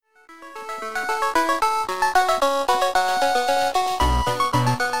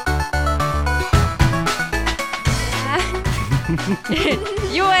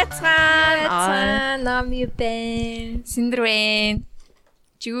Байцгаана. Нам юу бэ? Синдэр байна.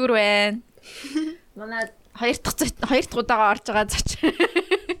 Жигүүр байна. Манай хоёр дахь удаага орж байгаа зочин.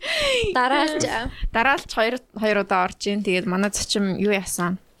 Дараалж хоёр удаа орж ийн. Тэгээд манай зочин юу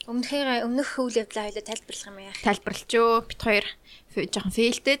яасан? Өмнөх үйл явдлаа хоёлоо тайлбарлах юм яа. Тайлбарлачөө. Бит хоёр жоохон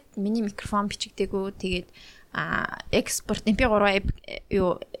фейлдэд. Миний микрофон бичигдээгүй. Тэгээд экспорт MP3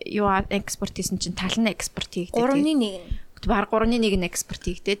 юу экспорт хийсэн чинь тална экспорт хийгдээ. 3.1. Баг 3.1 экспорт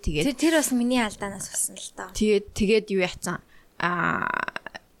хийгдээ. Тэгээд тэр бас миний алдаанаас болсон л доо. Тэгээд юу яцсан?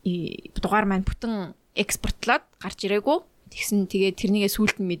 Дугаар маань бүтэн экспортлоод гарч ирээгүй. Тэгсэн тэгээд тэрнийгээ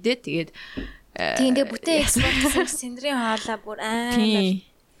сүулт нь мэдээ. Тэгээд тэгээд бүтэн экспорт гэсэн сэндрийн хоолой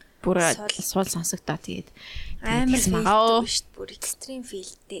бүр амар сул сонсогдоо. Тэгээд амар фейлдээ шүү дээ. Бүр экстрим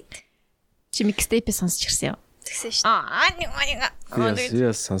фейлдээ. Чи микстейпээ сонсч ирсэн юм. Тэгсэн шүү дээ.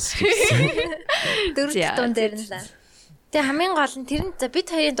 Яа сонсч ирсэн. 4 дуун дээр нь л. Тэгээ хамгийн гол нь тэр нь бид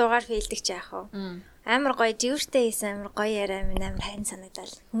хоёрын дугаар фейлдэг ч яах вэ? Амар гоё живэртэй хийсэн амар гоё яриа минь амар хайр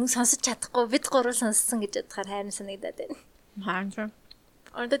санагдал. Хүмүүс сонсож чадахгүй бид гурав сонссон гэж бодохоор хайр санагдаад байна. Хаанч.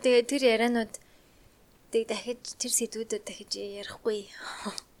 Одоо тэгээ тэр ярианууд дахиж тэр сэдвүүдэд дахиж ярихгүй.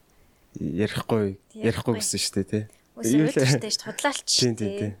 Ярихгүй гэсэн шүү дээ тий. Өсөлттэй шүү худлаалч шүү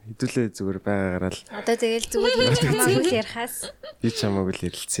дээ. Хэдүүлээ зүгээр байгаагаараа л. Одоо тэгэл зүгээр хамаагүй л ярихаас. Би ч хамаагүй л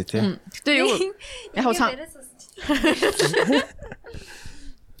ярилцъя тий. Гэтэ юу яг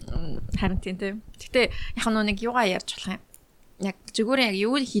харин тийм. Гэтэ яг нэг юугаа ярьж болох юм. Яг зүгүүрийн яг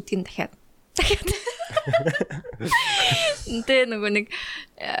юу хийдэг нь дахиад. Тэ нөгөө нэг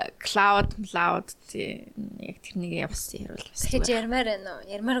cloud тий яг тэрнийг бас яривал бас. Тэгэж ярмаар байна уу?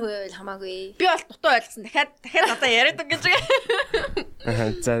 Ярмааргүй байвал хамаагүй. Би бол дутуу ойлгосон. Дахиад одоо яриад гэж.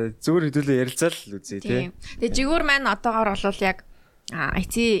 За зүгээр хэдүүлээ ярилцаал л үзье тий. Тэгээ жигүүр маань одоогоор бол яг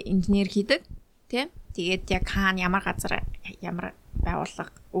IT инженер хийдэг тий. Тэгээд яг хаана ямар газар ямар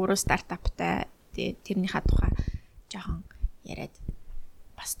байгууллага өөрөө стартаптай тэрнийхээ тухай жоохон яриад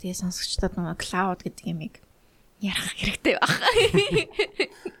бас тэгээ сонсогчдод нөгөө cloud гэдэг юмыг ярих хэрэгтэй байна.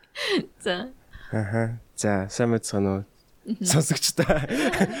 За сайн мэцгэн үү? Сонсогчдаа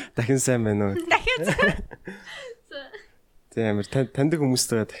дахин сайн байна уу? Дахиад. Тийм амар таньдаг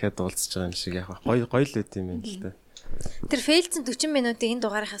хүмүүстэйгээ дахиад уулзж байгаа юм шиг яг гоё л байт юм байна л да. Тэр фейлцэн 40 минутын энэ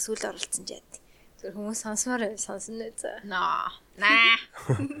дугаарынхаа сүүл оруулсан ч яа. Тэр хүмүүс сонсмоор сонсон нэ за. Наа.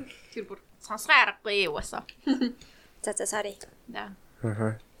 Тэр бүр сонсгоо аргагүй уусаа. За sorry. Да.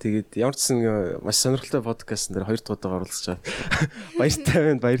 Тэгээд ямар ч нэг маш сонирхолтой подкастн дээр 2 дугаар оролцож байгаа. Баяртай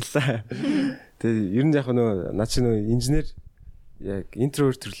байна, баярлалаа. Тэгээд ер нь яг нөө наа чи нөө инженер яг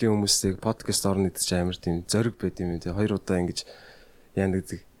интроверт төрлийн хүмүүсийг подкаст орно гэдэг чинь амар тийм зориг байд юм. Тэгээд 2 удаа ингэж яа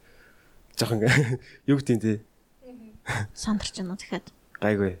гэдэг жоохон юу гэдэг тий. Сандарч байна уу тэгэхэд?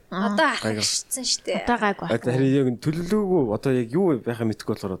 Гайгүй. Одоо ахчихсан шүү дээ. Одоо гайгүй. Харин яг төлөвлөгөө одоо яг юу байхаа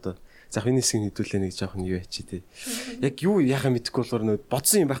мэдэхгүй болохоор одоо за хинээсийг хэдүүлээ нэг жоохон юу ячи тий. Яг юу яхаа мэдэхгүй болохоор нөө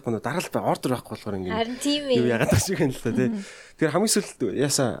бодсон юм байхгүй нөө дараал бай ордер байхгүй болохоор ингэ. Харин тийм ээ. Юу яагаад гэж юм л та тий. Тэгэхээр хамгийн сүүлд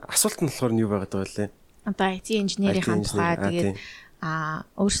ясаа асуулт нь болохоор юу байгаад байгаа лээ. Одоо IT инженерийн тухай тэгээд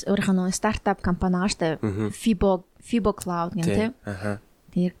өөрийнхөө нөө стартап компани байгаа штэ. Fibo Cloud гэх тийм.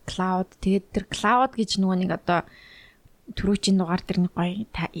 Тэр cloud тэгээд тэр cloud гэж нөгөө нэг одоо түрүүчийн дугаар дээр нэг гоё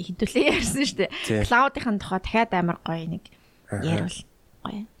хэдүүлээ ярьсан шүү дээ. Cloud-ийн тухай дахиад амар гоё нэг ярил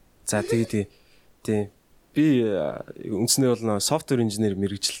гоё. За тэгээд тий би үндснээ бол софтвер инженер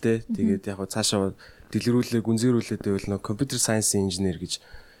мэргэжилтэй. Тэгээд яг цаашаа дэлгэрүүлээ гүнзгийрүүлээд байвал компьютер сайенс инженер гэж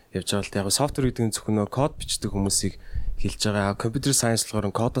явж байгаа л яг софтвер гэдэг нь зөвхөн код бичдэг хүмүүсийг хэлж байгаа. Компьютер сайенс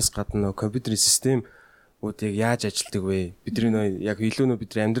болохоор кодоос гадна компьютерийн систем үүд яг яаж ажилладаг вэ? Бидний яг илүү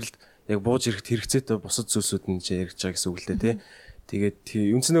бидний амьдралд яг бууж ирэхэд хэрэгцээтэй бусад зүйлсүүд нь ярьж байгаа гэсэн үг л дээ тий. Тэгээд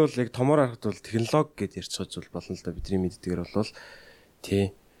үндснээ бол яг томоор харахад бол технологи гэдээ ярьж байгаа зүйл болно л да бидний мэддгээр бол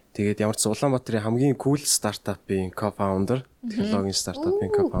тий. Тэгээд ямар ч Улаанбаатарын хамгийн cool стартапын co-founder, технологийн стартапын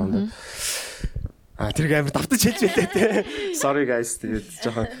co-founder. Тэр амар давтаж хэлж байлаа тий. Sorry guys. Тэгээд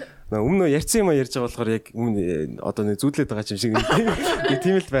жоохон өмнө ярьсан юм ярьж байгаа болохоор яг одоо нэг зүудлээд байгаа юм шиг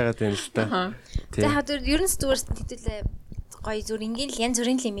тийм л байгаад байна л та. За хадвар ерөн зүгээрс хэдүүлээ гоё зүр ингийн л янз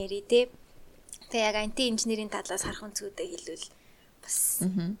бүрийн л юм яри тий. Тэгээ яг IT инженерийн талаас харах үнцгүүдээ хэлвэл бас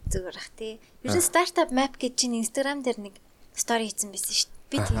зүгээр ах тий. Ерөн стартап map гэж чинь Instagram дээр нэг стори хийсэн байсан шүү дээ.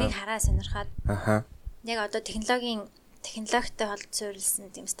 Би тэрийг хараа сонирхоод. Яг одоо технологитой холбоотой суурилсан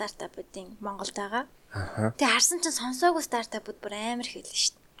тийм стартапуудын Монголд байгаа. Тэгээ харсан чинь сонсоогүй стартапууд бүр амар их байлаа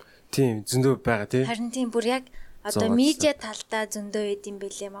шүү дээ. Тийм зөндөө байгаа тий. Харин тийм бүр яг одоо медиа талдаа зөндөө байд юм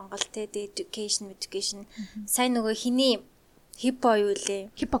бэлээ Монгол тий education. Сайн нөгөө хиний хипо юу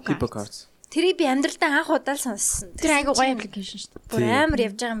лээ? Hippocards. Тэрийг би амьдралдаа анх удаа л сонссон. Тэр айгуу гоё аппликейшн шүү дээ. Бүр амар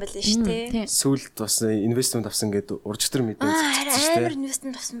явж байгаа юм байна шүү дээ. Сүүлд бас инвестмент авсан гэдэг уржтар мэдээ зүгтсэн шүү дээ. Амар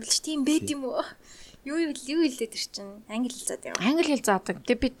инвестмент авсан бол ч тийм байд юм уу? Юу хэлээд тэр чинь англи хэл заадаг юм. Англи хэл заадаг.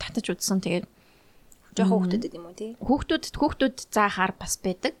 Тэг би татаж үзсэн. Тэгээд жоохон хүүхдүүдэд юм уу тий? Хүүхдүүд заахаар бас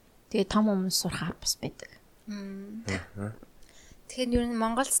байдаг. Тэгээд том хүмүүс сурахаар бас байдаг. Тэгэхээр ер нь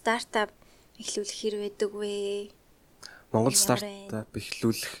Монгол стартап эхлүүлэх хэр байдаг вэ? Монгол стартап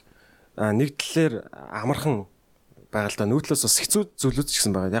эхлүүлэх нэг талаар амархан байгаа л да. Нүүтлээс бас хэцүү зүйлүүд ч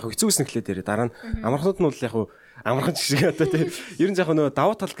гэсэн байгаа. Яг хэцүү гэсэн эхлээд ярээ. Дараа нь амархнууд нь бол яг амархан ч шиг одоо тийм ер нь яг нөгөө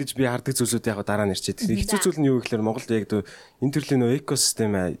давуу тал гэж би хардаг зүйлүүд яг дараа нь ярьчихэд. Хэцүү зүйл нь юу гэхээр Монголд яг энэ төрлийн нөгөө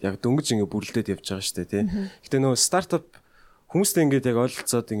экосистем яг дөнгөж ингэ бүрлдээд явж байгаа шүү дээ тийм. Гэтэ нөгөө стартап хүмүүстэй ингээд яг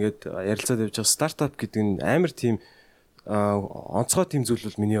ойлголцоод ингээд ярилцаад явж байгаа стартап гэдэг нь амар тийм онцгой тийм зүйл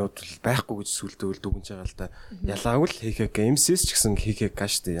бол миний хувьд байхгүй гэж сүлдөө дүгнж байгаа л да. Ялгаавал хийхээ геймсээс ч гэсэн хийхээ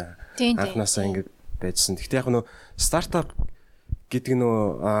гаш тий. Анхнаасаа ингэж байжсан. Гэхдээ яг нөө стартап гэдэг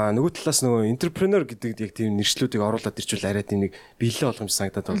нөгөө талаас нөгөө энтерпренер гэдэг яг тийм нэршлүүдийг оруулаад ирчүүл арай тийм нэг биелэл болгомж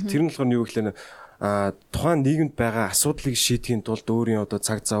санагдаад бол тэр нь болохоор юу гэхээр тухайн нийгэмд байгаа асуудлыг шийдэхийн тулд өөрийн одоо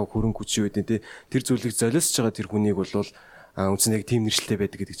цаг зав хөрөнгө хүчийн үедээ тий тэр зүйлийг золиосч байгаа тэр хүнийг бол үндсэн яг тийм нэршилтэй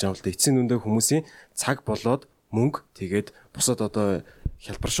байдаг гэдэг жаам л да. Эцсийн дүндээ хүмүүсийн цаг болоод мөнгө тэгээд бусад одоо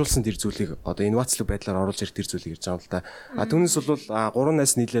хялбаршуулсан тэр зүйлийг одоо инновацлог байдлаар оруулж ирэх тэр зүйлийг ирж байгаа юм л да. Түүнээс бол 3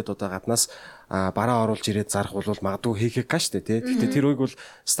 найс нийлээд одоо гаднаас бараа оруулж ирээд зарах бол магадгүй хийхээ гаш штэ тий. Гэхдээ тэр үеиг бол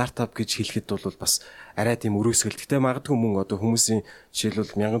стартап гэж хэлэхэд бол бас арай тийм өрөөсгөл. Гэхдээ магадгүй мөн одоо хүмүүсийн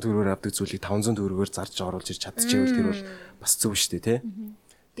жишээлбэл 1000 төгрөгөөр авдаг зүйлийг 500 төгрөгөөр зарж оруулж ирж чадчихвэл тэр бол бас зөв штэ тий.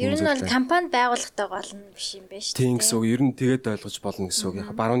 Ер нь бол компани байгуулахтай гол нь биш юм байна шүү дээ. Тийм гэсэн үг. Ер нь тэгээд ойлгож болно гэсэн үг.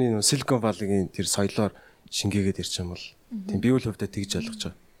 Яг барууны Silicon Valley-гийн тэр соёлоор шингээгээд ирж байгаа юм бол тийм би үл хөвдө тэгж ойлгож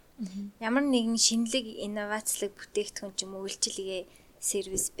байгаа. Ямар нэгэн шинэлэг инновацлог бүтээгдэхүүн ч юм уу үйлчилгээ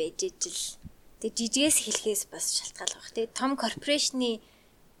сервис байж ижил. Тэг жижигээс хэлхээс бас шалтгаалж байгаа. Тэг том корпорашны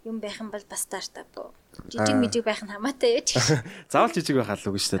юм байх юм бол бас стартап уу. Жижиг мижиг байх нь хамаатай яач. Заавал жижиг байх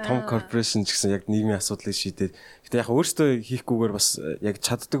алгүй шүү дээ. Том корпорашн ч гэсэн яг нийгмийн асуудлыг шийдээд. Гэтэ яг өөртөө хийхгүйгээр бас яг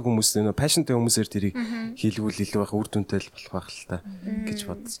чаддаг хүмүүс нөө пашнтай хүмүүсээр тэрийг хийлгүүл илүү байх үр дүнтэй болох байх л та гэж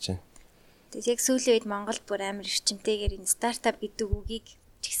бодож байна. Тэгээд яг сүүлийн үед Монголд бүр амар эрчимтэйгээр энэ стартап гэдэг үгийг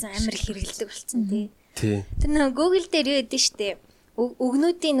ч гэсэн амар хэрэгэлдэг болсон тий. Тэр нөгөө Google дээр юу гэдэг штэ.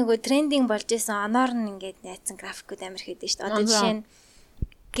 Өгнүүдийн нөгөө трендинг болж исэн оноор нь ингээд найцсан графикууд амар хийдэг штэ. Одоо жишээ нь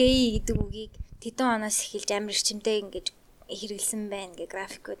gay гэдэг үгийг тэдэн оноос эхэлж амар эрчимтэй ингээд хэрэгэлсэн байна гэ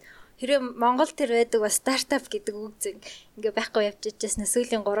графикууд. Хэрэв Монгол тэр байдаг бас стартап гэдэг үг зэг ингээд байхгүй явж ижсэн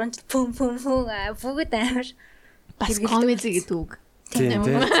сүүлийн 3 жил пүм бүгд амар бас комеди гэдэг үг. Тийм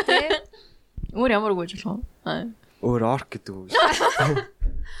тийм. Өөр ямар үг гэж болох вэ? Өөр орк гэдэг үг.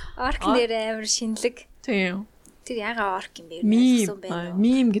 Орк нэр амар шинэлэг. Тийм. Тэр ягаа орк юм бэ?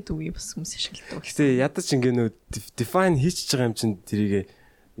 Мим гэдэг үгийг бас хүмүүс ашигладаг. Гэтэ ядаж ингээ нөө define хийчихэж байгаа юм чинь тэрийг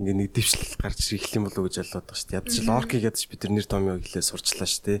ингээ нэг дэвшил гарч ирэх юм болов уу гэж болоод байгаа шүү дээ. Ядаж л оркийг ядаж бид нар нэр томьёо хэлээ сурчлаа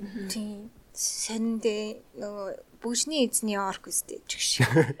шүү дээ. Тийм. Сэндээ нөгөө бүгжний эзний орк үстэй ч гэж.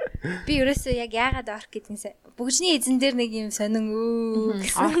 Би ерөөсөө яг яагаад орк гэдгийгээс бүгжний эзэн дээр нэг юм сонин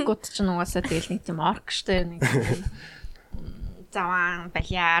оркууд ч нугасаа тэгэл нэг тийм орк штэ нэг заван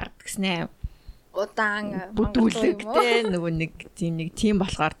балиар гэснэ удаан бүдүүлэгтэй нөгөө нэг тийм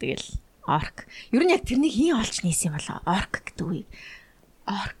болохоор тэгэл орк. Ер нь яг тэрнийг хийн олж нээсэн юм болоо орк гэдэг үе.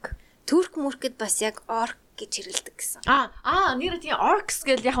 Орк. Турк мөркөд бас яг орк гэж хэрэгэлдэг гэсэн. Нэр тийм orcs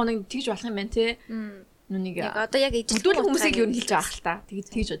гэж яг нэг тэгж болох юм байна те. Нүг яг одоо яг бүдүүлэг хүмүүсийг юу хэлж байгаа хэл та.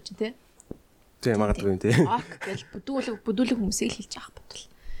 Тэгж тэгж бодож те. Тийм магадгүй юм те. Orc гэж бүдүүлэг хүмүүсийг хэлж байгаа бодвол.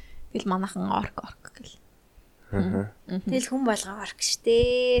 Тэгэл манайхан orc гэл. Тэгэл хүн болгоо орк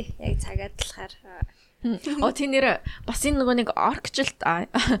штэ. Яг цагаад талахаар. Тийм нэр бас энэ нөгөө нэг оркчлтыг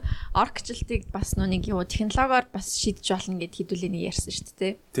бас нэг юу технологиор бас шийдэж болно гэд хэдүүлээний ярьсан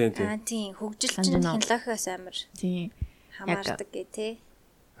шүү дээ. Тийм хөгжил чинь технологиос амар. Тийм хамаардаг гэ тэ.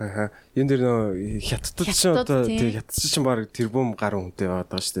 Энэ дэр нөө хятадд чинь одоо тийм хятадд чинь баг тэрбум гаруй хүнтэй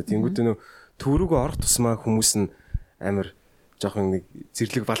байгаа шүү дээ. Тэнгүүд нөө төрөөгөө орох тусмаа хүмүүс нь амар жоохон нэг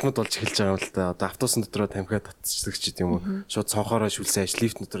зэрлэг балмад болж эхэлж байгаа юм л да. Одоо автобусын дотроо тамхиад татчихдаг ч гэдэм юм уу. Шууд цонхороо шүлсэн аж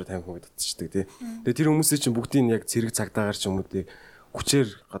лифт дотроо тамхиад татчихдаг тий. Тэгээ тэр хүмүүсийн чинь бүгдийг яг цэрэг цагдаагаар ч юм уу тий хүчээр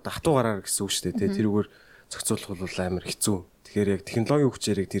одоо хатуугараар гэсэн үг шүү дээ тий. Тэрүүгээр зохицуулах бол амар хэцүү. Тэгэхээр яг технологийн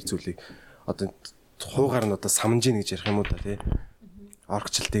хүчээр тэр зүйлийг одоо хуугаар нь одоо самнаж ийн гэж ярих юм уу да тий.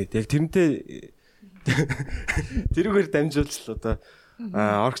 Оргчлтыг. Яг тэрнтэй тэрүүгээр дамжуулж л одоо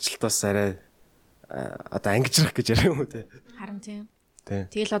оргчлт бас арай одоо ангижрах гэж ярих юм уу те. Харин тийм.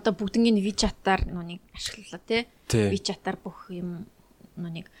 Тэгэл одоо бүгднийг WeChat-аар нүг ашиглалаа те. WeChat-аар бүх юм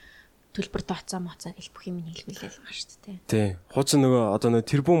нүг төлбөр тооцоо моцоо гэл бүх юм хэлбэлээл байгаа шүү дээ. Тий. Хуучин нөгөө одоо нөгөө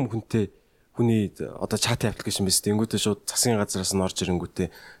тэрбум хүнтэй хүний одоо чат аппликейшн биз тэнгүүтээ шууд засгийн газраас нь орж ирэнгүүтээ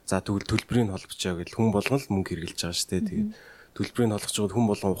за тэгвэл төлбөрийг холбочоо гэж хүн болгон л мөнгө хэрэглэж байгаа шүү дээ. Тэгээд төлбөрийг холгож байгаа хүн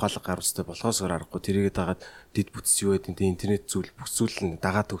болгон ухаалаг гаруустай болохоосоор аргагүй тэрийгээ дагаад дид бүтц юу гэдэг тийм интернет зүйл бүх зүйл нь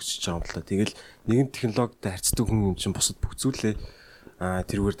дагаад өгчөж байгаа юм болоо. Тэгэл нэгэн технологитой харьцдаг хүн юм чинь бусад бүх зүйлээ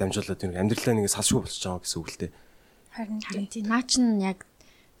тэрүүгээр дамжуулаад тийм амьдралаа нэг салшгүй болчихж байгаа гэсэн үг л дээ. Харин тийм наа чин яг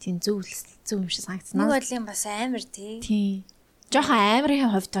тийм зөв юм шиг санагдсан. Нэг бодлын бас амар тий. Тийм. Жохон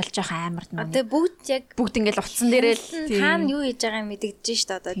амарын хувьд бол жохон амар нь. Одоо бүгд ингээл утсан дээрээ л хаана юу хийж байгааг мэдэгдэж шүү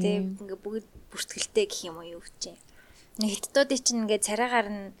дээ одоо тий. Ингээ бүгд бүртгэлтэй гэх юм уу юу гэж. Нэг хэдтуудын чинь ингээ царайгаар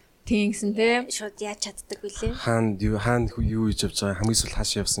нь тийм гэсэн тий. Шууд яаж чаддаг вүлээ. Хаана юу хийж явж байгаа хамгийн сүүл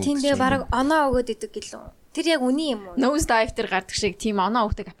хааш явсан. Тийм дээ бараг оноо өгөөд идэг гэлөө. Тэр яг үний юм уу? Nose dive дээр гардаг шиг тийм оноо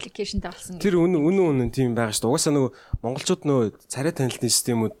өгдөг аппликейшнтэй болсон. Тэр үнэн тийм байгаа шүү дээ. Угаасаа нөгөө монголчууд нөгөө царай танилтны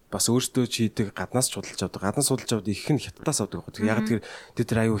системүүд бас өөрсдөө чийдэг гаднаас судалж авдаг. Гаднаас судалж авдаг их нь хятадаас авдаг байхгүй. Яг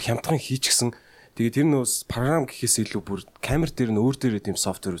тэр аюу хямдхан хийчихсэн. Тэгээ тэр нөгөө програм гэхээс илүү бүр камер дээр нь өөр дээрээ тийм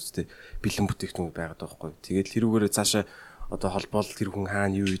софтвер үстэй бэлэн бүтээгдэхүүн байгаад байгаа байхгүй. Тэгээд тэрүүгээрээ цаашаа одоо холбоол тэр хүн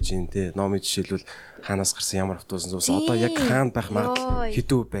хаана юу хийж ийн те номын жишээлбэл хаанаас гарсан ямар автобус зуус одоо яг хаана байх магадлал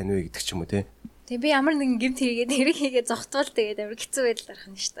хэдүү байна вэ гэдэг ч юм уу те. Тэгээ би ямар нэгэн гэмт хийгээд зогтвол тэгээд амар хэцүү байдал гарах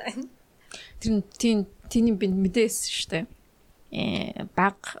нь шүү дээ. Тийм би мэдээс шүү дээ.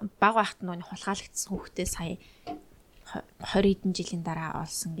 Баг багт нөө хулгайлагдсан хүүхдээ сая 20 хэдэн жилийн дараа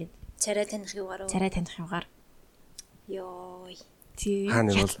олсон гэд. Царай таних югаар. Йой.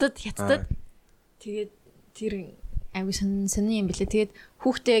 Хятад. Тэгээд тэр аюу сонин юм билээ. Тэгээд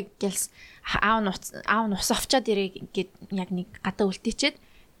хүүхдээ гялс аав нь ус авчаад ирээ гэд яг нэг гадаа үлдээчээд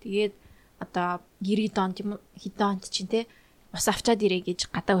тэгээд одоо 90 донд юм хэдэн онд чинь те ус авчаад ирээ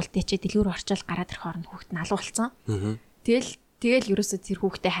гэж гадаа үлдээчээ дэлгүүр орчоол гараад ирэх хооронд хүүхэд нь алуу болсон. Тэгэл ерөөсөө тэр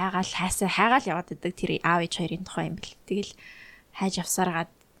хүүхдээ хайгаал яваад идэг тэр аав ээж хоёрын тухай юм бэл. Тэгэл хайж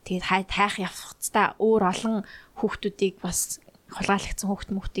авсараад тэгээд хайх явцдаа өөр олон хүүхдүүдийг бас хулгайлагдсан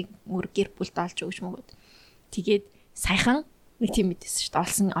хүүхдүүдийг өөр гэр бүлд олж өгч мөгөөд. Тэгээд саяхан нэг тийм мэдээсэн шүү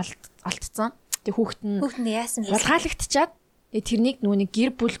дээ. Олдсон. Тэг хүүхэд нь яасан бэ? Хулгайлагдчихад тэрнийг нөгөө нэг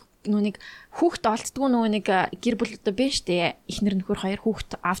гэр бүл нүг хүүхд олддгүй нөгөө нэг гэр бүл одоо байна штэ эхнэр нөхөр хоёр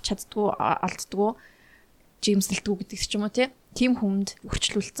хүүхд авч чаддгүй олддгүй жимсэлдэггүй гэдэг ч юм уу тийм хүнд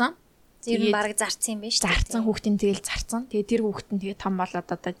өрчлүүлсэн. Тэр нь баг зарцсан юм байна штэ. Зарцсан хүүхдийн тэгэл зарцсан. Тэгээ тэр хүүхд нь тэгээ том болоод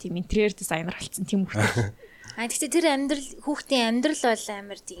одоо тийм интерьер дизайнер болсон тийм хүүхд. Гэхдээ тэр хүүхдийн амьдрал бол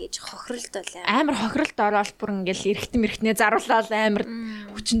амар тийгээж хохиролт бол амар хохиролт ороод бүр ингээл эргэтнээ заруулаад амар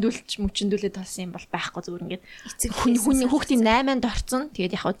хүчндүүлээд толсон юм бол байхгүй зүгээр ингээд хүний хүүхдийн 8-нд орцсон.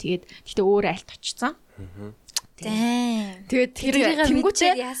 Тэгээд яг хаа гэхдээ өөр айлт очсон. Тэгээд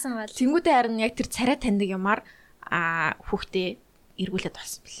тэнгуүтэй яасан бол тэнгуүтэй харин яг тэр царай таньдаг юмар хүүхдээ эргүүлээд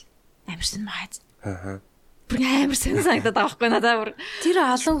болсон бэл. Амар сэн маяз. Бүр амар сэн санагдаад байгаа байхгүй надаа бүр. Тэр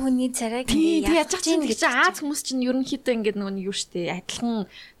олон хүний царайг яаж чинь гэж Аз хүмүүс чинь ерөнхийдөө ингээд нөгөө юу штэ адилхан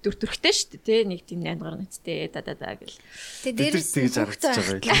дүрхтэй штэ тий нэг тийм 8 гаруй нэцтэй даа гэл. Тэгээ дээрээс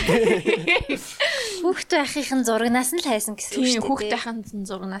хүүхд байхын зурагнаас нь л хайсан гэсэн үг штэ. Тийм хүүхд байхын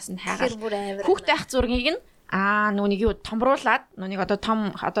зурагнаас нь хайгаад. Хүүхд байх зургийг нь нүг юу томруулад нүг одоо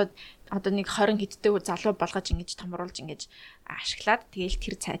нэг 20 хэдтэй залуу болгож ингэж томруулж ингэж ашиглаад тэгэл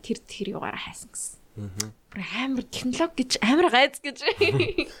тэр югаараа хайсан гэсэн. Амар технологи гэж амар гайз гэж.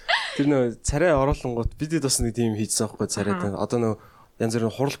 Тэр нөө царай оруулангууд бидэд бас нэг тийм хийжсэн байхгүй царай тань. Одоо нөө янз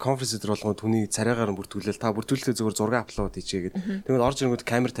бүрийн хурал конференс дээр болгоод түүний царайгаар бүртгүүлэл та бүртгүүлэлтээ зүгээр зураг апплод хийчихээ гэдэг. Тэгвэл орж ирэнгүүт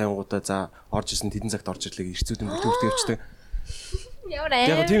камер тавингуудаа за орж исэн тэдэн цагт орж ирлээ эрчүүд нь бүртгүүлэлт явчихдаг.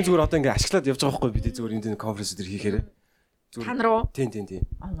 Яг тийм зүгээр одоо ингээ ашиглаад явж байгаа байхгүй бид зүгээр энэ конференс дээр хийхээрээ. Тан руу. Тийм.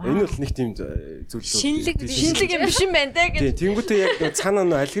 Энэ бол нэг тийм зүйл. Шинэлэг юм биш юм байна те гэж. Тэнгүүтээ яг цаана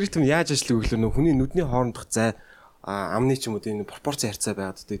нөө алгоритм яаж ажиллах вэ гэхээр нөө хүний нүдний хоорондох зай амны ч юм уу тийм пропорц харьцаа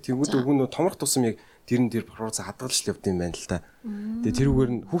байгаад те. Тэнгүүтээ өгөн нөө томрох тусам яг тэр пропорц хадгалж явд юм байна л та. Тэгээ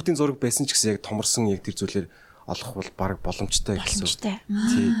тэрүүгээр нь хүүхдийн зураг байсан ч гэсэн яг томорсон яг тэр зүйлээр олох бол баг боломжтой гэсэн.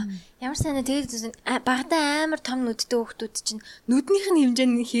 Тийм. Ямар санаа тэгээд багадаа амар том нүдтэй хүүхдүүд чинь нүднийх нь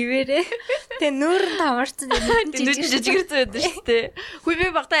хэмжээний хിവэрээ. Тэгээ нүүр нь томорцсон нүд жижигэр зөөд шүү дээ. Хүй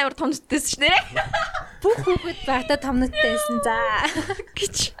би багадаа амар том нүдтэйсэн шүү дээ. Бүх хүүхэд багадаа том нүдтэйсэн за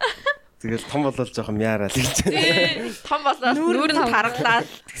гэж. Тэгэл том болол жоохон мяараа л гэж. Том болоод нүүр нь таргалаад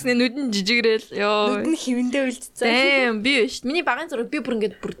тэгснэ нүд нь жижигрээл ёо. Нүд нь хивэндээ үлдсэн. Тийм би биш. Миний багын зураг би бүр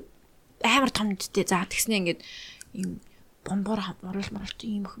ингээд бүр амар том нүдтэй. За тэгснэ ингээд юм бомбор оруулж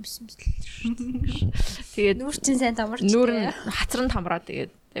ийм өхөмсөн мэт. Тэгээд нүүр чинь сайн томорч. Нүүр нь хацран томроо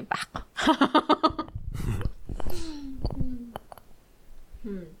тэгээд байхгүй.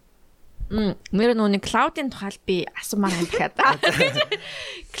 Мэр нүг клаудын тухай би асуумаар юм дахиад.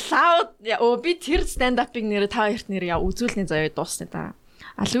 Клауд би тэр stand up-ыг нэр та хоёрт нэр үзүүлнэ заяа дуусна да.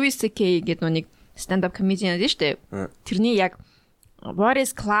 Louis C.K. гэдэг нэг stand up comedian дээ штэ. Тэрний яг What is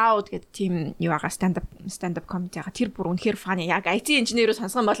cloud гэдэг тийм юу байгаа stand up comedy байгаа. Тэр бүр үнэхээр funny. Яг IT инженерөө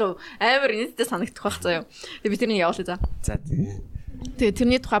сонсгон болов амар инээдтэй санагдах байх заяа. Тэгээ би тэрний явуулъя за. За тэгээ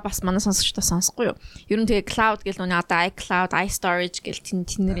тэрний тухай бас манай сонсогчдоо сонсохгүй юу. Ер нь тэгээ cloud гэл нүний одоо iCloud, iStorage гэл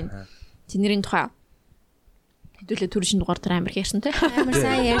тэднэрийн тухай хэдүүлээ түрүүшин дугаар дээр амар ярьсан те. Амар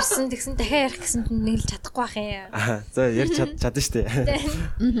сайн ярьсан. Тэгсэн дахиад ярих гэсэнд нэг л чадахгүй байх юм. За ярьж чадна штэ.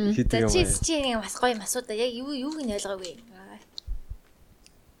 Хэдий юм. Чи бас гоё юм асуудаа. Яг юуг нь ойлгоогүй.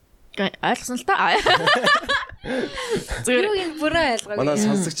 Ойлгосон л та. Юуг нь бүрэн ойлгоогүй. Манай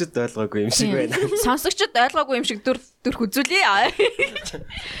сонсогчд ойлгоогүй юм шиг байна. Сонсогчд ойлгоогүй юм шиг дүр үзүүлээ.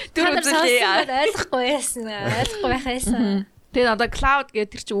 Дүр үзүүлээ. Ойлгохгүй байсан. Ойлгохгүй байхаасан. Тэгээд одоо cloud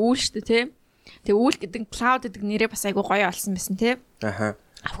гэдэг тэр чинь үүл шүү дээ, тий. Тэгээ үүл гэдэг cloud гэдэг нэрээ бас айгу гоё олсон байсан, тий. Аха.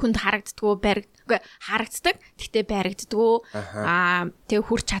 Хүнд харагддггүй харагддаг. Гэхдээ баригддггүй. Тэгээ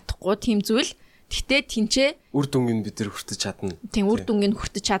хүрч чадахгүй тийм зүйл. Гэхдээ тэнцээ үр дүнгийн бид нар хүртэж чадна. Тийм үр дүнгийн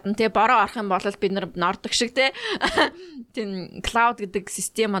хүртэж чадна. Тэгээ бороо орох юм бол бид нар нордог шиг тий. Тийм cloud гэдэг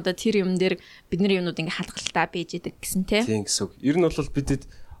систем одоо тэр юм дээр бидний юмнууд ингээ халгалтай байж идэг гэсэн тий. Тийм гэсэн үг. Ер нь бол бидэд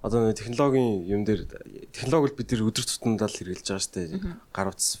одоо технологийн юм дээр технологи бид нар өдөр тутамдаа л хэрэглэж байгаа шүү дээ.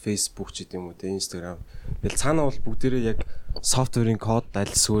 Гар утас Facebook ч гэдэм үү те Instagram. Тэгэл цаанаа бол бүгдээрээ яг софтверийн код аль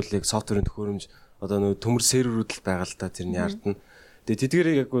эсвэл яг софтверийн төхөөрөмж одоо нөө төмөр серверүүд л байгаа л та тэрний ард нь. Тэгээ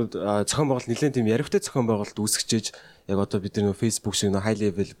тэдгээрийг яг зохион байгуулалт нэлээд тийм яривхтай зохион байгуулалт үүсгэж яг одоо бид нар Facebook шиг нөө high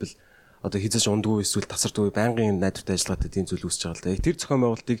level одоо хязгаарч ундгүй эсвэл тасардгүй байнгын найдвартай ажиллагаатай тийм зүйл үүсэж байгаа л да. Тэр зохион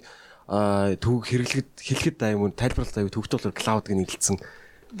байгуулалтыг төв хэлэхэд аюу тайлбарлалт аюу төвхтэй болохоор cloud гэж нэрлэлсэн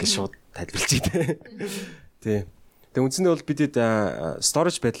гэж шууд тайлбарлаж байна. Тий. Тэгээ үндсэндээ бол бидэд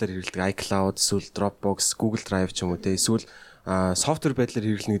storage байдлаар хэрэглэдэг iCloud, эсвэл Dropbox, Google Drive ч юм уу те эсвэл софтвер байдлаар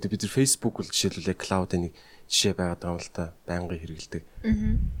хэрэглэнэ гэдэг бид нар Facebook бол жишээлбэл cloud-ын нэг жишээ байгаад байгаа юм л та байнгын хэрэглэдэг.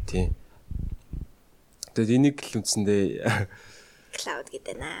 Тий. Тэгээд энийг л үндсэндээ cloud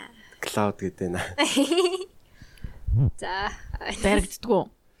гэдэг наа. Cloud гэдэг наа. За баригддггүй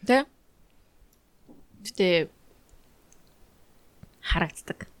тий. Тэ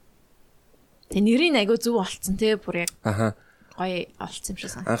харагддаг. Тэгээ нэрийн айгу зөв болцсон тий бүр яг. Гоё олцсон юм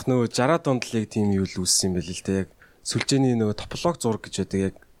шиг сан. Анх нөгөө 60-аад онд л яг тийм юу л үүссэн юм байл л те яг сүлжээний нөгөө тополог зураг гэж байдаг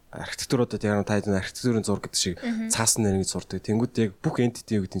яг архитектуруудад яг тайдын архитектурын зураг гэдэг шиг цаасан нэрийг зурдаг. Тэнгүүд яг бүх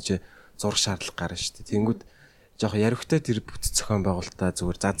entity юу гэдэг чинь зураг шаардлага гарна шүү дээ. Тэнгүүд жоох яривхтай тэр бүтэц зохион байгуулалтаа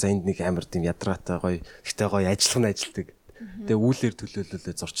зүгээр за энд нэг амар тийм ядраатай гоё гэхдээ гоё ажилдаг. Тэгээ үүлээр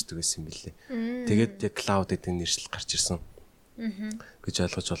төлөөлөлөө зурчдаг байсан юм билээ. Тэгээд яг cloud гэдэг нэршил гарч ирсэн. гэж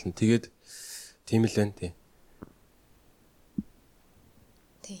ойлгож болно. Тэгээд тийм л байна тий.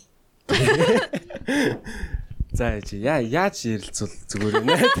 Тий. За яаж ярилцвал зүгээр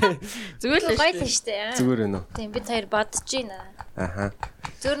вэ тий. Зүгээр л гоё л шүү дээ. Зүгээр вэ нөө. Тийм бид хоёр бодож байна. Аха.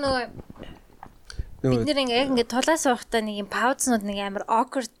 Зүгээр нөгөө бид нэр ингээд тулаас уухтаа нэг юм паузнууд нэг амар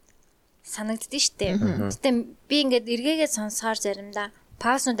awkward санагддээ шүү дээ. Гэтэ би ингээд эргээгээ сонсохоор заримдаа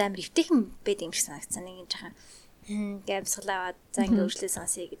паузнууд амар өвтэйхэн байд юм шиг санагдсан нэг юм жахан. Гэмсглаваад за ингээд өөрчлөө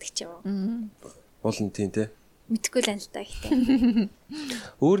сонсъё гэдэг ч юм уу. Болно тийм тий. Мэдхгүй л анилтаа гэхдээ.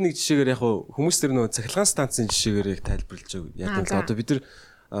 Өөр нэг жишээгээр яг хүмүүс тэр нөгөө цахилгаан станцын жишээгээр яг тайлбарлаж яадаг л одоо бид нар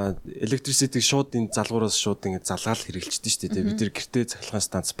электриситийг шууд энэ залгуураас шууд ингэ залгаал хэрэгжилдэг шүү дээ. Бид нар гэртээ цахилгаан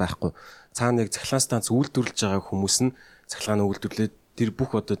станц байхгүй. Цаана яг цахилгаан станц үйлдвэрлэж байгаа хүмүүс нь цахилгаан үйлдвэрлээд тэр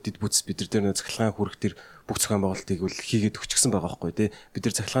бүх одоо дид бүтц бид нар тэр нөгөө цахилгаан хүрэх тэр бүх зохион байгуулалтыг бол хийгээд өчгсөн байгаа байхгүй тий. Бид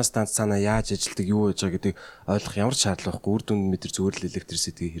нар цахилгаан станц цаана яаж ажилтдаг, юу яаж байгаа гэдгийг ойлгох ямар ч шаардлага байхгүй. Үр дүнд бид нар зүгээр л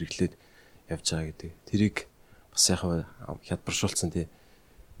электриситийг хэрэглээд явж байгаа гэдэг. Тэрийг бас яг хядбаршуулсан тий.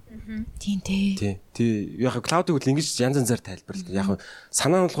 Тийм тий. Тий. Яг клаудыг бол ингэж янз янзаар тайлбарлалт. Яг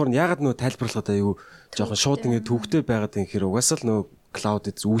санаа нь болохоор ягаад нөө тайлбарлахад аюу жоохон шууд ингэ төвхтэй байгаад юм хэрэг угаасаа л нөө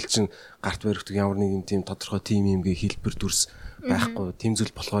клаудд үйлчин гарт баригддаг ямар нэг юм тийм тодорхой тим юмгийн хэлбэр дүрс байхгүй. Тим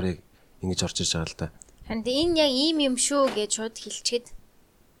зүйл болохоор яг ингэж орж иж байгаа л да. Харин энэ яг ийм юм шүү гэж шууд хэлчихэд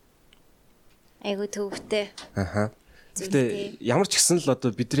айгу төвхтэй. Аха. Гэтэ ямар ч гэсэн л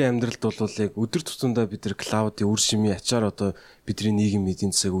одоо бидний амьдралд бол яг өдөр тутамдаа бид нар клаудын үр шимийн ачаар одоо бидний нийгэм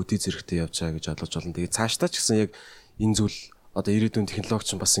эдийн засаг үдий зэрэгтэй явж байгаа гэж ойлгож байна. Тэгээ цаашдаа ч гэсэн яг энэ зүйл одоо ирээдүйн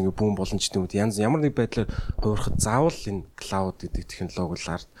технологич бас ингэ бүүн боломж гэдэг юм. Янз ямар нэг байдлаар хуурахад заавал энэ клауд гэдэг технологи бол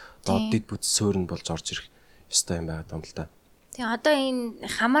ард доод дид бүт суурь нь болж орж ирэх ёстой юм байгаа юм л да. Тэгээ одоо энэ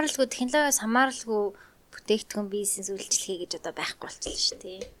хамааралгүй технологиос хамааралгүй бүтээгдэхүүн бизнес үйлчлэхий гэж одоо байхгүй болчихлоо шүү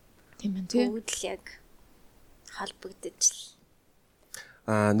дээ. Тийм ээ тий. Бүгд л яг холбогдож л.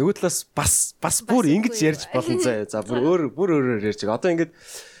 Нөгөө талаас бас бүр ингэж ярьж болно заа. За бүр өөрөөр ярьж байгаа. Одоо ингэж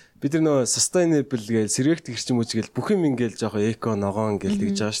бид нар нөгөө sustainable гээл сэргээгт хэрчим үз гээл бүх юм ингээл жоохон эко ногоон гээл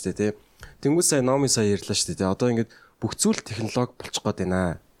тэгж байгаа шүү дээ тий. Тэнгүү сая номын сая ярьлаа шүү дээ. Одоо ингэж бүх зүйл технологи болчих гээд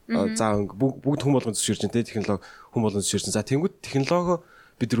байна. За бүгд хүн болгон зөвшөөрч дээ технологи хүн болгон зөвшөөрч. За тэнгууд технологи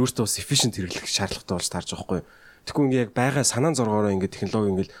бид нар өөртөө бас efficient хэрэглэх шаардлагатай болж таарж байгаа байхгүй. Тэгэхгүй ингээ яг байгаа санаан зоргоороо ингээ технологи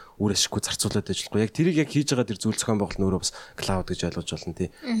ингээл үр ашиггүй зарцуулаад ажиллахгүй. Яг тэрийг яг хийж байгаа тэр зүйл зохион байгуулалт нь өөрөө бас cloud гэж ойлгож болно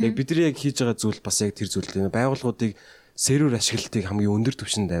тий. Яг бидний яг хийж байгаа зүйл бас яг тэр зүйлтэй байгууллагуудыг сервер ашиглалтыг хамгийн өндөр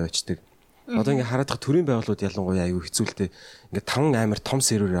түвшинд аваачдаг. Одоо ингээ хараад төрийн байгууллагууд ялангуяа аюу хэцүүлтэй ингээ 5 амар том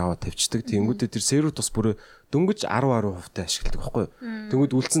сервер аваад тавьчихдаг. Тэнгүүдээ тэр сервер тус бүр дөнгөж 10% ашигладаг байхгүй юу?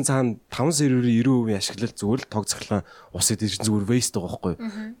 Тэнгүүд үлдсэн цаана 5 серверийн 90% ашиглал зүгээр л тог захлаа усыг ирсэн зүгээр waste байгаа байхгүй юу?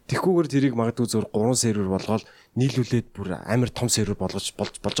 Тэгхгүйгээр тэрийг магадгүй зүгээр 3 сервер болгоод нийлүүлээд бүр амар том сервер болж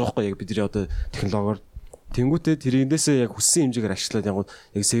байгаа байхгүй юу? Яг бидний одоо технологиор тэнгүүтээ тэрийгнээсээ яг хүссэн хэмжээгээр ашиглаад янгууд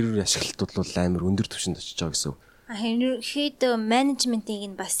яг серверийн ашиглалтууд бол амар өндөр түвшинд очиж байгаа гэсэн үг. Ерөнхийдөө менежментийг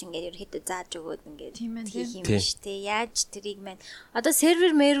нь бас ингээд ерөнхийдөө зааж өгөөд ингээд хийх юм биш те. Яаж тэрийг маань одоо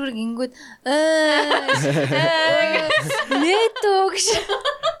сервер мервер гингүүд нет өгш.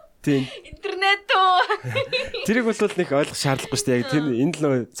 Тийм. Интернет үү. Тэрийг бол нэг ойлгох шаардлагагүй шүү дээ. Яг тэр энэ л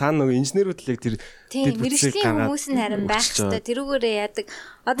нөгөө цаана нөгөө инженерүүд л яг тэр мэргэжлийн хүмүүс нь харин байх хэрэгтэй. Тэрүүгээрээ яадаг.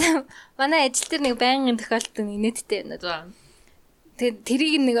 Одоо манай ажил дээр нэг байнгын тохиолдолд инээдтэй байна.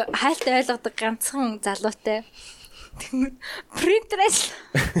 Тэрийг нэг хайлттай ойлгодог ганцхан залуутай. Принтерээс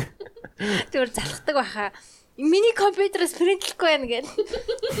тэр залхдаг баха. Миний компьютерээс принтлэхгүй байна гэдэг.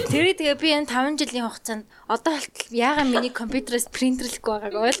 Тэрийг тэгээ би энэ 5 жилийн хугацаанд одоо болтол яагаад миний компьютерээс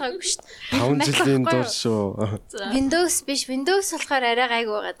принтлэхгүй байгааг ойлгоогүй шүү дээ. 5 жилийн дур шүү. Windows биш, Windows болохоор арай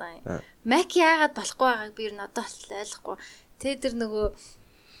гайгүй байгаа юм. Mac яагаад болохгүй байгааг би ер нь одоо болтол ойлгохгүй. Тэгээ тэр нөгөө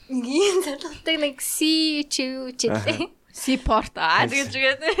нэг юм залхдаг нэг C чиглээ. Support гэж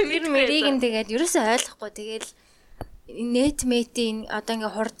тэгээд мэрийг нь тэгээд ерөөсөө ойлгохгүй тэгээд netmate-ийн одоо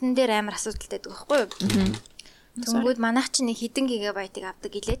ингээ хурдан дээр амар асуудалтай байдаг байхгүй юу? Тэнгүүд манайх чинь нэг хэдэн гигабайтыг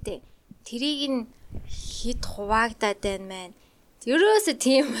авдаг гэлээ те. Тэрийг нь хэд хуваагдаад байна мэн. Ерөөсөө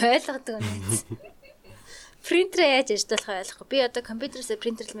тийм ойлгодог юм. Принтер яаж ажиллах ойлгохгүй. Би одоо компьютерээс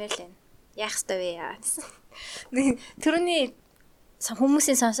принтерлмээр л байна. Яах ёстой вэ яа. Тэрний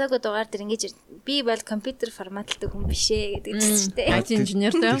хүмүүсийн сонсоогүй дугаар дээр ингэж би бол компьютер форматладаг хүн биш ээ гэдэг чинь шүү дээ. IT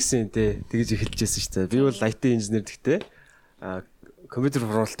инженертэй. Тэгсэн тий. Тэгж эхэлжсэн шүү дээ. Би бол IT инженер гэхдээ компьютер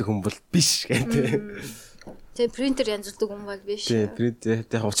форматладаг хүн бол биш гэдэг. Тэгээ принтер янзлдаг хүн бол биш. Тий, принтер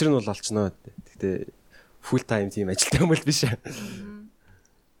яг учир нь бол олчноо. Гэхдээ full time тийм ажилтай хүн бол биш.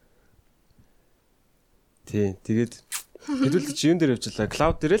 Тий, тэгээд хэдүүлээ чи юун дээр явжлаа.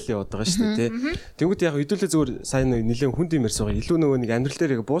 Cloud дээр л яваад байгаа шүү дээ, тий. Тэнгүүд яг хэдүүлээ зүгээр сайн нэлээд хүн димэрс байгаа. Илүү нөгөө нэг амьдрал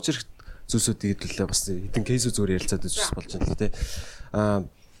дээр яг бууж ирэх зүйлсүүдийг хэдүүлээ бас хэдэн кейсүүд зүгээр ярилцаад үзсэн болж байна л тий.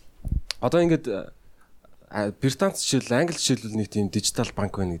 Одоо ингээд Британд жишээл Англи жишээлбэл нэг тийм дижитал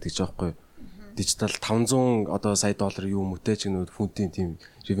банк байна гэдэг ч аахгүй юу. Дижитал 500 одоо сая доллар юу мөтэй ч нэг фунтын тийм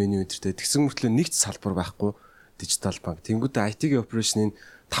revenue энтертэй тэгсэн мөртлөө нэгц салбар байхгүй дижитал банк. Тэнгүүдээ IT-ийн operation-ыг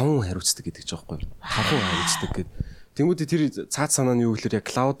 5 хариуцдаг гэдэг ч аахгүй юу. 5 хариуцдаг гэдэг. Тэнгүүдээ тэр цаад санаа нь юу гэхээр яг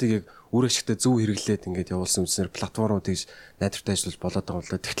cloud-ыг яг өөр ашигтай зөв хэрэглээд ингээд явуулсан үснээр платформууд тэгж найдвартай ажиллаж болоод байгаа юм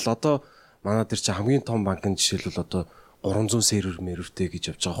л да. Тэгтэл одоо манай дээр чи хамгийн том банкны жишээлбэл одоо 300 сервер мэрвэртэй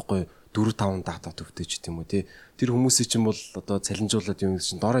гэж явж байгаа байхгүй юу. 4-5 дата төвтэй ч гэдэм үү тий. Тэр хүмүүсийн чинь бол одоо цалинжуулаад юм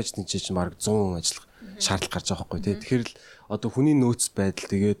чинь дор ажлын чинь баг 100% ажиллах шаардлага гарч байгаа байхгүй тий. Тэгэхээр л одоо хүний нөөц байдал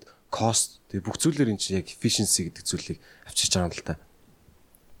тэгээд cost тэг бүх зүйлээр энэ чинь яг efficiency гэдэг зүйлийг авчирч байгаа юм л та.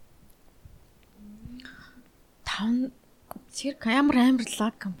 Тэр амар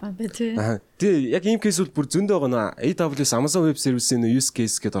лаг компани бэ тий. Тий яг ийм кейс бол бүр зөндөө байгаа нөө AWS Amazon Web Service-ийн use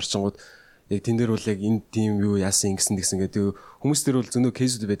case гэдэг орчингууд яг тэн дээр бол яг энэ тийм юу яасан ингэсэн гэдэг хүмүүс дээр бол зөндөө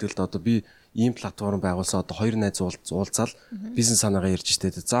кейсүүд байдаг л да. Одоо би ийм платформ байгуулсан одоо 2 найз уулзаал бизнес санаагаа ярьж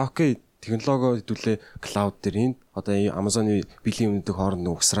штэ. За окей технологи хэдүүлээ cloud дээр энэ одоо Amazon-ы биелийн үнэтэй хооронд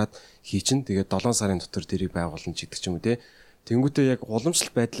угсраад хийчин. Тэгээд 7 сарын дотор тэрийг байгуулна ч гэдэг ч юм уу те. Тэнгүүтээ яг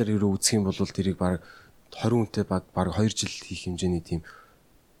уламжлалт байдлаар өрөө үзэх юм бол тэрийг баг 20 үнэтэй баг 2 жил хийх хэмжээний тийм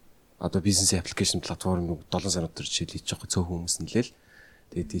одоо бизнес аппликейшн платформ 7 сарын дотор жишээл хийж байгаа цөөхөн хүмүүс нэлээл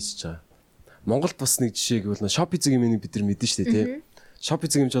тэгээд хийж байгаа. Монголд бас нэг жишээ гэвэл Shopee зэг юм бид нар мэдэн штэ тий. Shopee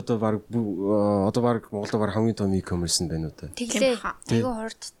зэг юм ч одоо баг Монголд баг хамгийн том e-commerce нь байна уу та. Тэглээ. Айгу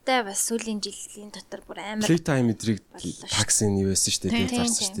хурдтай бас сүүлийн жилийн дотор бүр амар Playtime мэдрийг таксын юу байсан штэ тий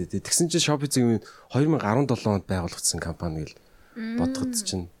зарсан штэ. Тэгсэн чинь Shopee зэг юм 2017 онд байгуулагдсан компани гэл бодоход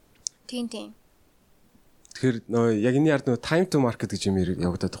чинь. Тийм. Тэгэхээр яг энэ ярд нөгөө time to market гэж юм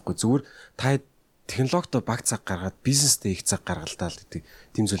явагдаад байхгүй зүгээр та технологитой баг цаг гаргаад бизнестэй их цаг гаргалдаа л гэдэг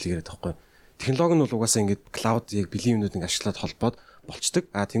тийм зүйлийг яриад байхгүй. Технологи нь бол угаасаа ингээд cloud яг бэлгийн юмнуудыг ашиглаад холбоод болцдог.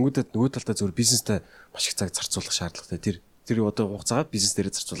 Тэнгүүдэд нөгөө талдаа зөвхөн бизнестэй маш их цаг зарцуулах шаардлагатай. Тэр одоо хугацаагаа бизнес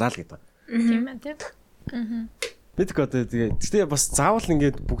дээр зарцуулаа л гэдэг. Тийм ээ тийм. Мэдээгүй одоо тэгээ бас заавал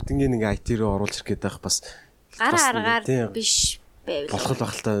ингээд бүгд ингээд IT рүү оруулах гээд байх бас Гараа аргаар биш байвал болох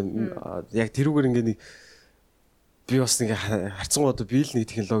байх л та. Яг тэрүүгээр ингээд нэг би бас нэг харцангууд би л нэг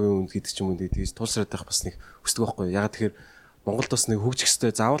технологийн үнд гэдэг ч юм уу тэгж тулсраад байх бас нэг өсдөг байхгүй. Яг тэгэхээр Монголд бас нэг хөгжих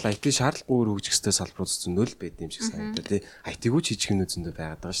хэвээр заавал IT шаардлагагүйгээр хөгжих хэвээр салбарууд зөндөл байд юм шиг санагдав тий. IT-гүйч хийчих юмнууд зөндөө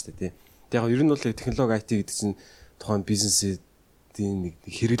байгаад байгаа шүү дээ тий. Тэг яг ер нь бол технологи IT гэдэг чинь тухайн бизнесийн нэг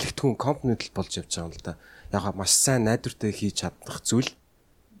хэрэглэгдэхүүн компонент л болж явж байгаа юм л да. Яг маш сайн найдвартай хийж чадах зүйл.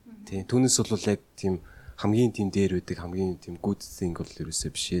 Тий. Түүнээс бол яг тийм хамгийн тийм дээр үүдэг хамгийн тийм good thing бол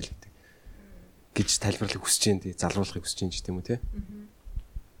ерөөсөө биш ээ л гэж тайлбарлахыг хүсэж дээ тий. Залруулахыг хүсэж дээ тийм үү тий.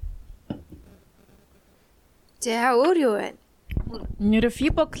 За өөр юу вэ? Нэр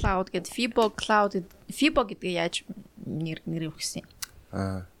Fibo Cloud гэдэг Fibo гэдэг яаж нэр өгсөн юм?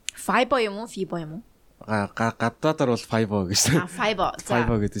 Fibo юм уу? Fibo юм уу? Гадаадаар бол Fibo гэж. Fibo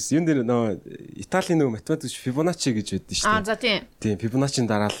гэдэг. Юун дээр нөө Италийн нөгөө математикч Fibonacci гэж байдсан шүү дээ. За тийм. Тийм Fibonacci-ийн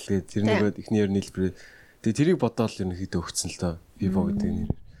дараалал гэдэг тэр нөгөө эхний ер нь хэлбэр. Тэгээ тэрийг бодоод ерөнхийдөө өгсөн л доо Fibo гэдэг нэр.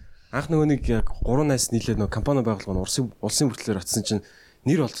 Анх нөгөө нэг 3 найс нийлээд нөгөө компани байгуулгын улсын бүртлээр очсон чинь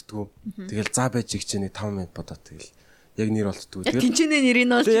нэр олддгоо. Тэгэл заа байж их чинь 5 минут бодоод тэгэл яг нэр олддгоо. Тэгэл тэнцэнэ нэрийг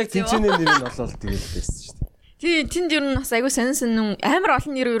нь олж. Яг тэнцэнэ нэрийг нь олоод тэгэл байсан шүү дээ. Тийм тэнд ер нь бас айгүй сонин амар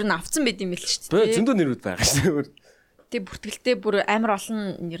олон нэр ер нь авцсан байт юм байл шүү дээ. Зөндөө нэрүүд байгаа шүү дээ. Тэг бүртгэлтэй бүр амар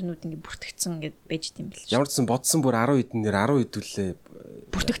олон нэрнүүд ингэ бүртгэгдсэн гэд байж дим бэл. Ямар ч сан бодсон бүр 10 хэдэн нэр 10 хэдүүлээ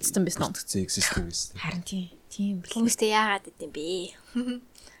бүртгэгдсэн байсан уу? Бүртгэгдсэн экзистем байсан. Харин тийм бэл. Хүмүүстээ яагаад гэдэм бэ?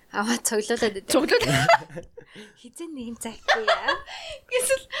 Аваа цоглуулад өгдөө. Цоглуулад. Хизээ нэгэн цагт яа.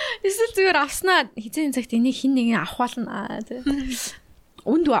 Эсвэл зүгээр авснаа хизээ цагт энийг хин нэгэн авахвална тий.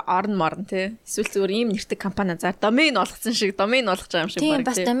 Үнд орн морн тий. Эсвэл зүгээр ийм нэртэй компани зар домен олгоцсон шиг домен олгож байгаа юм шиг баг тий. Тийм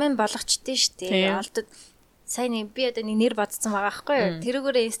бас домен болгочтой шүү дээ. Олдод сайн нэг би одоо нэг нэр бодсон байгаа байхгүй юу.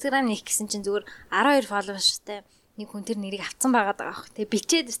 Тэрүүгээр Instagram нэх гэсэн чинь зүгээр 12 followersтай нэг хүн тэр нэрийг авцсан байгаа даа. Тэгээ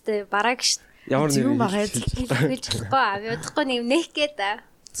бичээд өстэй бараг ш. Ямар нэр юм байгаа хэлж чадахгүй авьяудахгүй нэг нэх гээд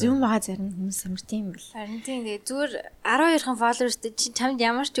зүүн байгаа зарим хүмүүс амар тийм бэл. Харин тийм тэгээ зүгээр 12хан followersтэй чи чамд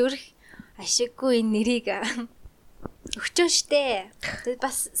ямар ч өрх ашиггүй энэ нэрийг өгчөө штэ. Тэгээд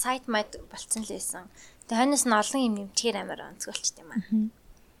бас сайт мод болцсон л байсан. Тэгээ хойноос нь олон юм нэмчихээр амар онцгойлчт юм аа.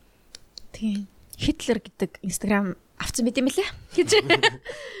 Тийм. Хитлер гэдэг Instagram авцсан байт юм лээ. Гэж.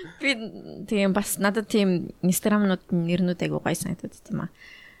 Би тийм бас надад тийм Instagram-нууд нэрнүүд айгуу гой санагдаад тийм аа.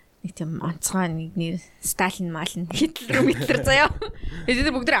 Нэг тийм онцгой нэг нэр Сталин малын Хитлер заяа. Тэгээд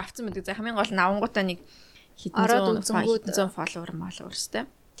бүгд авцсан байдаг. За хамгийн гол нь авангуудаа нэг хэдэн зуун follower-стэй.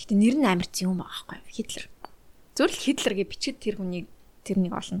 Гэтэ нэр нь амар зүүн байгаа байхгүй Хитлер. Зөвл Хитлер гэж бичээд тэр хүнийг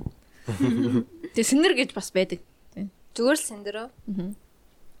тэрнийг олно. Тэгээ Синдер гэж бас байдаг. Зүгээр л Синдер үү?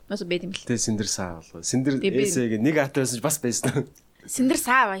 Бас байд юм л. Тэгээ Синдер саа болов. Синдер эсээг нэг аатай байсан бас байсан. Синдер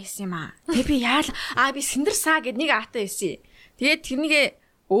саа байсан юм аа. Тэгээ би би Синдер саа гэд нэг аатай байсан. Тэгээд тэрнийгээ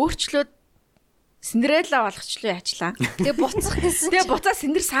өөрчлөөд Синдерелла болгочлоо яачлаа. Тэгээ буцах гэсэн. Тэгээ буцаа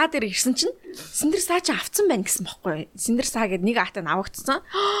Синдер саа дээр ирсэн чинь Синдер саа чи авцсан байна гэсэн бохоггүй. Синдер саа гэд нэг аатай авагдсан.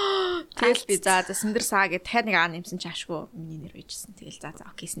 Тэгэл би за Синдер саа гэд дахиад нэг аа нэмсэн чи ашгүй миний нэр байжсэн. Тэгэл за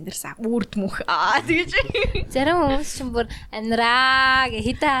окей Синдер саа үрд мөх тэгэж. Зарим хүмүүс чинь бүр амраа гэ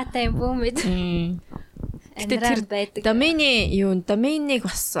хитэ хатаа юм бүүм мэд. Тэр байдаг. Доменийг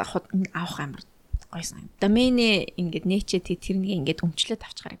бас авах амар гойсон. Доменээ ингээд нээчээ тэрнийг ингээд өмчлөөд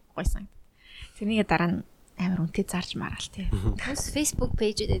авчихараа гойсон. Тэрнийг дараа нь амар үнэтэй зарж мараал тий. Бас Facebook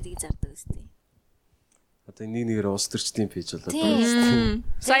пэйжүүдэд зардаг үстэй. Одоо нэгээр улс төрчдийн пэйж болоод байна.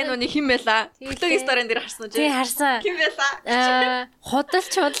 Сайн нүг хэн байла? Бүлэг сторон дээр харсан уу? Тий харсан. Хэн байла?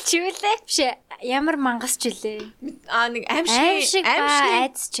 Худалч юу лээ? Биш ямар мангас ч үлээ. Нэг аимшиг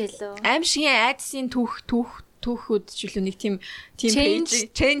айдс ч үлээ. Аимшигын айдсын түүхүүд ч үлээ нэг тийм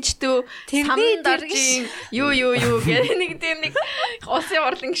пэйж change to самд оржин юу гэх нэг тийм нэг улсын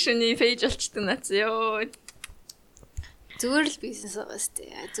орлон гишүүний пэйж болчтой наац ёо. Зүгээр л бизнес байгаа сте.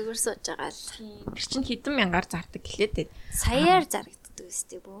 Зүгээр сууж байгаа л. Тэр чинь хэдэн мянгаар зардаг гэлээ дээ. Саяар зарагддаг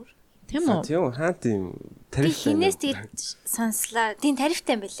үстэй бүр. Тийм үү? Тийм хаа тийм тариф. Хинээс тэгээд сонслаа. Тийм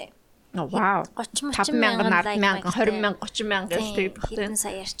тарифтай юм байлээ. Вау. 30 мянга, 10 мянга, 20 мянга, 30 мянга гэдэг багтай. Хэдэн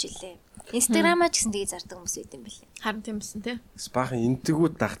саяарч илээ. Инстаграмаа ч гэсэн тэгээд зардаг хүмүүс байт юм байлээ. Харин тийм байсан тий. Баахан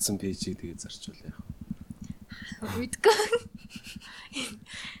энтгүүд дагцсан пэйжийг тэгээд зарчвал яах вэ? Үдгөө.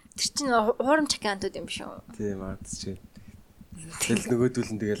 Тэр чинь хуурамч аккаунтууд юм биш үү? Тийм чи. Тэгэл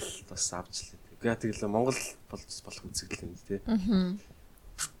нөгөөдүүл нь тэгэл бас авч лээ. Тэгэл Монгол болох үзэгдэл юм тий.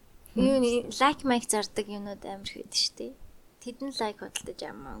 Юу лайк майк зардаг юмнууд амар их байдаг шүү дээ. Тэдэн лайк хөдөлтөж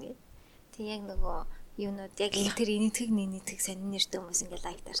амаа гэдэг. Тэг яг нөгөө юунууд яг тэр нийтгэг сонин нэртэй хүмүүс ингээ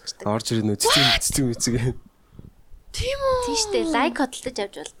лайк дарчдаг. Орж ирэн үцэг. Тийм үү? Тийштэй лайк хөдөлтөж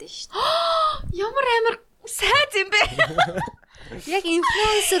авч болдсон шүү дээ. Ямар амар сайз юм бэ? Яг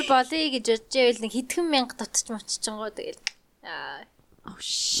инфлюенсер болъё гэж бодчихвэл нэг хэдхэн мянга дотч моччихгоо тэгэл. Oh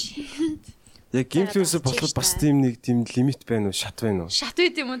shit. Яг инфлюенсер болоход бас тийм нэг тийм лимит байна уу, шат байна уу? Шат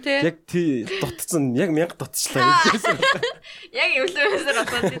байт юм уу те? Яг тий дутцсан, яг 1000 дутчлаа. Яг инфлюенсер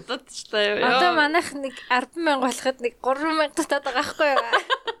болоод дутчлаа юу? Одоо манайх нэг 100000 болоход нэг 3000 дутаад байгаа байхгүй юу?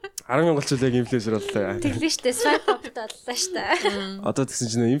 100000 болчихвол яг инфлюенсер боллоо. Тэглээ штэ, swipe up боллоо штэ. Одоо тэгсэн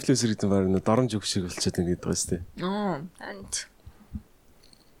чинь инфлюенсер гэдэг нь баг доромж үг шиг болчиход ингээд байгаа штэ. Анд.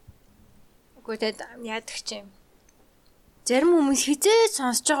 Гүтэд яадаг чи. Зарим хүмүүс хизээж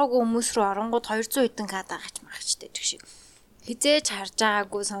сонсож байгаагүй хүмүүс рүү оронгууд 200 хэдэн кад агаач маргачтай гэх шиг. Хизээж харж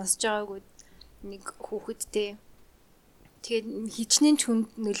байгаагүй сонсож байгаагүй нэг хүүхэдтэй. Тэгээд хичнээн ч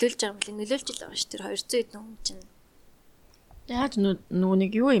хүнд нөлөөлж байгаа юм лээ. Нөлөөлж л байгаа ш тэр 200 хэдэн хүн чинь. Яаж нөө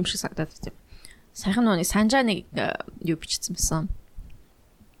нэг юу юм шиг санагдаад байна. Сайхан нөө санжаа нэг юу бичсэн байсан.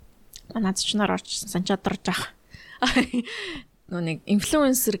 Наад ч нар орж санжаа дорж ах. Нөө нэг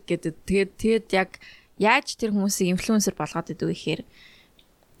инфлюенсер гэдэг. Тэгээд яг яаж тэр хүмүүсийг инфлюенсер болгоод идэв гэхээр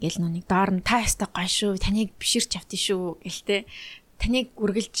гэл нүг доор нь та ястай гоё шүү, таныг биширч авдээ шүү гэлтэй. Таныг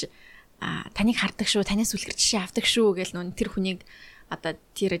үргэлж таныг хардаг шүү, танаас үлгэр жишээ авдаг шүү гэл нүг тэр хүнийг одоо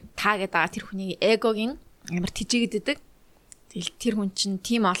тэр та гэдэг тэр хүний эгогийн амар тижээгээд идэг. Тэгэл тэр хүн чинь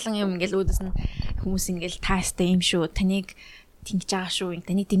тийм олон юм ингээл үүдээс нь хүмүүс ингээл та ястай юм шүү, таныг тэнгиж байгаа шүү,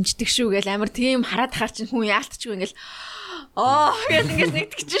 таныг дэмждэг шүү гэл амар тийм хараад хаар чинь хүн яалтчгүй ингээл гэл ингээд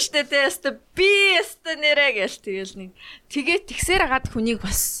нэгтгэж штэ тэ яста би яста нэрэ гэл тэгэл нэг тэгээд тэгсээр агаад хүнийг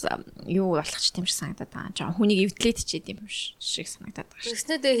бас юу болох ч тийм шиг санагдаад байгаа. Жаа хүнийг эвдлээд ч юм шиг санагдаад байгаа шүү.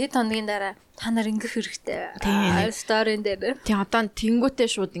 Тэгснээр хэд хоногийн дараа та нар ингэх хэрэгтэй. Сторийн дээр. Тэг одоо тэнгүүтээ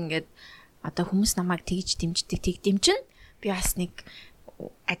шууд ингээд одоо хүмүүс намайг тэгж дэмждэг тэг дэмчин би бас нэг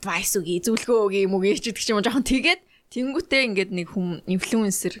адвайс өгье зөвлөгөө өгье юм уу гэж ч юм жоохон тэгээд тэнгүүтээ ингээд нэг хүм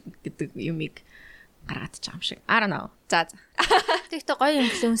инфлюенсер гэдэг юмыг гаргаад ч юм шиг. I don't know. За. Тэгтээ гоё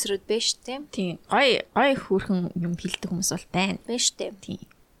инфлюенсерүүд байж тээ. Тийм. Гоё хөөрхөн юм хэлдэг хүмүүс бол байна. Байж тээ. Тийм.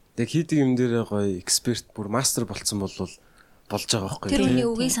 Тэг хийдэг юм дээр гоё эксперт бүр мастер болцсон бол болж байгаа байхгүй. Тэр хүний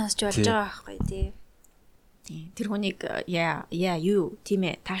үгийг сонсч болж байгаа байхгүй тий. Тийм. Тэр хүнийг юу тийм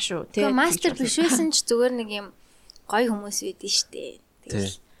ээ таашуу тий. Мастер биш байсан ч зүгээр нэг юм гоё хүмүүс байдэн штэ.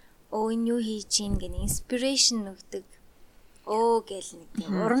 Тэгэл энэ юу хийж ийн гэх инспирэшн өгдөг. Гэл нэг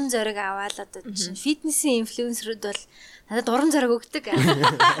тийм уран зориг аваад одоо чинь фитнесийн инфлюенсерүүд бол надад уран зориг өгдөг.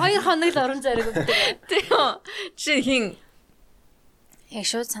 2 хоног л уран зориг өгдөг. Тийм. Жишээ хин яг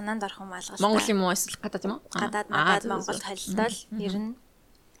шууд санаанд орох юм алгал. Монгол юм уу эсвэл гадаад юм уу? Гадаад Монголд холилдол ер нь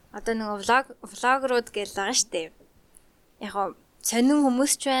одоо нэг влогерууд гээл байгаа штэ. Яг гоо сонин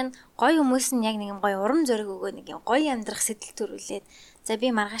хүмүүс ч байна, гоё хүмүүс нь яг нэг юм гоё уран зориг өгөө нэг юм гоё амьдрах сэтэл төрүүлээд за би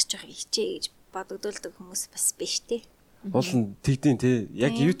маргааш жоох хичээ гэж бодогдуулдаг хүмүүс бас биш тий. Уулын тэгдэйн тий.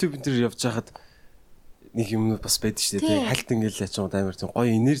 Яг YouTube энэ явж хахад нэг юм бас байдаг шүү дээ тий. Хальт ингээл ячаад амар тийм гоё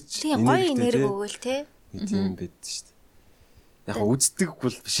энерги өгөөл тий. Тийм байдаг шүү дээ. Яг үздэг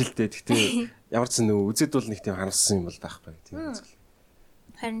бол биш л дээ. Гэхдээ ямар ч нэг үзэд бол нэг тийм харамссан юм бол таахгүй тийм үзэл.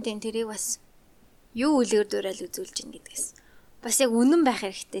 Харин тийм тэрийг бас юу үлгэр дуурайл үзүүлж ин гэдгээс бас яг үнэн байх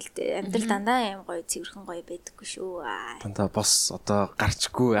хэрэгтэй л дээ. Амьдрал дандаа юм гоё цэвэрхэн гоё байдаггүй шүү. Дандаа бос одоо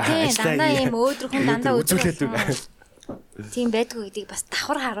гарчгүй. Дандаа юм өөдрөхөн дандаа үзүүлээд тийм байдгүй гэдгийг бас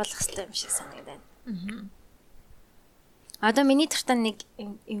давхар харуулах хэрэгтэй юм шиг санагдана. Одоо миний тартай нэг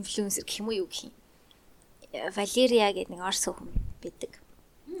инфлюенсер гэх юм уу юу гэх юм. Валерия гэдэг нэг орс хүн байдаг.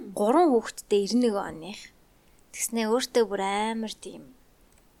 3 хүүхэдтэй 91 оных. Тэгснээ өөртөө бүр амар тийм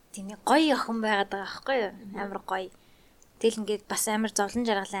нэг гоё охин байгаад байгаа байхгүй юу? Амар гоё. Тэгэл ингээд бас амар зовлон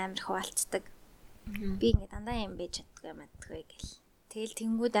жаргалаа амар хуваалцдаг. Би ингээд дандаа юм байж чаддгүй мэдгүй гэл. Тэгэл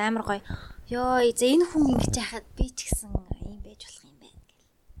тэнгүүд амар гоё. Йоо, за энэ хүн ингэж яхад би ч гэсэн юм байж болох юм байна гэл.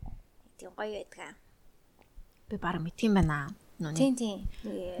 Тийм гоё байдгаа. Би бараг мэт юм байна. Тийм.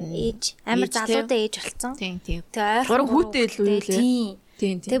 Ээж амар залуутай ээж болцсон. Тийм. Тэгээ ойрхон хүүтэй илүү юу лээ.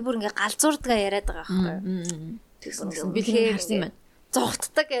 Тийм. Тэгээ бүр ингээ галзуурдгаа яриад байгаа байхгүй. Тэгсэн би тэр харсан юм байна.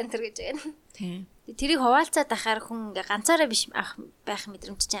 Зогтдаг энэ төр гэж байна. Тийм. Тэрийг хуваалцаад ахаар хүн ингээ ганцаараа биш байх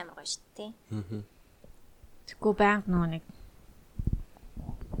мэдрэмж ч амар гоё шүү дээ. Тэггүй банк нэг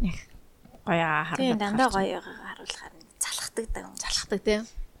гоё харуулдаг. Тийм дандаа гоё харуулахаар залхдаг даа. Залхдаг тийм.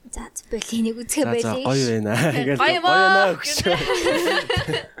 За бэл энийг үзэх байлээ. Гоё байна. Гоё байна гэж.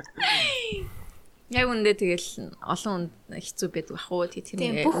 Яг үндэ тэгэл олон хүнд хэцүү байдаг ах уу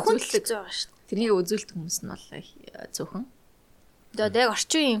тэрнийг үзүүлдэг байгаа шүү дээ. Тэрнийг үзүүлдэг хүмүүс нь бол зөвхөн. Тэгээд яг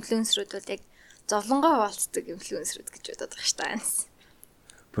орчин инфлюенсерүүд бол яг зовлонгоо хуваалцдаг инфлюенсерүүд гэж бодоод байгаа шүү дээ.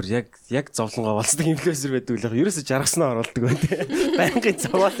 бүр яг зовлонгоо болцдог инфлюенсер байдаг л яг ерөөсө жаргаснаа оруулдаг байна те. Байнгын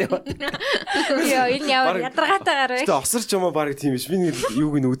цаваад яваад. Яа энэ ямар ядаргаатайгаар вэ? Тэ осорч юмаа баг тийм биш. Би нэг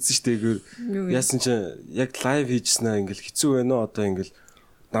юуг нь үзсэн штэ гэр. Яасан чи яг лайв хийжснаа ингээл хэцүү байна уу одоо ингээл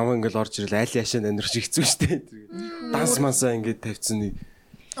намаа ингээл орж ирэл айл яшаа нандирч хэцүү штэ. Данс мансаа ингээд тавьчихсан нэг.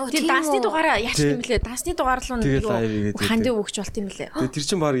 Тэр дансны дугаараа яачих юм блэ? Дансны дугаар л нэг хандив өгч болт юм блэ? Тэр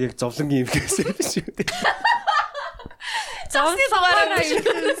чин баг яг зовлонгийн инфлюенсер биш үү? Зовны дугаараа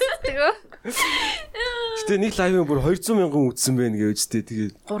юу? Гэтэ нэг лайвын бүр 200,000 үзсэн байна гэж үстэй.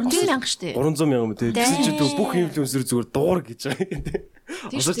 Тэгээд 300,000 штэ. 300,000 тэгээд гэсэн чи бүх инфлюенсер зүгээр дуур гэж байгаа юм тий.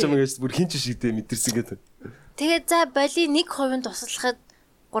 Осорч юм гэж бүр хинч шигтэй мэдэрсэн гэдэг. Тэгээд за боли 1% туслахад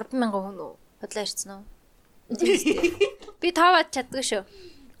 3,000 хүн үү? Бодлоо ирсэн үү? Би таваад чаддаг шүү.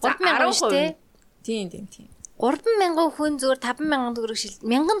 3,000 шүү дээ. Тийм. 3,000 хүн зүгээр 5,000 төгрөг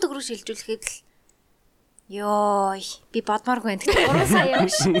 1000 төгрөг шилжүүлэхэд л ёо би бодмооргүй байна. 3 сая юм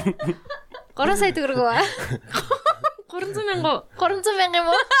шиг. 3 сая төгрөг үү? 300,000 юм уу?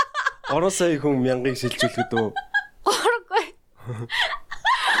 3 сая хүн 1000-ыг шилжүүлэхэд үү?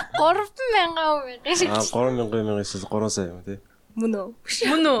 3,000 шилжүүлэх. 3,000 шил 3 сая юм тий. Мөн үү?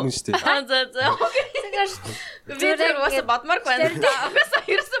 Мөн шүү дээ. За. Би тэр уусаа бодморгүй байна. Уусаа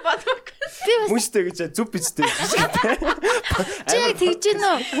ерөөсөө бодморгүй. Мөн шүү дээ гэж зүв бичтэй. Чи яг тэгж гэнэ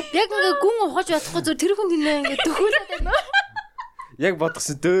үү? Яг ингээ гүн ухаж бодохгүй зүр тэр хүн тэнэ ингээ төхөөлөд байна уу? Яг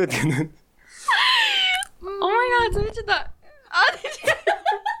бодгосон дөө гэнэ. Oh my god, зүгчдээ.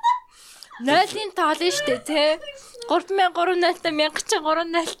 Нойлын тоол нь штэ тий. 3,300-тай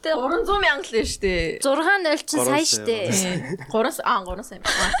 1,300-тай 300,000 л штэ. 6,000 чинь сая штэ. 3 сая юм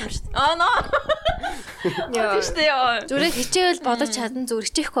штэ. Ноо. Яа штэ яа. Зүрэг хичээвэл бодож чадан зүр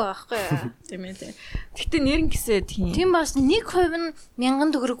хичээхгүй байхгүй юу? Тийм ээ. Гэтэ нэрэн гисээ тийм. Тийм бас 1% нь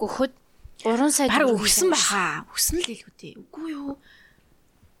 1000 төгрөг өгөхөд 3 сая баг өгсөн баха. Өгсөн л илүү дээ. Үгүй юу?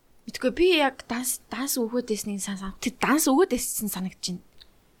 Мэдгүй би яг данс өгөөдөөснийг санаа. Тэр данс өгөөдөөсөн санагдаж байна.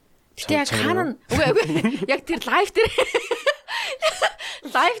 Гэтэ яг хаана үгүй яг тэр лайв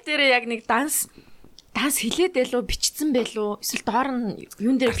дээр яг нэг данс хилээд байлуу бичсэн байлуу эсвэл доор нь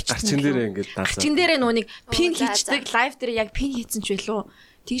юун дээр бичсэн гарчин дээр ингээд данс гарчин дээр нөө нэг пин хийцдэг лайв дээр яг пин хийцэн ч байлуу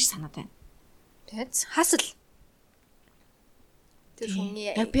тийш санаад байна. Тэц хасал тэр хүний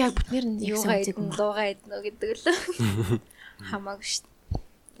яг би яг бүтнээр нь яг санагддаг юм луугаа иднэ гэдэг л хамаагүй шүү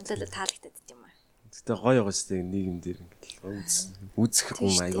дээ. Л таалагдаад юм аа. Гэтэ гоё байгаа шүү дээ нийгэм дээр ингээд үзэх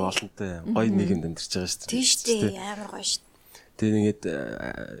юм айгүй олонтой гоё нийгэмд амьдарч байгаа шүү дээ. Тийм шүү дээ амар гоё шүү. Тэгээ нэгэд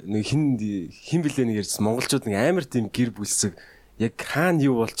нэг хин блэ нэг ярьсан монголчууд нэг амар тийм гэр бүлсэг яг хаана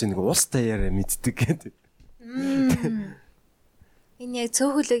юу болж байгааг нэг улс даяараа мэддэг гэдэг. Энэ яг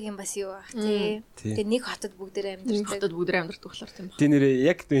цөөхөлөг юм бас юу бах тий. Тэгээ нэг хотод бүгдээр амьдардаг болохоор тийм баг. Тийм нэрээ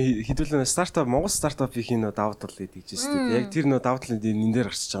яг хэдүүлэн стартап Монгол стартапын нөө давуу тал гэдэг чинь шүү дээ. Яг тэр нөө давуу талын энэ дээр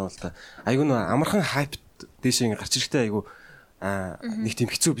гарчиж байгаа юм л та. Айгу нөө амархан хайп дээшээ ингэ гарч ирэхтэй айгу нэг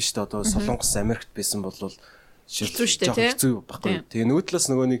тийм хэцүү биш дээ. Одоо Солонгос Америкт байсан бол хэцүү шүү дээ тий. Хэцүү баггүй. Тэгээ нөгөө талаас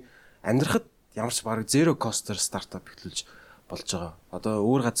нөгөө нэг амьдрахад ямар ч баг zero cost-оор стартап эхлүүлж болж байгаа. Одоо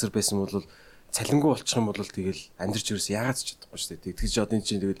өөр газар байсан бол цалингүй болчих юм бол тэгэл амьдрч ерөөс яагаад ч чадахгүй шүү дээ. Тэгж одоо энэ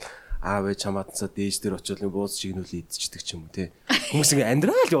чинь тэгэл аав ээж хамаатансаа дээж дээр очиод нэг бууз чигнүүл идчихдэг ч юм уу те. Хүмүүс ингээ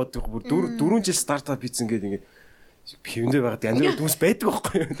амьдрал яваад байх бүр 4 жил стартап хийсэн гэдэг ингээ пивэндээ байгаад амьдрал хүмүүс байдаг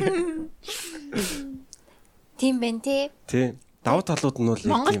байхгүй юу. Тийм байна те. Тий. Давуу талууд нь бол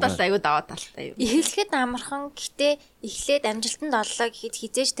Монголд бас аюу давуу талтай юу. Эхлэхэд амархан гэтээ эхлээд амжилтанд оллоо гэхэд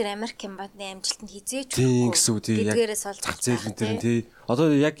хизээж тэр Америк компани амжилтанд хизээж тийм гэсэн үг тий. Эдгээрээс олж зах зээл энэ тий. Одоо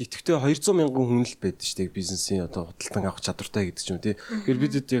яг идэвхтэй 200,000 хүн л байдаг шүү дээ бизнесийн одоо худалдан авах чадвартай гэдэг ч юм тий. Тэгэхээр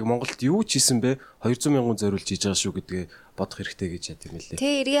бид яг Монголд юу ч хийсэн бэ 200,000 зориулж хийж байгаа шүү гэдгээ бодох хэрэгтэй гэж яд юм лээ.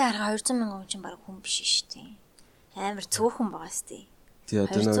 Тий, эргээ хараа 200,000 хүн чинь баг хүн биш шүү дээ. Амар цөөхөн байгаа шүү дээ. Тий,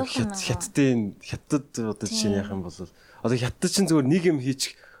 одоо нэг хятад одоо жишээ яах юм бол одоо хятад чинь зүгээр нэг юм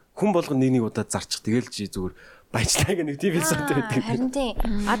хийчих хүн болгон нэг удаа зарчих тэгэл чи зүгээр баяжлаа гэх нэг тийм хэлсэнтэй байдаг. Харин тийм.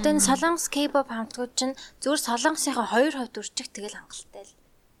 Одоо энэ солонгос K-pop хамтгууд чинь зүгээр солонгосынхаа 2% үржих тэгэл хангалттай л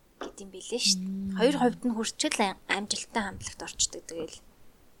гэдэм билээ шүү дээ. 2% нь хүрчил амжилттай хамтлагт орчдөг тэгэл.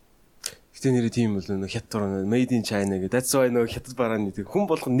 Гэтэ нэрээ тийм бол нөө хятад made in China гэдэг. That's why нөө хятад барааны хүн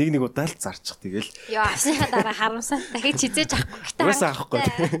болгон нэг удаа л зарчих тэгэл. Яа, асныхаа дараа харамсаа дахиж хизээж авахгүй гэхдээ. Уусаа авахгүй.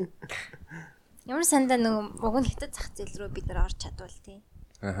 Ямар сандаа нэг уг нь хятад зах зээл рүү бид нар орж чадвал тий.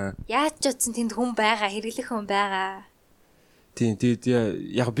 Аха. Яаж ч утсан тэнд хүн байгаа, хэрэглэх хүн байгаа. Тийм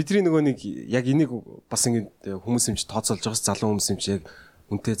яг бидний нөгөө нэг яг энийг бас ингэ хүмүүс юмч тооцоолж байгаас залуу хүмүүс юмч яг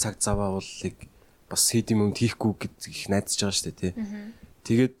үнтэй цаг заваа уулыг бас хийдэм юм хийхгүй гэж их найдаж байгаа шүү дээ тий.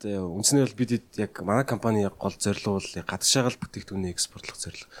 Тэгээд үндснээ бол бид яг манай компани гол зорилго бол гадагшаагаал бүтээгдэхүүний экспортлох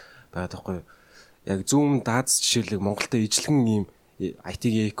зорилго байгаа таахгүй юу. Яг зүүн Дааз жишээлбэл Монголд ижлэгэн ийм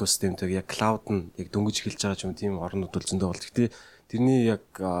IT-ийн экосистемтэй яг cloud нь яг дөнгөж эхэлж байгаа ч юм тийм орнууд бол зөндөө бол. Гэхдээ тэрний яг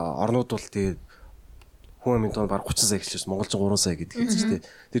орнууд бол тэгээд хүн амын тоо баг 30 сая эхэлчихсэн Монголч 3 сая гэдэг хэлж шүү дээ.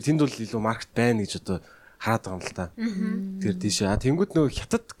 Тэр тэнд бол илүү маркет байна гэж одоо хараад байгаа юм л та. Тэр тийш тэнгууд нөгөө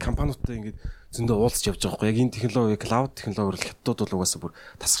хятад компаниудтай ингээд зөндөө уулзч явж байгаа байхгүй. Яг энэ технологи cloud технологиор л хятадууд бол угаасаа бүр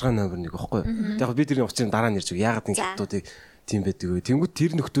тасархай номер 1 байхгүй. Яг би тэрний учрыг дараа нь ярьж байгаа. Яагаад ингэ хятадуудыг тийм байдаг вэ? Тэнгууд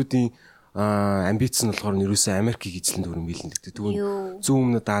тэр нөхдүүдийн амбиц нь болохоор нэрөөсөө Америкийг эзлэн дөрөв мэлэн гэдэг. Тэгвэл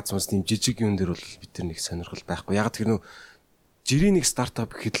зүүн өмнөд Аз тийм жижиг юм дээр бол бид тэр нэг сонирхол байхгүй. Яг тэр нөө жирийн нэг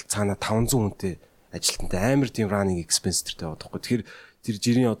стартап гэхэд л цаана 500 хүнтэй ажилтнтай амар тийм running expense-тэртэй байгаа байхгүй. Тэгэхээр тэр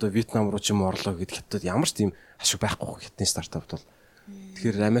жирийн одоо Вьетнам руу ч юм орлоо гэхэд хятад ямар ч тийм ашиг байхгүй хятадын стартапт бол.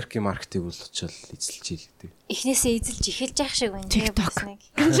 Тэгэхээр Америкийн маркетыг бол очил эзэлж ийл гэдэг. Эхнээсээ эзэлж эхэлж явах шиг байна тийм TikTok.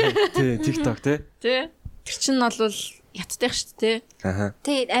 Тий, TikTok тий. Тэр чинь бол хятадтай шүү дээ. Аха.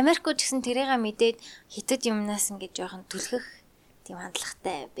 Тэгээд Америкууд гэсэн тэрийгээ мэдээд хятад юмнаас ингэж жоохон түлхэх тийм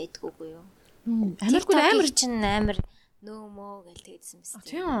хандлагатай байдгүйгүй юу? Америкууд амар чинь амар нөөмөө гэж тэгсэн мэт.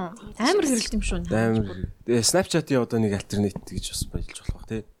 Тийм амар хэрэлт юм шүү. Амар. Snapchat-ийн одоо нэг альтернатив гэж бас болж болох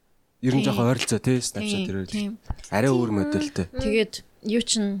тий. Ер нь жоохон ойролцоо тий Snapchat тэр үйл. Арай өөр модельтэй. Тэгээд юу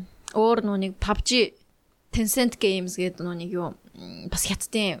чин өөр нүг PUBG Tencent Games гэдэг нүг юу бас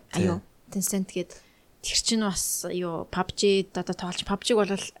хятадын аюу Tencent гэдэг тэр чинь бас юу PUBG одоо тоглож PUBG-г бол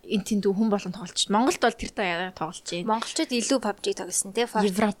энэ тэнд хүн болгон тоглож. Монголд бол тэр та тоглож байна. Монголчууд илүү PUBG тоглосон те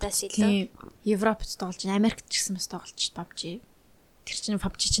Fortnite-аас илүү. Европт тоглож байна. Америкт ч гэсэн бас тоглож PUBG. Тэр чинь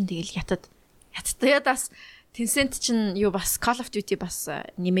PUBG чинь тэгэл хятад. Тэгээд бас Tencent чинь юу бас Call of Duty бас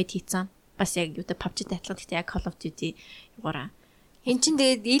нэмээд хийцэн. Бас яг юу тэ PUBG-тэй адилхан гэхдээ яг Call of Duty юугаараа. Эн чинь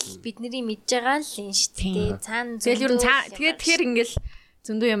тэгээд ил бидний мэдж байгаа л юм шүү дээ. Цаана тэгэл ер нь тэгэхээр ингээл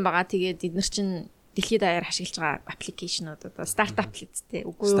зөндөө юм байгаа. Тэгээд эднэр чинь дэлхийд даяар ашиглаж байгаа аппликейшнууд одоо стартап л үстэй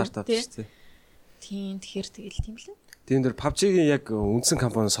үгүй юу тий. Тийм тэгэхээр тэгэл тийм л. Тийм дээр PUBG-гийн яг үндсэн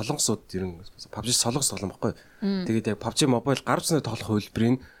компани солонгосууд ер нь PUBG солонгос тоглоом байхгүй. Тэгээд яг PUBG Mobile гар утсны тоглох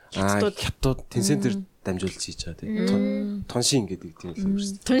хөлбөрийн хятадууд Tencent-ээр дамжуулж хийж байгаа тий. Тоншин гэдэг тийм л юм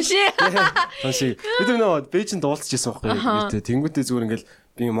шүү дээ. Тоншин. Бид нөө Бээжинд дуулцж ирсэн байхгүй. Тэнгүүтээ зүгээр ингээл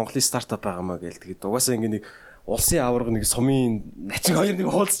би Монголын стартап байгаамаа гээл тэгээд угаасаа ингээ нэг улсын аварга нэг сумын начин хоёр нэг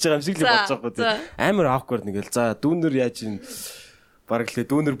хуулцж байгаа юм шиг л болж байгаа байхгүй. Амар awkward нэг л за дүүнэр яаж ин бараг лээ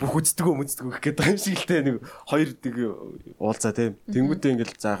дүүнэр бүх үздэгөө гэх гээд байгаа юм шиг л те нэг хоёр нэг уулзаа те. Тэнгүүтээ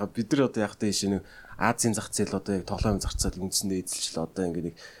ингээл заахад бид нар одоо яг тэ ишээ нэг Азийн зах зээл одоо яг тоглоом зах зээл үндсэндээ эзэлчихлээ одоо ингээ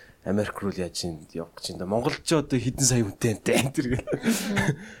нэг Америк руу яаж ин явах гэж энэ Монголч одоо хэдэн сая хүнтэй энэ тэр гэл.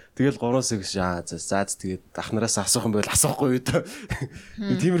 Тэгэл 3 сая гэж за тэгээд ахнараас асуух юм бол асуухгүй юу та.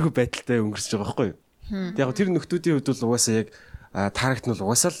 Тиймэрхүү байдалтай өнгөрсөж байгаа байхгүй юу? Яг тэр нөхдүүдийн хувьд бол угаасаа яг тарагт нь бол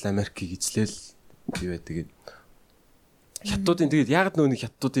угаасаа л Америкийг эзлээл бий байдаг. Хятадуудын тэгээд яг нөгөө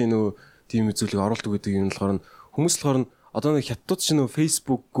хятадуудын нөгөө тийм үзүүлэг оруулдаг гэдэг юм болохоор хүмүүс болохоор одоо нэг хятадууд ч нөгөө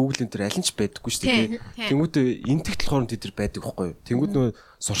Facebook, Google энэ төр аль нь ч байдаггүй шүү дээ. Тэнгүүтээ энтэгт болохоор тэд нар байдаг байхгүй юу? Тэнгүүд нөгөө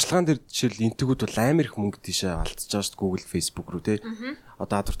сурчлагаан дээр жишээл энтэгүүд бол амар их мөнгө тийшээ алдчихж байгаа шүү дээ Google, Facebook руу те.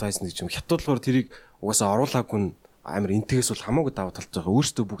 Одоо advertising гэж юм хятад болохоор тэрийг угаасаа оруулаагүй нь амар энтэгээс бол хамаагүй даваа талж байгаа.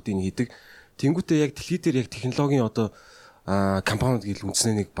 Өөрсдөө бүгдийг хийдэг. Тэнгүүтээ яг дэлхий дээр яг технологийн одоо компаниуд гэл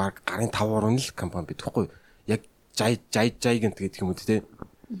үндснээ нэг баг гарын 5 орн л компани байдаг байхгүй юу? Яг Giant гэдэг юм уу те.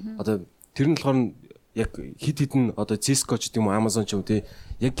 Одоо тэр нь болохоор яг хид одоо Cisco ч гэдэг юм уу Amazon ч юм уу те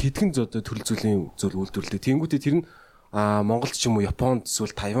яг хэдхэн одоо төрөл зүйлийн зүйл үйлдвэрлэдэг. Тэнгүүтээ тэр нь Монголд ч юм уу Японд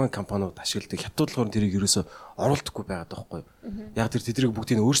эсвэл Тайван компаниуд ашигладаг. Хятад болохоор тэрийг ерөөсө оруулдаггүй байгаад байгаа байхгүй. Яг тэр тэднийг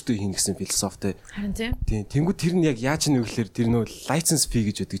бүгдийг өөрсдөө хийнэ гэсэн философитэй. Харин тийм. Тэнгүүд тэр нь яг яаж нэг гэхээр тэр нөө license fee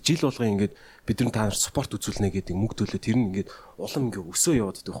гэж үүдэг. Жил болгон ингээд бид нар та нар спорт үзүүлнэ гэдэг мөнгө төлөө тэр нь ингээд улам ингээд өсөө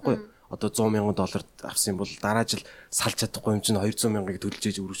яваад байдаг байхгүй. Одоо $100,000 авсан бол дараа жил салж чадахгүй юм чинь 200,000-ыг төлж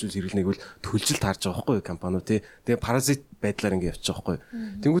ээж өргөжүүл хэрэглэнэг бол төлжилт харж байгаа байхгүй компаниуд тий. Тэгээ паразит байдлаар ингэ явчих байгаа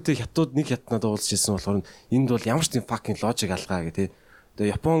байхгүй. Тэнгүүтээ хятад нэг хятаднаад уулзж ирсэн болохоор энд бол ямар ч тийм fucking logic алгаа гэх тий.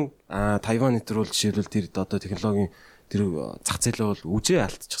 Тэгээ Япон, Тайван нэтэр бол жишээлбэл тэр одоо технологийн тэр зах зээлээ бол үжээ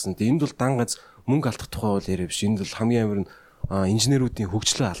алдчихсан. Тэгээ энд бол дан ганц мөнгө алдах тухай бол яриа биш. Энд бол хамгийн амар нь инженеруудын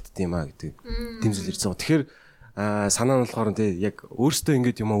хөгжлөө алддсан юм а гэдэг дэмжил ирсэн. Тэгэхээр санаа нь болохоор тий яг өөртөө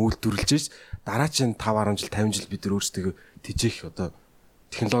ингэж юм үйлдвэрлэж ш дараа чинь 5-10 жил 50 жил бид нар өөрсдөө тижээх одоо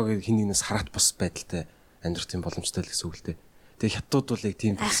технологи хин нэгнээс хараат бас байдалтай амьдрах тийм боломжтой л гэсэн үг л дээ. Тэгээ хятадууд бол яг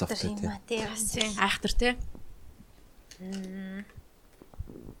тийм философитой тий. Айхтар тий.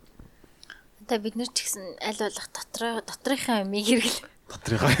 Одоо бид нар ч гэсэн аль болох доторынхаа юмыг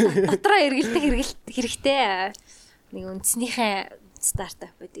дотроо эргэлдэх хэрэгтэй. Нэг үндснийхээ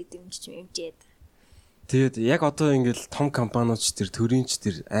стартап гэдэг дэмжиж. Тэгээд яг одоо ингээл том компаниуд ч тэр төрийнч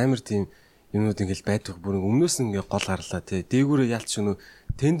тэр амар тийм юмнууд ингээл байдаг бүр өмнөөс нь ингээ гол гарлаа тий. Дээгүүрээ ялч өнө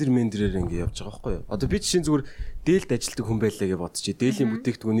тендер мендерээр ингээ явж байгаа байхгүй юу. Одоо би чинь зүгээр дээлд ажилтдаг хүн байлаа гэж бодчих. Дээлийн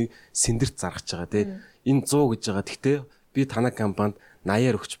бүтээгдэхүүнийг сэндэрт заргаж байгаа тий. Энэ 100 гэж байгаа. Гэхдээ би танай компанид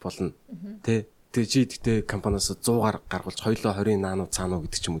 80-аар өгч болно. Тий. Тэгээ чи гэхдээ компаниас 100-аар гаргуулж хоёлоо 20 наануу цаануу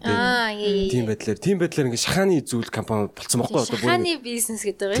гэдэг ч юм уу тий. Тийм байдлаар ингээ шахааны зүйл компани болцсон байхгүй одоо шахааны бизнес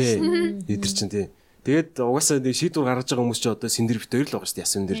гэдэг байгаа шин. Эдэр чин тий. Тэгээд угаасаа шийдвэр гаргаж байгаа хүмүүс чи одоо сэндэр бит 2 л байгаа шүү дээ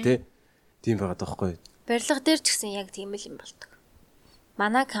ясан дээр тий. Тийм байгаа даахгүй. Барилга дээр ч гэсэн яг тийм л юм болдог.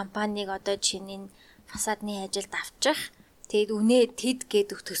 Манай компаниг одоо чиний фасадны ажилд авчих. Тэгэд үнэ тэд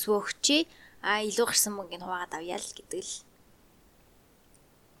гэдэг төсвөө өгчий. Илүү гарсан мөнгөний хуваагаад авъя л гэдэг л.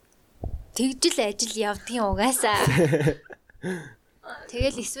 Тэгжил ажил явдгийн угаасаа.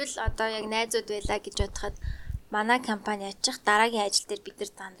 Тэгэл эсвэл одоо яг найзууд байлаа гэж бодоход манай компани ачих дараагийн ажил дээр бид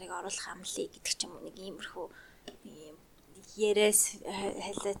нар та нарыг оруулах амлаа гэдэг ч юм уу нэг иймэрхүү ярээс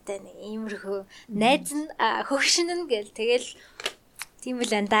хайлаатай нэг иймэрхүү найз нь хөгшин нь гэл тэгэл тийм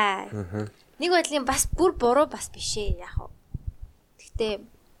л андаа. Нэг бодлын бас бүр буруу бас бишээ яг. Гэхдээ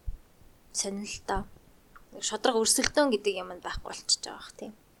сонирхолтой. Шудраг өрсөлдөөн гэдэг юм байхгүй болчихж байгаа бах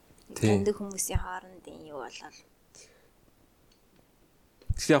тийм. Тэнд хүмүүсийн хоорондын юу болол.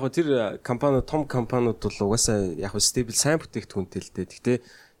 Тэгэхээр яг тэр компани том компаниуд бол угаасаа яг стейбл сайн бүтээгдэхүүнтэй л дээ. Гэхдээ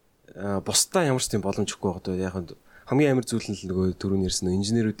бусдаа ямар ч тийм боломжгүй байгаа доо яг хамгийн амар зүйл нь л нөгөө түрүүний ярьсан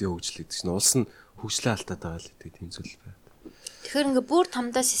инженеруудын хөгжил гэдэг чинь улс нь хөгжлөө алтаад байгаа л гэдэг тийм зүйл байна. Тэгэхээр ингээ бүр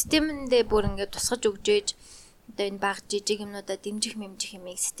томдоо системэндээ бүр ингээ тусгаж өгж ээж одоо энэ баг жижиг юмнуудаа дэмжих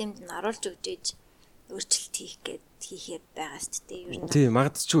юмыг системд нь оруулж өгж ээж өөрчлөлт хийхээр байгаа шүү дээ ер нь. Тийм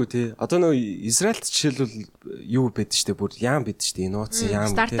магадгүй тий. Одоо нөө Израильд жишээлбэл юу байдаг шүү дээ бүр яам байдаг шүү дээ. Инновац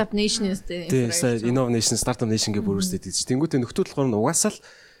яам стартап нэшн үстэй. Тийм innovation startup nation гэж бүрүүсдэг гэж. Тэнгүүтээ нөхцөл болохоор нь угаасаа л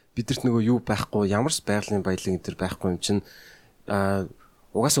бидэрт нөгөө юу байхгүй ямар ч байгалийн баялаг энэ төр байхгүй юм чинь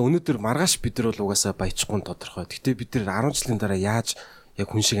угаасаа өнөөдөр маргааш бид нар бол угаасаа баяжхгүй тодорхой. Гэтэ бид нар 10 жилийн дараа яаж яг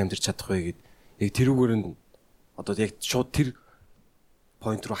хүн шиг амьдарч чадах вэ гэд яг тэрүүгээр нь одоо яг шууд тэр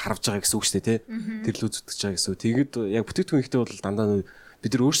point руу харж байгаа гэсэн үг шүү дээ тий. Тэр л үзэгдэж байгаа гэсэн. Тэгээд яг бүтээгдэхүүн ихтэй бол дандаа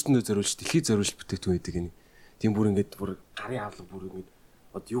бид нар өөрсдөө зориулж дэлхийд зориулж бүтээгдэхүүн гэдэг юм. Тийм бүр ингээд бүр гарын авлага бүр ингээд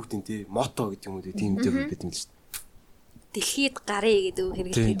одоо юу гэдэг тий мото гэдэг юм уу тийм дээ бид юм л шүү дээ. Дэлхийд гарын гэдэг үг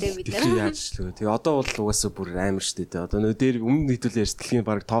хэрэгтэй бид нар. Яаж ч лөө. Тэгээ одоо бол угаасаа бүр амар шүү дээ. Одоо нөө дээр өмнө хэдүүл ярьж дэлхийн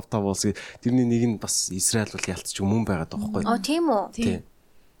баг топ 5 болсон. Тэрний нэг нь бас Израиль бол ялцч өмнө байгаа даахгүй. Тийм үү. Тийм.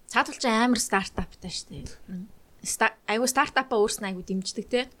 Цаадвал ч амар стартаптай шүү дээ. Айгу стартапаа өөрснөө айгу дэмждэг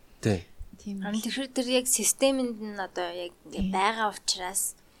тий. Тийм. Харин тэр яг системэнд нь одоо яг ингээ байгаа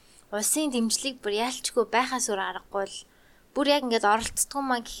учраас улсын дэмжлэг бүр яалчгүй байхаас өөр аргагүй л бүр яг ингээд оролцдог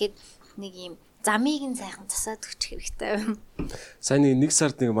маа гэхэд нэг юм замыг нь сайхан засаад өгчих хэрэгтэй. Сайн нэг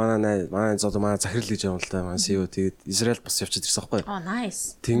сард нэг манай захирал гэж юм л да. Манай CEO тэгээд Израиль бас явчихад ирсэн байхгүй юу? Oh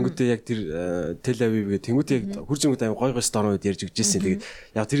nice. Тэнгүүтээ яг тэр Тел Авив гэх тэнгүүтээ яг хуржингууд аим гой сторонууд ярьж өгчээсэн. Тэгээд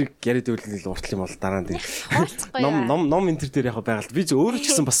яг тэр яриад өгөл уртлын бол дараа нь ном энэ төр дээр яг байгаль би өөрөө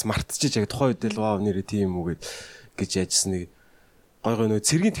ч гэсэн бас мартчихэж яг тухайн үед л вау нэрээ тийм үү гэж яажсэн нэг гой нөө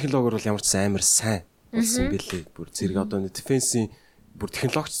цэргийн технологиор бол ямар ч амар сайн болсон бэлээ. Бүр цэрэг одоо дефенсийн бүр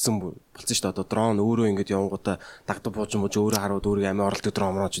технологичсан болсон шүү дээ. Одоо дрон өөрөө ингэж явангуудаа дагдаг бууж өөрөө харууд өөрийг амин оролдог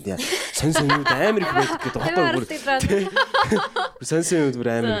дрон мрооч яа. Сонь юмуд амар их байдаг гэдэг байхгүй бүр. Сонь юмуд бүр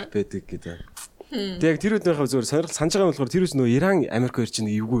амар их байдаг гэдэг. Тэг яг тэр үднийхээ зөвөр сонирхол санаж байгаа юм болохоор тэр үс нөө Иран Америк хоёр чинь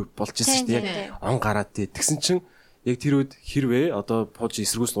эвгүй болж ирсэн шүү дээ. Яг он гараад тэгсэн чинь яг тэр үед хэрвээ одоо пож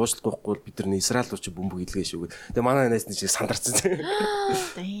эсргүүс уучлахгүй бид нар Израиль руу чи бөмбөг илгээ шүүгээ. Тэгээ манай найз нь чи сандарсан.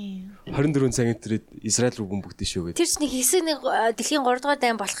 24 цагийн тэрэг Израиль руу бөмбөгдөө шүүгээ. Тэр чинь нэг хэсэг нэг дэлхийн 3 дугаар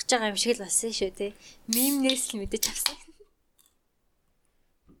дайн болох гэж байгаа юм шиг л болсон шүү те. Мемнээс л мэдэж авсан.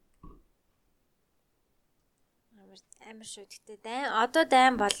 Амар шүү. Гэтэ дайн одоо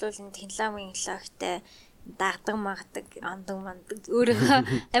дайн болвол энэ технологитой дагдаг магдаг ондог мандаг өөрийнхөө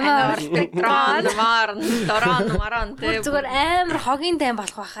амар дрон маран тэг зүгээр амар хогийн дайм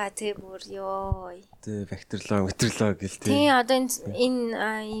болох байхаа тий бүр ёо тий бактериолог гэл тий тий одоо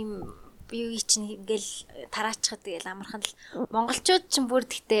энэ ийм бие чинь ингээл тараачихад тэгэл амархан л монголчууд ч бүр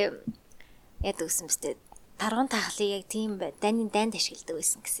тэгтээ яд өгсөн мэт тарган тахлыг яг тийм дайнд ашигладаг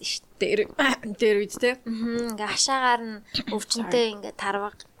байсан гэсэн шүү дээ дээр үед тий ингээ хашаагаар нь өвчнөд ингээ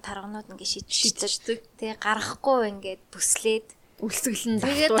тарганууд ингээ шидчихдэг. Тэгээ гарахгүй ингээд бүслээд үлсгэлэн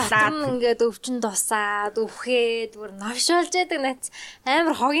татуулаад ингээд өвчин тусаад өвхээд бүр новшуулж яадаг нац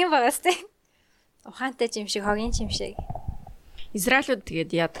амар хогийн байгаас тий. Ухаантай юм шиг хогийн юм шиг. Израилууд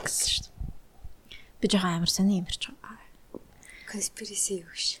тэгээд яадаг гэсэн шүү дээ. Би жоохон амар сони юмэрч байгаа. Конспираси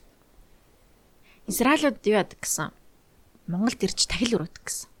юу ш. Израилууд юу яадаг гэсэн. Монголд ирж тахил өрөөдөг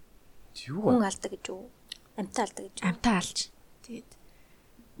гэсэн. Юу? Хүн алдаг гэж үү? Амтаа алдаг гэж үү? Амтаа алж.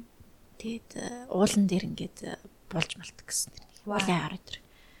 Тэгээд уулан дээр ингээд болж малтдаг гэсэн. Уулын хараа дээр.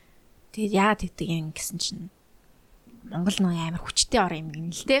 Тэгээд яагаад тэгдэг юм гэсэн чинь Монгол нөө амар хүчтэй ор юм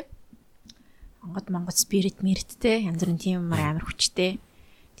гин л те. Монгол спирит мэриттэй янз бүрийн тийм амар хүчтэй.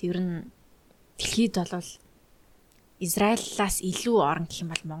 Тэр нь дэлхийд бол Израилаас илүү орн гэх юм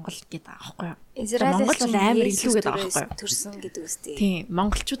бол Монгол гэдэг аахгүй юу? Израилаас бол амар илүү гэдэг аахгүй юу? Төрсөн гэдэг үстэй. Тийм,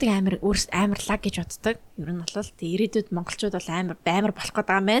 монголчуудыг амар амар лаг гэж боддог. Ер нь бол тэг ирээдүйд монголчууд бол амар болох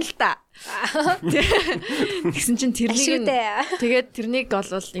гэдэг юм байна л да. Тэгсэн чинь тэрнийг тэгээд тэрнийг бол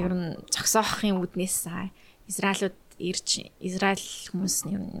ер нь зогсоохын үүднээс Израилууд Израиль хүмүүс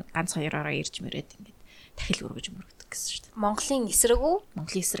ганц хоёроо ирж мөрөөд ингээд дахил өргөж мөрөгдөг гэсэн шүү дээ. Монголын эсрэг үү?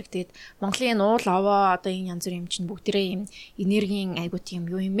 Монголын эсрэг. Тэгээд Монголын уул овоо одоо энэ янз бүрийн юм чинь бүгдээрээ юм энергийн айгуу тийм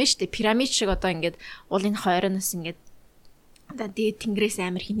юу юм бэ шүү дээ. Пирамид шиг одоо ингээд уулын хойроноос ингээд одоо дээд тэнгэрээс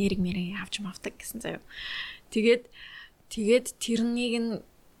амар энерги мэрэг авч мавдаг гэсэн заяа. Тэгээд тэрнийг нь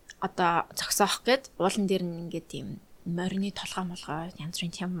одоо зогсоох гээд уулан дээр нь ингээд тийм морины толгой молгой янз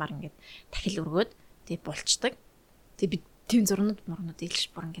бүрийн тяммар ингээд дахил өргөөд тэгээд булчдаг. Тэгээд бид тийм зурнууд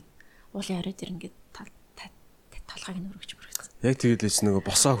илж бүр ингээд уулын орой дээр ингээд толгойг нь өргөж мөрөгдсөн. Яг тэгээд л нөгөө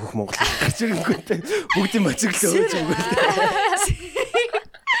босоо хөх Монгол гарч ирэнгүүтэй бүгдийн мацэглээ өгч өгөөл.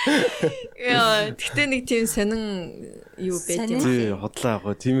 Яа, тэгтээ нэг тийм сонин юу байт юм. Тий, хотлаа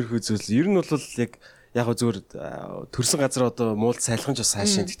яг тиймэрхүү зүйл. Ер нь бол яг зүгээр төрсэн газар одоо муулд сайлхан ч бас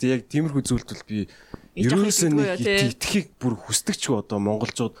хаашийн. Тэгтээ яг тиймэрхүү зүйлд бол би ерөөсөө нэг итгэхийг бүр хүсдэгч одоо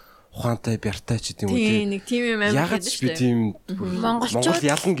монголчууд ухаантай бяртай ч гэдэм үү тий. Нэг тийм юм амар гэдэг шүү дээ. Тийм Монгол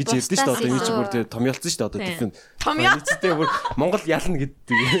ялна гэж ярьдэн шүү дээ. Одоо энэ ч бүр тий томьёолцсон шүү дээ. Одоо тийм томьёолцтой бүр Монгол ялна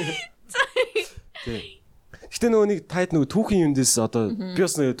гэдэг. Тий. Гэтэ нөгөө нэг таад нөгөө түүхийн юмдээс одоо би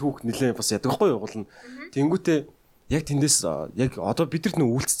бас нөгөө түүх нэлээ бас ядаг хгүй уулна. Тэнгүүтээ яг тэндээс яг одоо бидэрт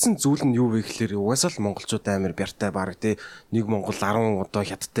нөгөө үлдсэн зүйл нь юу вэ гэхээр угаасаа л монголчууд амар бяртай баг тий нэг Монгол 10 одоо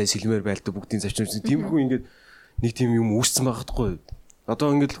хятадтай сэлмээр байлдаг бүгдийн завчмж тиймэрхүү ингээд нэг тийм юм үүссэн байгаадахгүй.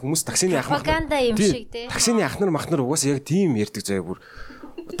 Одоо ингээд хүмүүс таксины ах пропаганда юм шиг тий. Таксины ахнар махнар угаасаа яг тийм ярьдаг заяа бүр.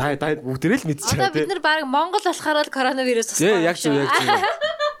 Даа бүгдээрээ л мэдчихэв тий. Одоо бид нар баг Монгол болохоор л коронавирус болсон. Тий, яг зөв.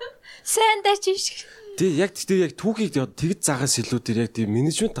 Сайн даач юм шиг. Тий, яг тэгтээ яг түүхийг тэгж заагаас илүү тэр яг тийм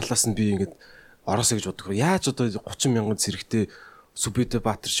менежмент талаас нь би ингээд ороосоо гэж боддог. Яаж одоо 30 мянган зэрэгтэй Сүбэдэ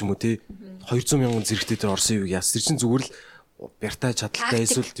Баатар ч юм уу тий 200 мянган зэрэгтэй тэр Оросын юг яас. Тэр чинь зүгээр л бяртай чадaltaй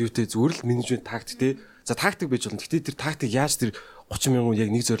эсвэл юутэй зүгээр л менежмент тактик тий. За тактик байж болно. Гэтэ тэр тактик яаж тэр 30 мянган яг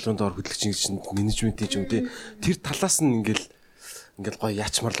нэг зорилгонд ор хөдөлгч чинь менежмент юм тий. Тэр талаас нь ингээл гоё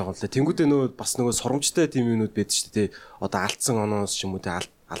яачмар л байгаа юм лээ. Тэнгүүдээ нөгөө бас нөгөө сурамжтай тийм юмнууд байдаг шүү дээ тий. Одоо алдсан оноос ч юм уу тий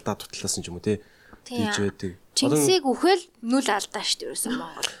алдаа тутлаас ч юм уу тий. Тийж байдаг. Чингисийг үхэл нүл алдаа шүү дээ ерөөсөн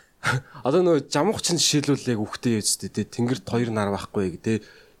Монгол. Одоо нөгөө жамуух чинь жишээлбэл яг үхтэй яжтэй тий. Тэнгэрд хоёр нар байхгүй тий.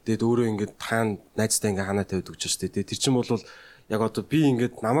 Тэгээд өөрөө ингээд таана найзтай ингээ ханаа тавьд өгч шүү дээ. Тэр чинь бол яг одоо би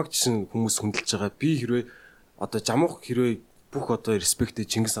ингээд намайг чинь хүмүүс хүндэлж байгаа. Би хэрвээ одоо жамуух хэрвээ бүх одоо респекттэй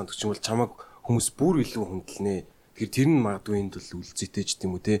Чингис хаан гэж юм бол чамайг хүмүүс бүр илүү хүндэлнэ. Тэгэхээр тэр нь магадгүй энд бол үлзийтэй ч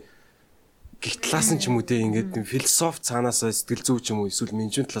юм уу те. Гэх талаас нь ч юм уу те ингээд философи цаанаасаа сэтгэл зүй ч юм уу эсвэл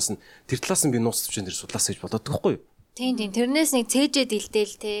менежмент талаас нь тэр талаас нь би нууц төвчөн тэр судлаас гэж бодоод байхгүй юу? Тийм. Тэрнээс нэг цээжэд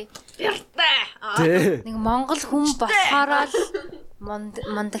илдээл те. Бяртай. Нэг монгол хүн болохоор л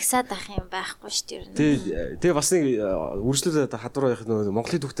мондагсаад ах юм байхгүй шүү дээ. Тэгээ бас нэг үргэлжлүүлээд хадвар байх нөгөө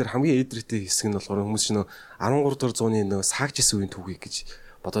Монголын түүхтэр хамгийн эдрэтэй хэсэг нь болохоор хүмүүс чинь нөгөө 13 дугаар зууны нөгөө саагчс үеийн түүхийг гэж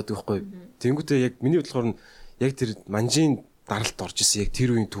бодоод байхгүй. Тэнгүүтээ яг миний бодлохоор нь яг тэр манжийн даралт орж исэн яг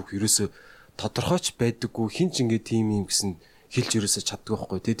тэр үеийн түүх ерөөсө тодорхойч байдаггүй хин ч ингээд тийм юм гэсэн хэлж ерөөсө чаддаг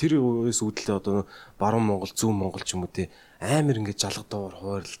байхгүй. Тэгээ тэр үеэс үүдэлээ одоо баруун Монгол, зүүн Монгол ч юм уу те амар ингээд жалгадуур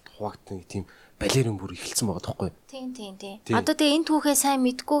хуваарлт хуваагдсан тийм балерин бүр эхэлсэн байгаа тоххой. Тийм. Одоо тэгээ энэ түүхээ сайн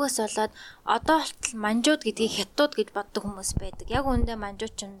мэдгүйгээс болоод одоо болтол манжууд гэдгийг хятад гэж боддог хүмүүс байдаг. Яг үүндээ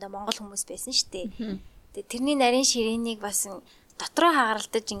манжууд ч юмдаа монгол хүмүүс байсан шүү дээ. Тэгээ тэрний нарийн ширээнийг бас дотроо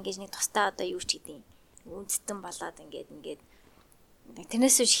хагаралдаж ингэж нэг тустай одоо юу ч гэдэг юм. Үндэстэн болоод ингээд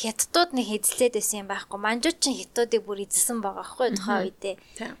тэрнээс биш хятадууд нэг эзлээд байсан юм байхгүй. Манжууд ч хятадыг бүр эзэлсэн байгаа байхгүй тухайн үедээ.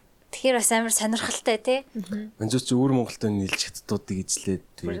 Тэгэхээр бас амар сонирхолтой тий. Манжууд ч өөр Монголтой нийлж хятадуудыг эзлээд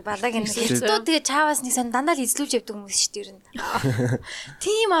тэгээ балаг юм. Хятадууд тэгээ чааваас нэг сан дандаа л эзлүүлж явдаг хүмүүс шүү дээ ер нь.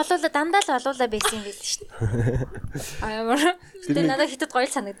 Тийм олоола дандаа л олоола байсан юм байл шүү дээ. Амар. Тэгээ надад хятад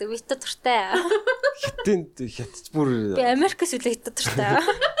гоё санагдав. Хятад туртай. Хятад бүр би Америкээс үлээ хятад туртай.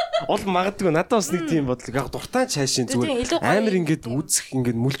 Ол магадгүй надад бас нэг тийм бодлоо. Яг дуртай чаашийн зүгээр амар ингээд үзэх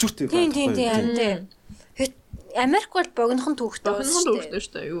ингээд мүлжүүртэй байна. Тийм. Америк бол богинохон түүхтэй байна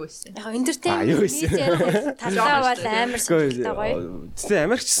шүү дээ. Юу вэ? Яг entertainment талаа бол амар сонирхолтой гоё. Тэгээ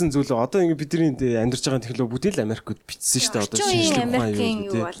Америк гэсэн зүйл одоо ингэ бидний амьдарч байгаа технологи бүгд л Америкууд бичсэн шүү дээ. Одоо шинжлэх ухаан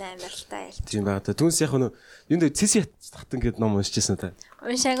юу бол амар л та ялт. Тийм байна. Түнс яг нь юунд цэс хатан гэдэг ном уншижсэн та.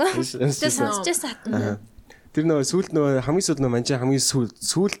 Уншаагүй. Тэгээ сонсчихсан хатан. Тэр нөгөө сүүлд нөгөө хамгийн сүүлд нөгөө манжаа хамгийн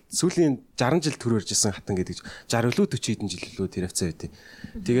сүүлийн 60 жил төр өржсэн хатан гэдэг 60 лөө 40 хэдэн жил лөө тэр хавцаа байдیں۔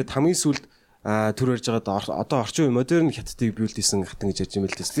 Тэгээд хамгийн сүүлд төр өрж байгаад одоо орчин үеийн модерн хятадыг биелүүлсэн хатан гэж ярьж юм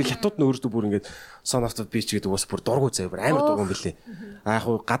л дээ. Тэр хятад нь өөртөө бүр ингээд son of the beach гэдэг бас бүр дургуй заяа бүр амар дургуй юм бэлээ. Яг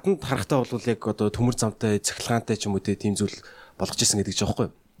хуу гаданд харахтаа бол яг одоо төмөр замтай цахилгаантай ч юм уу тийм зүйл болгож исэн гэдэг ч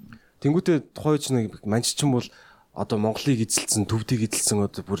аахгүй. Тэнгүүтээ тухайч нэг манч ч юм бол одоо Монголыг эзэлсэн, төвдийг эзэлсэн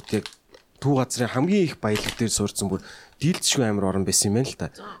одоо бүр яг Түү газрын хамгийн их баялаг дээр суурсан бүр дийлдэшгүй амар орон байсан юм байна л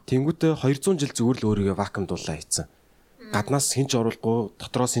та. Тэнгүүтээ 200 жил зүгээр л өөрийгөө вакуум дуулаа хийцэн. Гаднаас хинч оруулахгүй,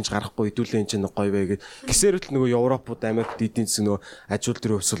 дотроос хинч гарахгүй, хэдүүлээ энэ чинь гоё вэ гэд. Гисээрэл нөгөө Европууд, Америкт эдийн засаг нөгөө ажил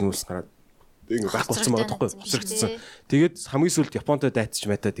дээр өсвөл нүүлс гараад ингэ байхгүй болсон байгаа байхгүй өсрөгдсөн. Тэгээд хамгийн сүүлд Японтой дайтчих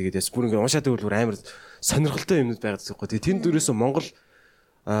мэтаа тэгээд яс бүр ингэ уншаад байвал бүр амар сонирхолтой юмнууд байгаад байгаа байхгүй. Тэгээд тэн дөрөөсөө Монгол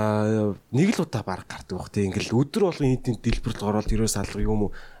нэг л удаа баг гардаг баг тийм ингээл өдөр болгон эдийн дэлбэрт ороод ерөөс алга юм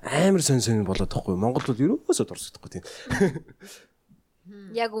уу амар сонь болоод тахгүй Монгол бол ерөөсөө дурсахгүй тийм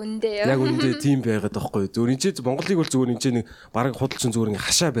яг үндэ яа яг үндэ тийм байгаад тахгүй зөв энэ Монголыг бол зөвөр энэ нэг баг худалчин зөвөр ингээ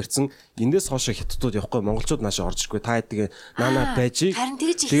хашаа барьсан эндээс хоошо хятадууд явахгүй монголчууд наашаа орж ирэхгүй та тэгээ наана байжийг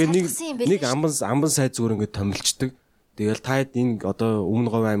тэгээ нэг амбан сайд зөвөр ингээ томилчдаг. Тэгэл таад энэ одоо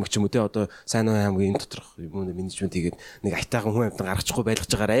өмнө говь аймаг ч юм уу те одоо сайн говь аймгийн энэ доторх юм менежмент хийгээд нэг айтаахан хүн амьтан гаргачихгүй байлгаж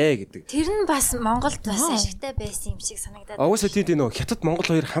байгаарэ гэдэг. Тэр нь бас Монголд бас ашигтай байсан юм шиг санагдаад. Угаасаа тийм нөө хятад Монгол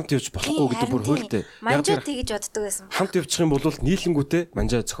хоёр хамт явж болохгүй гэдэг бүр хуультай. Манжаа тэгж боддог байсан. Хамт явчих юм бол нийлэнгүүтээ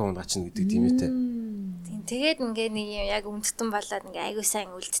манжаа зохион унгаач гэдэг тийм ээ те. Тийм тэгээд ингээ нэг юм яг өмдтөн болоод ингээ аягүй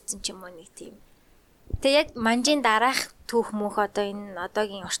сайн үлдсэн ч юм уу нэг тийм. Тэгээ яг манжийн дараах түүх мөнх одоо энэ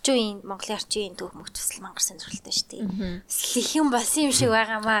одоогийн орчин үеийн Монголын орчин үеийн түүх мөнх тусал мангар сонирхолтой шүү дээ. Сэхэн болсон юм шиг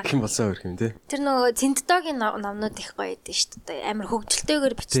байгаамаа. Хэн болсон өөр юм те. Тэр нөгөө Цэнтдогийн номнууд их гоё байдаг шүү дээ. Амар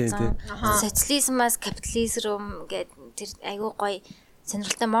хөгжилтэйгээр бичсэн. Социализмаас капитализм гэдэг тэр айгүй гоё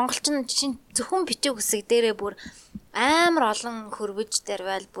сонирхолтой монголчин чинь зөвхөн бичиг үсэг дээрээ бүр амар олон хөрвөж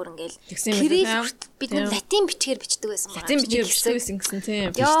дэрвэл бүр ингээл кирилл бид нэг латин бичгээр бичдэг байсан байна. Латин бичгээр бичдэг байсан гэсэн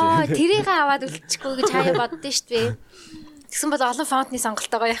тийм. Йоо, тэрийг аваад үлдчихгүй гэж хаяа боддоо шүү дээ. Тэгсэн бол олон фонтны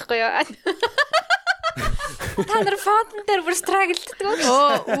сонголтойгоо яахгүй юу? Та нар фонтн дээр бүр страглддаг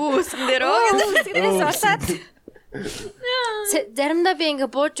уу? Үүсгэн дээр үсгнээс болоод. Заримдаа би ингээ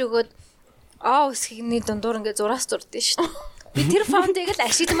бууж өгөөд үсгний дундуур ингээ зураас зурдсан шүү дээ. Би тэр фонтыг л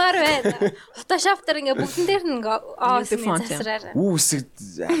ашигламаар байна. Photoshop дээр ингээ бүгдэн дээр нь үсгний засраар. Үсэг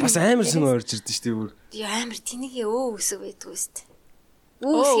бас амар шинэ орж ирдэ шүү дээ бүр. Тий амар тэнийгээ үсэг байдгүй шүү дээ.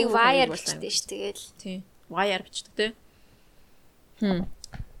 Үсгийг ваяар бичдэг шүү тэгэл. Тий. Ваяар бичдэг тий.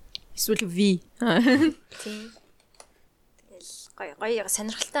 Эсвэл V. Тий. Тэгэл гоё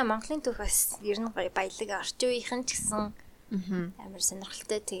сонирхолтой Монголын түүх бас ер нь гоё баялаг орчин үеийнхэн ч гэсэн амар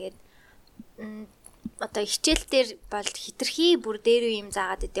сонирхолтой тэгээд одоо хичээл дээр бол хитрхи бүр дээр юм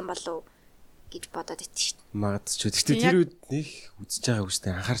заагаад идэм болов гэж бодоод идэв шүү дээ. Магадч. Гэхдээ тэр үед нэг үзэж байгаа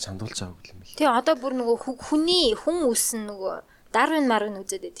хүчтэй анхаарч хандуулж байгаа юм байна. Тий одоо бүр нөгөө хүн үсэн нөгөө Дарвин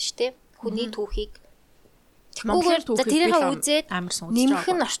үзээд байдаг шүү дээ. Хүний түүхийг Монголын түүхийг тэрийг үзээд нэмэх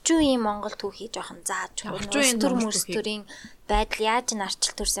нь орчин үеийн Монгол түүхийг жоохон зааж төр мөрсдөрийн байдал яаж н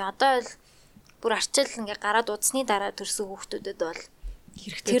арчил төрсөн. Одоо бүр арчил ингээ гараад удсны дараа төрсөн хүүхдүүдэд бол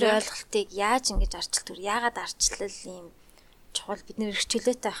тэр ойлголтыг яаж ингэж арчил төр яагаад арчлал юм чухал бид нэр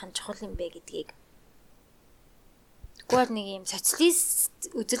хичээлээтэй байх нь чухал юм бэ гэдгийг тэгвэл нэг юм социалист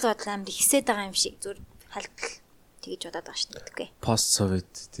үзэл бодол амар ихсээд байгаа юм шиг зүр хальтал тэгэж бодоод байгаа шүү дээ. Пост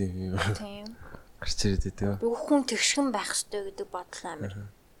совет тийм гарч ирээд байдаг. Бүх хүн тэгшхэн байх ёстой гэдэг бодол амар.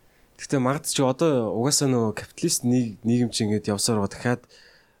 Гэхдээ магадч одоо угаасаа нөгөө капиталист нийгэм чинь ингэж явсаар байгаа дахиад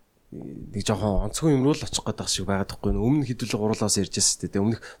нэг жоохон онцгой юм руу л очих гэдэг шиг байгаа тахгүй. Өмнө хэдүүлэг гурлаас ярьжсэн шүү дээ.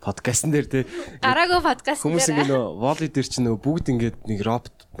 Өмнөх подкастн дээр те. Гараагүй подкаст дээр. Хүмүүс ингэ нөө воли дээр чинь нөө бүгд ингэ нэг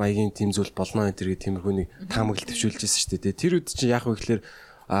робот маягийн тийм зүйл болно энэ тэргээ тиймэрхүү нэг таамаглал төвшүүлжсэн шүү дээ. Тэр үед чинь яах вэ гэхээр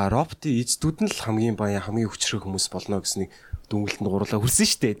роботын эцдүүд нь л хамгийн баян хамгийн хүчрэх хүмүүс болно гэсэн нэг дүнгэлтэнд гурлаа хүрсэн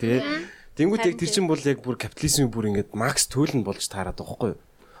шүү дээ те. Тэнгүүт яг тэр чинь бол яг бүр капитализмын бүр ингэ макс төлн болж таарад байгаа байхгүй.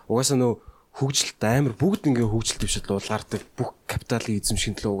 Угаасаа нөө хөгжилт амар бүгд ингээ хөгжил төвшөл уулгардаг бүх капиталын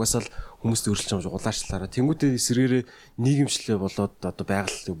эзэмшинтлээ угаасаа л хүмүүст өөрчлөж байгаа улаанчлаараа тэнгуүтээ эсэргээрээ нийгэмшлээ болоод одоо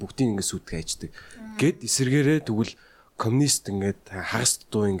байгаль бүгдийг ингээ сүдгээ аждаг гэд эсэргээрээ тэгвэл коммунист ингээд хагас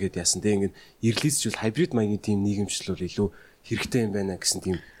дуу ингээд яасан тэ ингээд ирлизжүүл хайбрид маягийн тийм нийгэмшил бол илүү хэрэгтэй юм байна гэсэн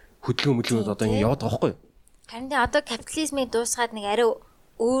тийм хөдөлгөөн одоо ингээ яваад байгаа хгүй. Харин одоо капитализмыг дуусгаад нэг арай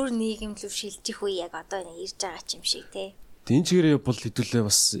өөр нийгэм рүү шилжих үе яг одоо ирж байгаа ч юм шиг тэ. Энэ чигээрээ бол хэдүүлээ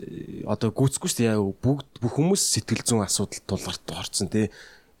бас одоо гүцэхгүй шүү дээ. Бүгд бүх хүмүүс сэтгэл зүйн асуудалд тулгарт орцсон тий.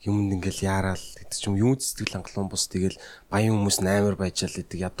 Юмд ингээл яараал гэдэг ч юм сэтгэл хангалуун бус тэгэл баян хүмүүс нь амар байжаал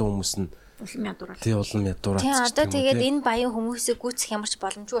гэдэг ядуу хүмүүс нь Улам ядуурал. Тий улам ядуурал. Тийм одоо тэгээд энэ баян хүмүүсийг гүйцэх ямарч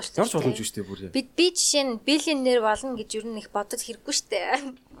боломжгүй болсон. Ямарч боломжгүй шүү дээ бүр. Би жишээ нь биллионер болно гэж юу нэг бодож хэрэггүй шүү дээ.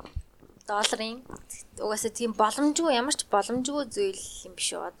 Долларын угаасаа тийм боломжгүй ямарч боломжгүй зүйл юм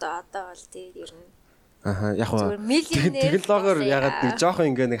биш үү одоо бол тэгээд ер нь яг хоо технологиор ягаад нэг жоохон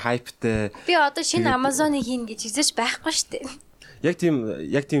ингээ нэг хайптай. Би одоо шинэ Amazon-ыг хийн гэж хизээч байхгүй шүү дээ. Яг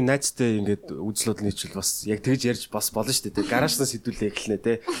тийм найзтай ингээд үзлүүд нийцвэл бас яг тэгж ярьж бас болно шүү дээ. Гаражнаас хэдүүлээ эхэлнэ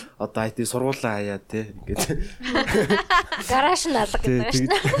те. Одоо IT сургуулаа хаяа те ингээд. Гараж нь алга гэдэг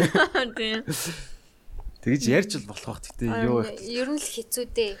шүү дээ. Тэгж ярьж л болох бах гэхдээ юу вэ? Ер нь л хэцүү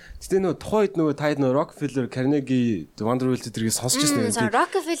дээ. Гэтэ тохойд таад Rockefeller, Carnegie, Vanderbilt зэрэг сонсч ирсэн юм.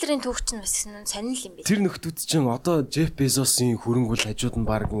 Rockefeller-ийн түүх чинь бас сонирхол юм бэ. Тэр нөхдүүд чинь одоо Jeff Bezos-ийн хөрөнгөл хажууд нь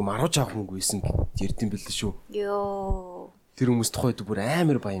баг марууж авах мөнгө байсан ярьд юм бэл л шүү. Йоо. Тэр хүмүүс тохойд бүр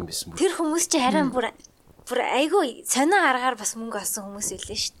амар баян байсан бүр. Тэр хүмүүс чинь харин бүр айгүй сонио аргаар бас мөнгө олсон хүмүүс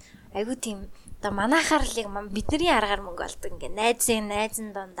байлээ шүү дээ. Айгүй тийм одоо манайхаар л бидний аргаар мөнгө олдог ингээ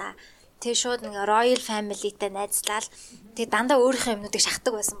найзын дундаа тэг шууд нэг Royal Family-тэй найзлал тэг дандаа өөрийнхөө юмнуудыг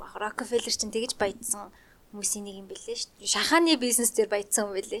шахдаг байсан баг. Rockefeller чинь тэгж баядсан хүмүүсийн нэг юм бэлээ шүү дээ. Шахааны бизнес дээр баядсан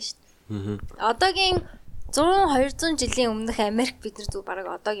хүн бэлээ шүү дээ. Одоогийн 100 200 жилийн өмнөх Америк бид нар зүг бараг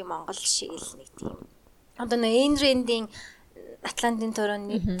одоогийн Монгол шиг л нэг тийм. Одоо нэг Ayn Rand-ийн Атлантын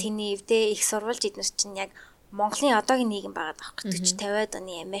төрөний тэний эвдээ их сурвалж эднэр чинь яг Монголын одоогийн нийгэм байгаа даахгүй 40 50-аад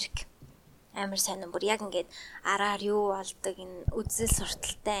оны Америк амар сайн бүр яг ингээд араар юу болдог энэ үзэл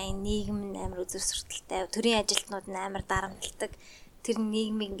сурталтай энэ нийгэм амар үзэл сурталтай төрийн ажилтнууд нь амар дарамтлагдаг тэр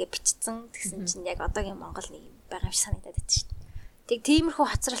нийгмийг ингээд бичсэн тэгсэн чинь яг одоогийн Монгол нийгэм байгаа юм шиг санагдаад байна шүү дээ. Тэг тиймэрхүү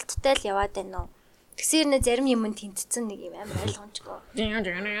хоцролттой л яваад байна уу. Тэгсээр нэ зарим юм тэнцсэн нэг юм амар ойлгомжгүй.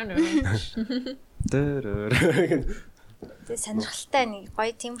 Тэг сонирхолтой нэг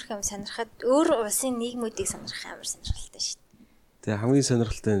гоё тиймэрхүү юм сонирхад өөр улсын нийгмүүдийг сонирхох амар сонирхолтой шүү дээ. Тэгээ хамгийн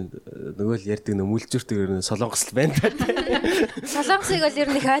сонирхолтой нөгөө л ярьдаг нөө мүлжүүртэйгээр солонгос л байна та. Солонгосыг бол ер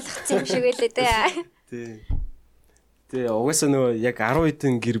нь их ойлгоцсон юм шиг байлээ дээ. Тэгээ угаасаа нөгөө яг 10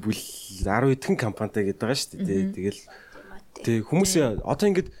 хэдэн гэр бүл 10 хэдэн компанитай гэдэг байгаа шүү дээ. Тэгэл тэгээ хүмүүс одоо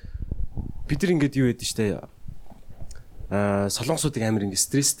ингээд бид нар ингээд юу яд нь штэ солонгосуудыг амар ингээд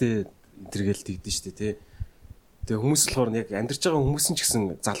стресстэй тэргээл тэгдэж штэ тий. Тэгээ хүмүүс болохоор яг амьдарч байгаа хүмүүс нь ч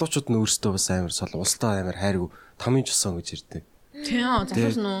гэсэн залуучууд нь өөрсдөө бас амар улстай амар хайргүй тамийн жосон гэж ярьдаг. Тийм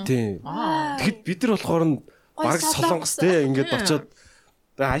залуус нь. Тийм. Тэгэхэд бид нар болохоор нь баг солонгос тий ингээд очиод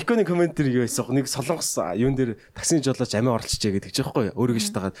айконы комментэр юу байсан нэг солонгос юун дээр таксины жолооч амиа оролцчихъя гэдэг ч яахгүй өөрийгөө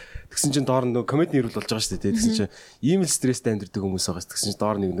штагаад тэгсэн чинь доор нь комментний ирүүл болж байгаа шүү дээ тэгсэн чинь ийм л стресстэй амьдэрдэг хүмүүс байгаас тэгсэн чинь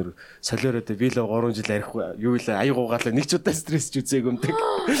доор нэг нөр солиороо дээ би л 3 жил арихгүй юу л аяагуугаалаа нэг ч удаа стресс ч үзээг өмдөг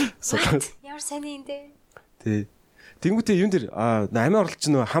солонгос ямар сони юм дээ тий тэнгуүтэй юун дээр амиа оролцож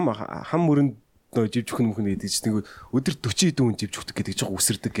нөө хам мөрөнд нөө живжих юм хүн гэдэг чинь өдөр 40 хэдэн хүн живжих гэдэг жоо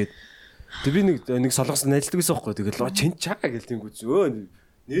үсэрдэг гэдэг тэг би нэг солонгос найзлдаг байсан байхгүй тэгэл чин чаа гэл тэнгуү өө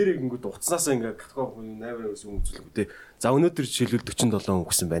нэрийг ингээд уцсаасаа ингээд катгоо 8 өс үзүүлэхтэй. За өнөөдөр жишээлбэл 47 хүн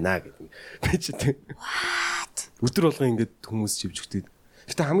өгсөн байна гэдэг. Би ч тийм. Өдөр болгон ингээд хүмүүс живжигдэг.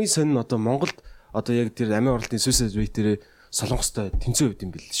 Гэтэ хамгийн сонин нь одоо Монголд одоо яг тэр амиа оролтын суйсад бай тэр солонгостой тэнцээ үед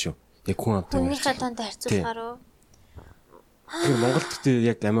юм бэл шүү. Яг хүн амтай. Хүнийхээ тонтой харьцуулахаар уу? Тэр Монголд тэр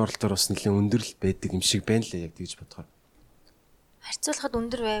яг амиа оролтоор бас нэлээд өндөр л байдаг юм шиг байна л яг тэгж бодохоор. Харьцуулахад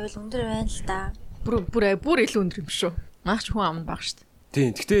өндөр байвал өндөр байна л да. Бүр илүү өндөр юм шүү. Аач хүн амн баг шүү.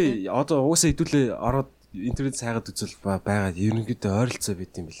 Тийм. Гэхдээ одоо угаасаа хэдүүлээ ороод интернет сайгаад үзэл байгаа ерөнхийдөө ойролцоо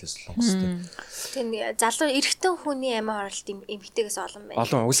байт юм билээ солонгостой. Тийм залуу эрэгтэй хүний амиа оролт эмэгтэйгээс олон байна.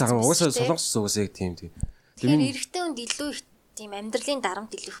 Олон угаасаа солонгос угаасаа яг тийм. Тэгэхээр эрэгтэй хүнд илүү их тийм амьдралын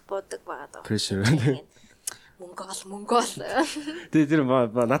дарамт илүү их буудаг байгаа даа. Pressure. Мөнгөл. Тэгээ тэр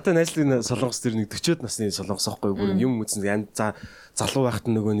надад найзлын солонгос тэр нэг 40-од насны солонгос аахгүй бүр юм үзэн залуу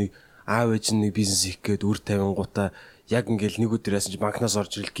байхад нөгөө нэг аав ээж нэг бизнес хийх гээд үр тавингуудаа яг ингээл нэг өдөр яасан чи банкнаас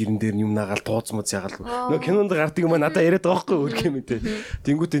орж ирэл гэрэн дээр юм наагаал тууцмц ягаал нөгөө кинонд гардаг юм надад яриад байгаа байхгүй өөр юм те.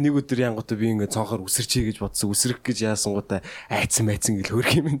 Тэнгүүтээ нэг өдөр янгуудаа би ингээ цонхоор үсэрчээ гэж бодсон үсрэх гэж яасангуудаа айцсан гэл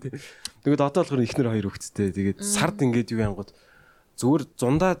хөөх юм те. Тэгээд одоо болохоор ихнэр хоёр хүүхэдтэй тэгээд сард ингээд юу янгууд зүгээр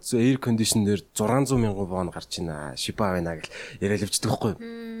зундаа air condition дээр 600 мянган вон гарч ийна шиба байна гэл яриад авчдаг байхгүй.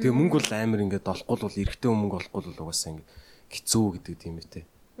 Тэгээ мөнгө бол амар ингээд олохгүй бол эргэтэй мөнгө олохгүй бол угаасаа ингээ хэцүү гэдэг тийм үү те.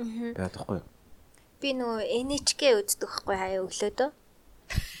 Байгаад байхгүй. Би нөгөө NHK үздэг байхгүй хаяа өглөөдөө.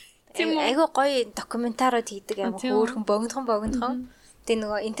 Айгуу гоё документарууд хийдэг амар хөөрхөн богинохон. Тэгээ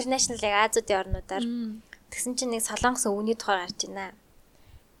нөгөө international Азиудын орнуудаар тэгсэн чинь нэг солонгос өвний тухай гарч байна.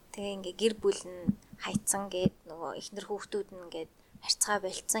 Тэгээ ингээ гэр бүл нь хайцсан гээд нөгөө ихнэр хүүхдүүд нь ингээд харьцаа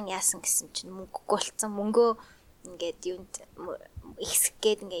болцсон яасан гэсэн чинь мөнгөгүй болцсон. Мөнгөө ингээд юунд ихсэх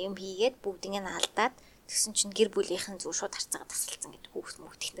гээд ингээ юм хийгээд бүгдийг нь алдаад Тэгсэн чинь гэр бүлийнхэн зүг шууд харцаагаа тасалсан гэдэг хүүхд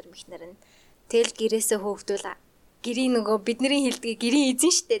мөхтөхнэр мэхнэр нь. Тэгэл гэрээсээ хөөгдөл гэрийн нөгөө бидний хэлдэг гэрийн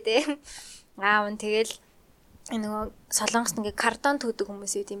эзэн штэ тий. Аав нь тэгэл нөгөө солонгос ингээ картон төгдөг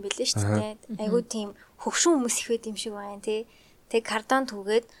хүмүүс үйд юм бэлээ штэ тий. Айгуу тийм хөвшин хүмүүс их байд юм шиг байгаа юм тий. Тэг картон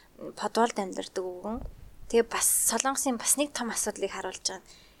түгээд подвалд амьдардаг өвгөн. Тэгээ бас солонгосын бас нэг том асуудлыг харуулж байгаа.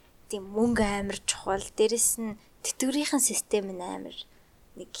 Тийм мөнгө амар чухал. Дээрэс нь тэтгэврийн систем нь амар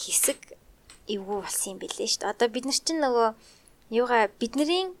нэг хэсэг эвгүй болсон юм бэлээ шүү дээ. Одоо бид нар чинь нөгөө юугаа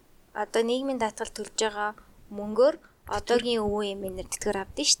бидний одоо нийгмийн даатгал төлж байгаа мөнгөөр одоогийн өвөө эмээнэр тэтгэвэр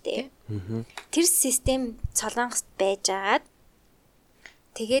авдсан шүү дээ. Тэр систем солонгост байжгаад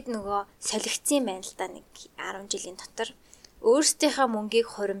тэгээд нөгөө солигдсон байна л да нэг 10 жилийн дотор өөрсдийнхөө мөнгийг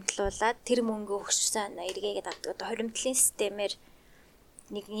хуримтлуулад тэр мөнгөө өгсөн эргээгээд авдаг. Одоо хуримтлалын системээр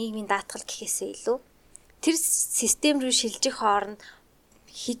нэг нийгмийн даатгал гэхээсээ илүү тэр систем рүү шилжих хооронд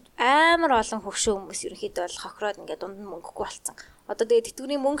амар олон хөвшөө хүмүүс ерөнхийдөө бол хохироод ингээд дунд нь мөнгөгүй болсон. Одоо тэгээд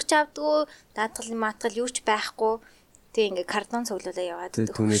тэтгэврийн мөнгө ч авдгүй, даатгалын маатгал юу ч байхгүй. Тэгээ ингээд картон цуглуулаа яваад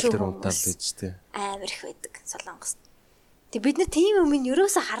түнэлтэр унтаал гэж тээ. Амар их байдаг Солонгост. Тэг бид нар тийм юм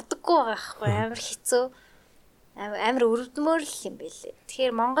ерөөсө хардаггүй байгаа байхгүй амар хэцүү. Амар өрөвдмөр л юм байлээ.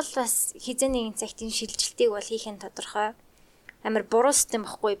 Тэгэхээр Монгол бас хизээ нэгэн цагт энэ шилжилтийг бол хийх нь тодорхой. Амар буруу систем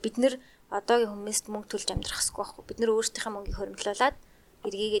байхгүй. Бид нар одоогийн хүмүүст мөнгө төлж амьдрах хэрэггүй байхгүй. Бид нар өөрсдийнхээ мөнгийг хуримтлуулад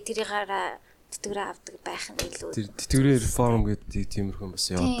эргээгээ тэрийгээрээ тэтгэврээ авдаг байх нь илүү. Тэр тэтгэврийн реформ гэдэг тиймэрхүү бас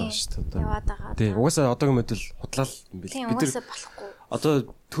яваад байгаа шүү дээ. Яваад байгаа. Тий, угаасаа одоогийн мэдэл худлал юм бэл. Бид нар болохгүй. Одоо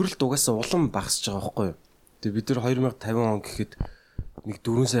төрөлт угаасаа улам багасж байгаа байхгүй юу? Тэгээ бид нар 2050 он гэхэд нэг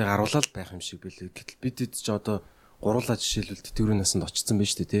 4 сая гаруулаад байх юм шиг байлээ. Гэтэл бид ч одоо гуруулаа жишээлбэл тэтгэврийн насанд очсон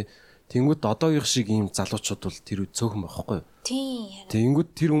байж тээ. Тэнгүүд одоогийнх шиг ийм залуучууд бол тэр цөөхөн байхгүй юу? Тийм. Тэнгүүд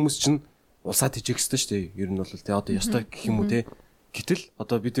тэр хүмүүс чинь улсаад хижээх ёстой шүү дээ. Ер нь бол тээ одоо ёстой гэх юм уу те. Гэтэл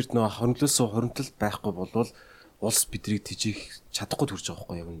одоо бидэрт нөгөө хоримтлал байхгүй болвол улс бидрийг тижих чадахгүй төрж байгаа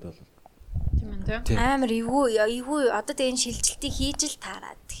байхгүй яг энэ бол. Тийм ээ. Амар эвгүй одоо тэгээ энэ шилжилтийг хийж л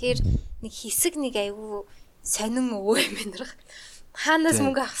таараад. Тэгэхээр нэг хэсэг нэг айгүй сонин өвөө юм байна. Хаанаас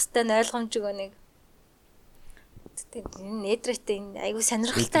мөнгө авах хэвээр нь ойлгомжгүй нэг. Тэгээ нээдрэтэй айгүй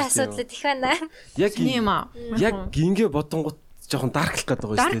сонирхолтой асуудлууд их байна. Яг юм аа. Яг ингээ бодонгот жоохон дарклах гэдэг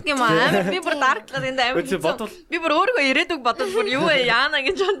байгаа шүү дээ. Дарк юм аа. Амар би бүр дарклаад энэ амар. Би бүр өөрийгөө ирээдүг бодож бүр юу вэ яана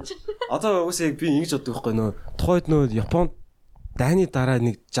гэж бодож. Одоо үгүй би ингэж боддог байхгүй нөө тухайд нөө Японд дайны дараа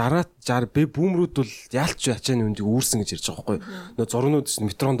нэг 60 бүүмрүүд бол яалч ачааны үндийг үүрсэн гэж ярьж байгаа байхгүй. Нөө зургнууд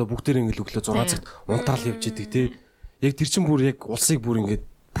метрондо бүгдээр ингэ өглөө 6 цагт унтаал явж идэг тий. Яг тэр чин бүр яг улсыг бүр ингэ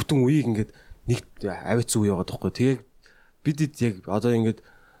бүтэн үеийг ингэ нэг авиц үе яваад байхгүй. Тэгээ бидэд яг одоо ингэ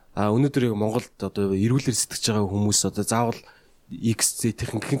өнөөдөр яг Монголд одоо эрүүлэр сэтгэж байгаа хүмүүс одоо заавал XZ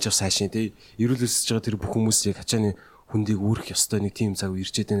техникийн ч бас хайшин тий. Эрүүлэсэж байгаа тэр бүх хүмүүс яг хачааны хүндийг үүрэх ёстой нэг тийм цаг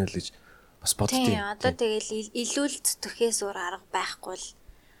ирчээд байна л гэж бас боддیں۔ Тийм одоо тэгэл илүүлэлт төрхээс өөр арга байхгүй л.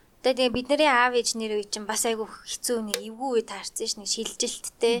 Одоо тэгээ бидний аав ээжнэр үе чинь бас айгүй хэцүү нэг эвгүй үе таарсан ш нэг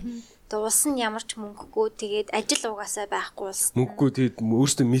шилжилттэй. Тэгээ улс нь ямар ч мөнгөгүй тэгээд ажил угаасаа байхгүй улс. Мөнгөгүй тэгээд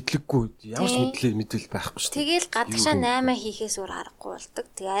өөрөөсөө мэдлэггүй ямар ч мэдлэл байхгүй ш. Тэгэл гадагшаа 8 хийхээс өөр аргагүй болдог.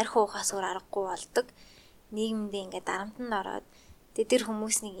 Тэгээ арх уухаас өөр аргагүй болдог. Нийгэмд ингээд дарамтанд ороод тэгээ тэр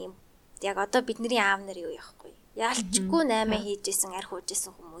хүмүүс нэг юм яг одоо бидний аав нар юу яахгүй. Яалчгүй 8 хийжсэн арх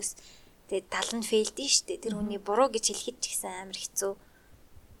уужсэн хүмүүс тэгээ тал нь фейлдэн штэ. Тэр хүний буруу гэж хэлэхэд ч гэсэн амар хэцүү.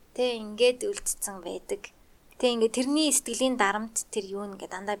 Тэг ингээд үлдсэн байдаг. Тэг ингээд тэрний сэтгэлийн дарамт тэр юу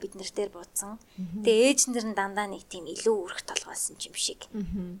нэгэ дандаа бид нар дээр буудсан. Тэг ээжнэр нь дандаа нэг тийм илүү өрх толгойсон юм шиг.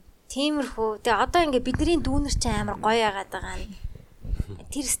 Тиймэрхүү. Тэг одоо ингээд бидний дүүнер ч амар гоё яагаад байгаа нь.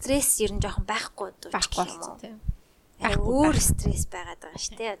 Тэр стресс ер нь жоохон байхгүй юм уу? Өөр стресс байгаад байгаа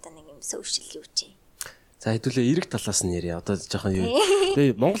шүү дээ. Одоо нэг юм social юу чи. За хэдүүлээ эрэг талаас нь ярья. Одоо жоохон юу.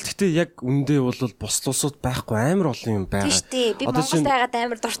 Тэгээ Монгол гэхдээ яг үндэ бол бус улсууд байхгүй амар олон юм байгаа. Тийм шүү дээ. Би Монголд байгаад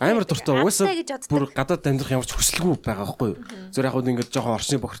амар дуртай. Амар дуртай. Угаасаа бүр гадаад амьдрах ямар ч хүсэлгүй байгаа байхгүй юу? Зөв яг ингээд жоохон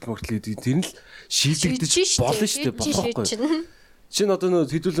орчны бохирдол гэдэг тэр нь л шийдэгдэж болно шүү дээ. Болохгүй. Чинь одоо нөө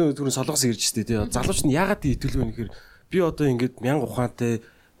хэдүүлээ түрүүн солонгос ирж штэ тий. Залууч нь ягаад хэдүүлгүй нэхэр би одоо ингээд 1000 ухаантай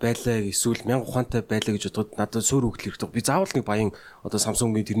байлаа эсвэл 1000 ухаантай байлаа гэж бодоход надад суур хөвгөл хэрэгтэй. Би заавал нэг баян одоо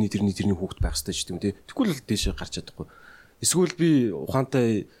Samsung-ийн тэрний хүүхэд байх хэрэгтэй ч юм тий. Тэгвэл л дээшээ гарч чадахгүй. Эсвэл би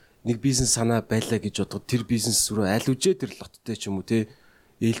ухаантай нэг бизнес санаа байлаа гэж бодоход тэр бизнес рүү аль үжээ тэр лоттой ч юм уу тий.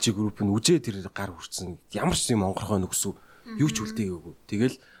 ээлжи групп нь үжээ тэр гар хүрсэн. Ямар ч юм онгорхой нөхсөв. Юу ч үлдээгээгүй.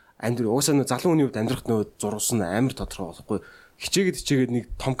 Тэгэл уусаа нөө залуу хүний хувьд амьдрахт нөө зурсан амар тодорхой болохгүй. Хичээгээд нэг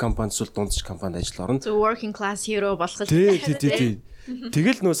том компанид эсвэл дундч компанид ажил орно. Working class hero болох. Тий.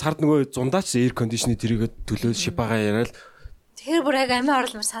 Тэгэл нөө сард нөгөө зундаач air conditioning тэрийгээ төлөө шипагаа яриад Тэгэхээр бүр яг амиа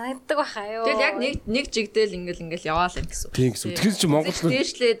орломор санагддаг байхаа ёо. Тэгэл яг нэг жигдэл ингээл яваал юм гэсэн. Тийм гэсэн. Тэгэхээр чи Монгол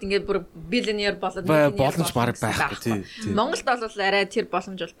дээшлээд ингээд бүр биллионер болоод боломж баг байхгүй тий. Монголд бол арай тэр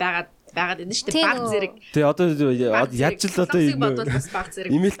боломж бол байгаад байна шүү дээ. Баг зэрэг. Тий одоо яаж л одоо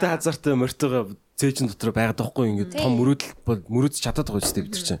имэйлтэй хазаартай мортойгоо цээжин дотор байгаад байхгүй ингээд том мөрөөдөл чадаад байгаа шүү дээ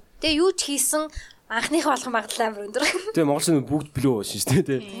бид нар чинь. Тэгээ юу ч хийсэн анхных болгон магадлал амар өндөр. Тэгээ монголчууд бүгд блөө шин шүү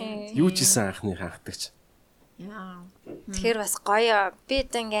дээ тий. Юу ч хийсэн анхных анхдагч. Яа. Тэгэхээр бас гоё. Би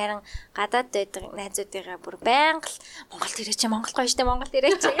одоо ингээм гадаад байдаг найзуудыгаа бүр байнга Монголд ирээч, Монгол гоё штэ, Монголд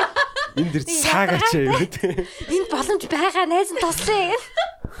ирээч. Энд дэр саагаач юу тий. Энд боломж байгаа, найз нь туслаа.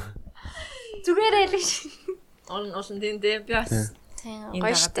 Зүгээрээ л ш. Олон тийм дээ би бас тийм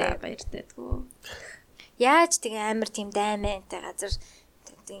гоё штэ баяртай дгүү. Яаж тэгээ амар тийм даймантай газар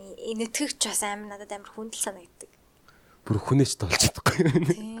нэтгэгч бас амар надад амар хүндэл санагддаг. Бүр хүнээч толж чадахгүй.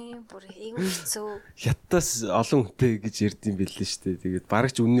 Тийм бүр эйгүү хэцүү. Хятадаас олон хүнтэй гэж ярьдсан байлээ шүү дээ. Тэгээд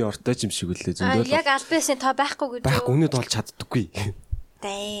барагч үнний ортой ч юм шиг үлээ зөндөө. Яг альбиасын тоо байхгүй гэж. Байхгүй үнэд олж чаддаггүй.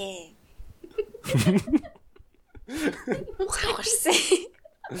 Дээ. Ухаарсан.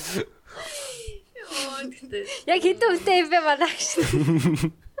 Яг хэдэн үнэтэй юм бэ манайш.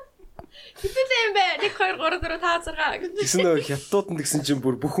 Хэдэн юм бэ? 1 2 3 4 5 6 гэсэн нөө хятадууд гэсэн чинь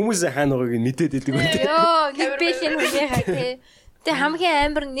бүр бүх хүмүүсээ хаана байгааг нь мэдээд идэг үү? Йоо, 1 биллион хүнийхээ тий. Тэгээ хамгийн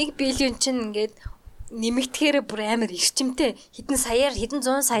амар 1 биллион чинь ингээд нэмэгдэхээр бүр амар эрчимтэй. Хэдэн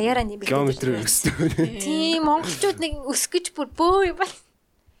зуун саяараа нэмэгдэж. Километр өссөн. Тийм, монголчууд нэг өсөх гэж бүр бөө юм байна.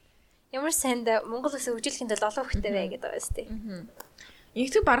 Ямар санд Монгол ус хөгжүүлэхийн тулд олон хүнтэй бай гэдэг байгаа сте.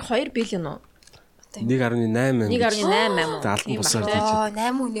 Нэгтгэх баг 2 биллион уу? 1.8 юм. 1.8 юм уу? Албан бусаар дийж.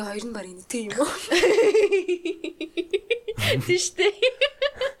 8 хүний 2 нь баг нэг юм уу? Тийштэй.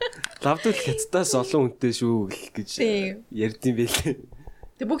 Лавдул хятадаас олон хүнтэй шүү гэж ярьдсан байлээ.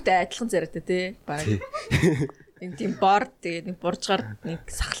 Тэг бүгд адилхан зэрэгтэй тий. Баг. Нэг тийм борд тэгээ нэг буржгаар нэг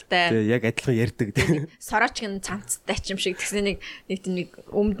сахалтай. Тэгээ яг адилхан ярьдаг тий. Сороочгийн цамцтай ч юм шиг тэгсэн нэг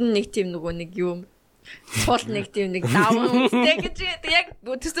өмдөн нэг тийм нөгөө нэг юм цул нэг тийм нэг даван үстэй гэж яг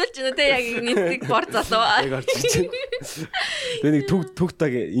төсөөлж байна те яг нэг борд залуу. Яг орж ирж байна. Тэгээ нэг түгтаг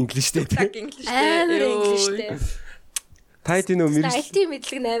инглиштэй те. Амар инглиштэй. Тайтино мэрэгжлийн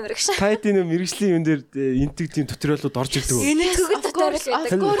мэдлэг амар гэж. Тайтино мэрэгжлийн юм дээр энтэг тийм туториалууд орж ирдэг үү? Энэ төгөд дотор л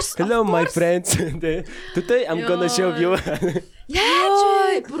байдаг. Hello my friends. Today I'm gonna show you.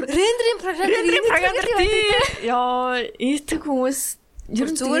 Яаж бүр рендеринг програм дээр яа энтэг хүмүүс ер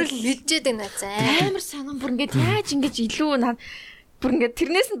нь зүгээр л мэдчихэд байна заа. Амар санаа бүр ингээд яаж ингэж илүү бүр ингээд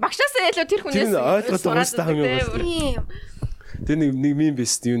тэрнээс нь багшаасаа илүү тэр хүнээс ойлгоод уустай хамгийн гол. Тэр нэг мим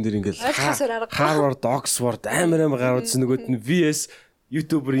бис юм дээр ингээл Harvard, Oxford амар гаруудсан нөгөөд нь VS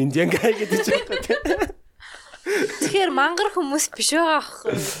YouTuber Indian guy гэдэг ч байхгүй. Тэгэхээр мангар хүмүүс биш байгаа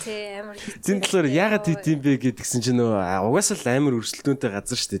аахгүй тий амар хэцүү. Зин талаар яагаад хийдэм бэ гэдгсэн чинь нөгөө угаасаа л амар өрсөлдөөнтэй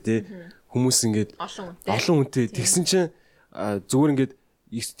газар шүү дээ тий. Хүмүүс ингээд олон хүнтэй тэгсэн чинь зүгээр ингээд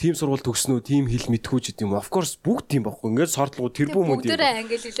тим сургууль төгснөө тим хэл мэдхүү ч гэдэм of course бүгд тийм байхгүй ингээд сордлгоо тэр бүмүүд юм.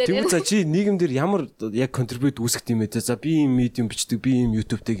 Тийм за чи нийгэмдэр ямар яг контрибьют үүсгэх юм бэ те за би юм медиум бичдэг би юм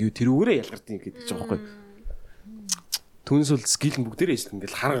YouTube-тэй гэв тэр үүрээ ялгардیں۔ Гэдэг ч байгаа байхгүй. Түүнээс бол скил нь бүгдээрээ шүү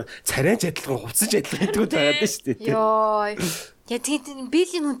ингээд хараа царайч адилхан хувцаж адилхан гэдэггүй байгаад байна шүү дээ. Йоо. Я тийм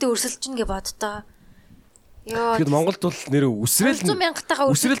биллион хүнтэй өрсөлдөж гин боддоо. Йоо. Тэгэхээр Монголд бол нэр үсрээл 100,000-тайгаа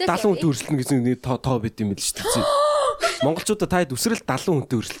үсрээл 70 хүнтэй өрсөлдөн гэсэн нэг тоо байд юм л шүү дээ. Монголчуудаа таад үсрээл 70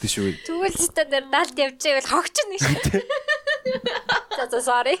 хүнтэй өрсөлдөн шүү. Тэгвэл ч та дээр даалт явж байвал хогчно шүү. За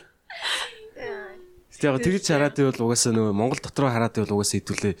sorry. Яг тэгж хараад байвал угаасаа нөгөө Монгол дотроо хараад байвал угаасаа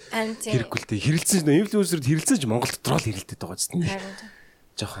хэдүүлээ хэрэггүй л дээ. Хэрэлцэн инфлюенсерд хэрэлцэж Монгол дотроо л хэрэлдэт байгаа ч тийм.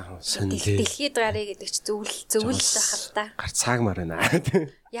 Жохон сонилээ. Дэлхийд гарыг гэдэг чи зөвл байх л та. Гар цаагмаар байна.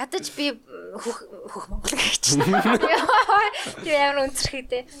 Ядаж би хөх Монгол гэж. Тэг ямар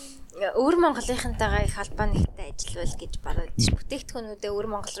өнцөрхийдээ. Өвөр Монголынхантайгаа их холбоо нэгтэй ажиллавал гэж баруун бүтээгдэхүүнүүдээ өвөр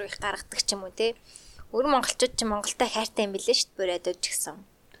Монгол руу их гаргадаг ч юм уу те. Өвөр монголчууд ч Монголтай хайртай юм билээ шүү дээ бүрээд өж гисэн.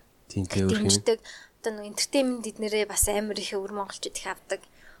 Тийм тийм өвөр юм. Одоо нэг энтертеймент эднэрээ бас амар их өвөр монголчууд их авдаг.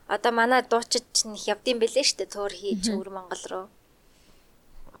 Одоо манай дуучид ч их явдсан билээ шүү дээ туур хийж өвөр Монгол руу.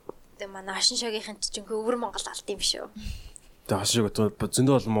 Тэгээ манай хашин шогийнхэн ч өвөр Монгол алт юм шүү. Тэгээ хашин шог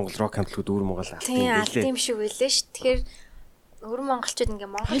зөндөө бол Монгол рок хамтлагууд өвөр Монгол алт юм билээ. Тийм алт юм шүү билээ шүү. Тэгэхээр өвөр монголчууд ингээ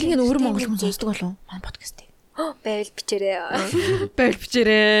Монголын өвөр монгол хүмүүс сонсдог болов манай подкастыг. Байвал бичээрэй. Байвал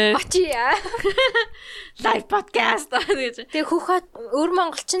бичээрэй. Очи яа. Лайв подкаст гэж. Тэгээ хүүхэд өвөр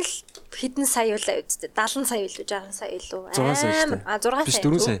монголч нь л хэдэн сая юулаа үсттэй 70 сая илүү 60 сая илүү. 6 сая шүү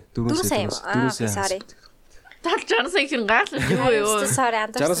дээ. 4 сая. 4 сая. Sorry. 60 сая хэрэг гайхалтай юу юу.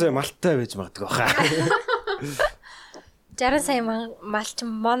 60 сая малтай байж магадгүй хаа. 60 сая малч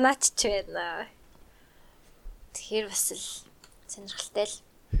монач ч байна. Тэгэхээр бас л сонирхолтой л.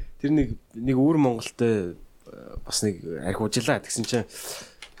 Тэр нэг өвөр Монголтой бас нэг архи уужилаа гэсэн чинь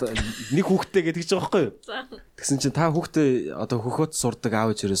нэг хүүхдтэй гэдэг ч байгаа байхгүй юу? Тэгсэн чинь та хүүхдээ одоо хөхөт сурдаг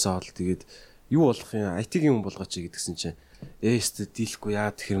аав ээжээрээсээ хол тэгээд юу болох юм? IT-ийн хүн болгооч гэдгсэн чинь ээстэ дийлэхгүй яа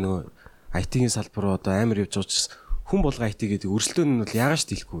тэгэхээр нөгөө IT-ийн салбар руу одоо амар явж байгаа ч хүн болго IT гэдэг өрсөлдөөн нь бол яагаад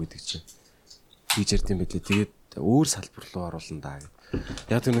ч дийлэхгүй гэдэг чинь хийж ярьд юм байлээ. Тэгээд өөр салбар руу оруулна даа гэдэг.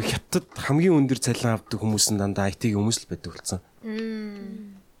 Яг тэр нэг хятад хамгийн өндөр цалин авдаг хүмүүс нь дандаа IT-ийн хүмүүс л байдаг болсон.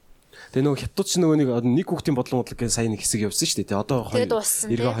 Тэгээ нөгөө хятад ч нөгөө нэг хүүхдийн бодлон бодлого гэж сайн нэг хэсэг явсан шүү дээ. Одоо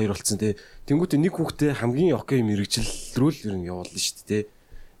 92 болсон тий. Тэнгүүтээ нэг хүүхдээ хамгийн окей мэрэгжил рүү л ер нь явуулна шүү дээ.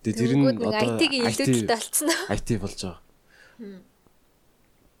 Тэгээ тэр нь одоо IT-ийн илүүдэлтэй болцсон уу? IT болж байгаа.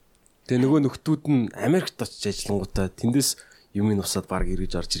 Тэгээ нөгөө нөхдүүд нь Америкт очиж ажиллангуудаа тэндээс юм ин усаад баг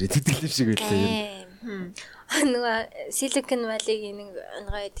эргэж орж ирээд идэг юм шиг байлаа. Нөгөө Silicon Valley-ийн нэг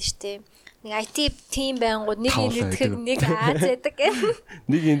онгой байдаг шүү дээ. Нэг IT team байнгут нэг нэгтгэх нэг Аз байдаг гэх.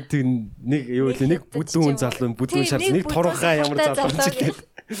 Нэг энтэг нэг юу вэ? Нэг бүдүүн залуу бүдүүн шар нэг туранхаа ямар залуу ч гэдэг.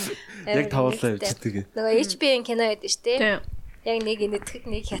 Яг тавуулаа явчихдаг. Нөгөө HBO-ийн кино байдаг шүү дээ. Яг нэг энэтхэг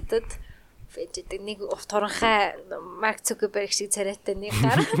нэг хятад фэждэг нэг туранхаа Марк Цукерберг шиг царайтай нэг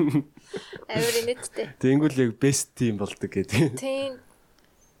гар. Амар энэттэй. Тэнгүүл яг best team болдог гэдэг. Тийм.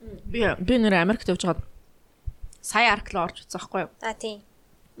 Би нэр Америкт явж байгаа сая арк руу орж үзсэн байхгүй юу? Тийм.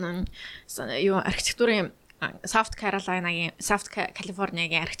 Юу архитектурын South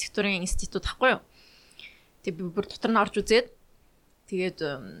California-гийн архитектурын институт ахгүй юу? Тэг би бүр дотор нь орж үзээд тэгээд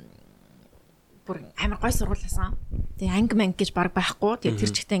бүр амар гой сургуулиасан. Тэг анги манг гэж баг байхгүй. Тэгээд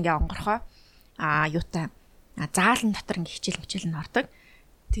тэр чигтээ ингээ онгорхоо юутай заалан дотор ингээ хичээл нь ордог.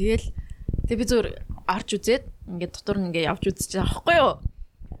 Тэгэл би зүгээр орж үзээд ингээ дотор нь ингээ явж үзэж байгаа байхгүй юу?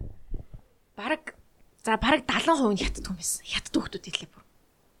 Бараг 70% нь хятад хүмүүс. Хятад хүүхдүүд хэлээ бүр.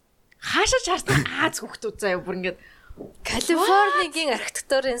 Хаашаа чарсан Аз хүүхдүүд заяа бүр ингээд Калифорнигийн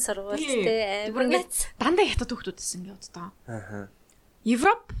архитектурын сургуультай амар нац. Дандаа хятад хүүхдүүд гэсэн юм одоо.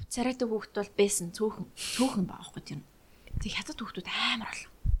 Европ царайтай хүүхд бол байсан цөөхөн баахгүй тийм. Тэг хятад хүүхдүүд амар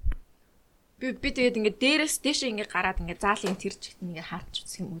олон. Би тэгээд ингээд дээрээс дэшээ ингээд гараад ингээд заалын тэр чигт ингээд хаач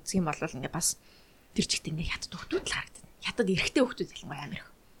үзэх юм бол ингээд бас тэр чигт ингээд хятад хүүхдүүд л харагдана. Хятад эрэгтэй хүүхдүүд ялангуяа амар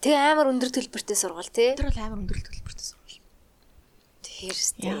их. Тэг амар өндөр төлбөртэй сургууль тий. Тэр бол амар өндөр төлбөртэй сургууль.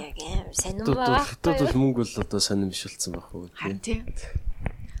 Тэрстэй яг амар сонирн байгаа. Хятад бол мөнгө бол одоо сонирн биш болсон байх уу тий.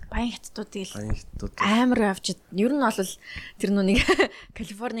 Баян хятадуудыг амар авчид. Ер нь бол тэр нүг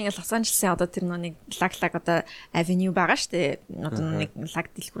Калифорнигийн Лос Анжелесийн одоо тэр нүг лаг одоо авеню байгаа штэ. Одоо нэг лаг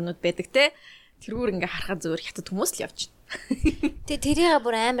дэлгүүрнүүд байдаг те. Тэрүүр ингээ харахад зөөр хятад хүмүүс л явж байна. Тэгээ тэрийг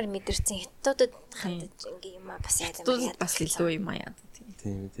бүр амар мэдэрсэн хятадууд хандаж ингээ юм бас яа юм. Бас илүү юм аа.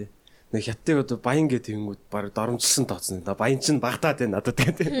 Тийм тий. Нэг хятадыг одоо баян гэдэг юмуд баг доромжилсан тооцно. Баян чинь багтаад байна надад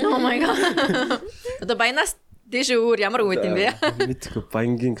гэдэг. Oh my god. Одоо баянаас дээш өөр ямар үг юм бэ? Мэдгүй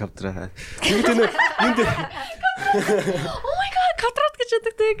баянгийн каптраа. Тэгвэл энэ энд Oh my god, каптрат гэж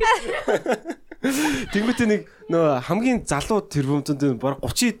яддаг. Тэгвэл нэг нөө хамгийн залуу тэрбумтанд баг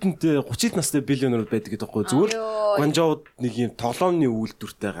 30 настай биллионер байдаг гэдэг байхгүй зүгээр Гуанжууд нэг юм тоглоомны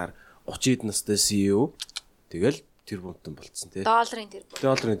үйлдвэртэйгээр 30 настай CEO тэгэл тэрбумтан болцсон тий.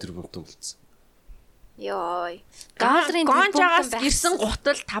 Долларын тэрбумтан болцсон. Йой. Долларын Гуанжаас ирсэн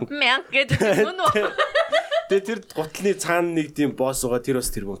гутал 5,000 гэдэг юм уу? Тэгээ тэр гутлын цаана нэг тийм босс байгаа тэр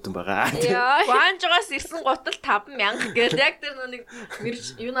бас тэрбумтан байгаа. Гуанжаас ирсэн гутал 5,000 гэдэг яг тэр нэг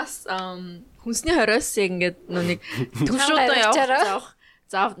юунаас хүнсний хориос ингээд нэг төвшөөдөө явах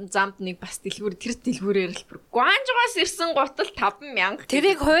замд нэг бас дэлгүүр тэр дэлгүүрээр л бүр Гуанжаас ирсэн гутал 5,000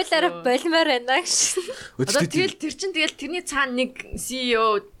 тэрийг хуулаараа болмоор байна гэж. Одоо тэгэл тэр чин тэгэл тэрний цаана нэг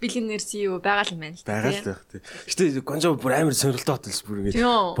CEO биллионер CEO байгаа л юм байна л байгаа л байх тий. Гэтэ Гуанжаа бүр амар сонирхолтой хот л бүр ингээд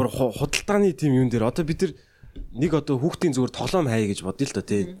бүр худалдааны тим юм дээр одоо бид нэг одоо хүүхдийн зүгээр тоглоом хаяа гэж бодъё л та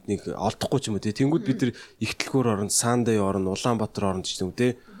тий. Нэг олдохгүй ч юм уу тий. Тэнгүүд бид тэр Ихтлгүүр орнд, Сандай орнд, Улаанбаатар орнд ч юм уу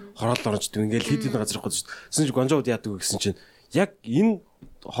тий. Хороол орнд ч ингээл хэд хэдэн газар явах гэж. Тэсэн чи Гуанжууд яадаг вэ гэсэн чинь яг энэ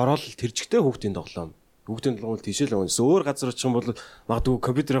хороол тэрчгтэй хүүхдийн тоглоом. Хүүхдийн тоглоом бол тийшээ л байгаа. Өөр газар очих юм бол магадгүй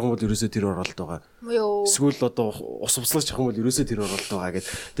компьютер авах юм бол ерөөсөө тэр оролт байгаа. Эсвэл одоо ус услаж авах юм бол ерөөсөө тэр оролт байгаа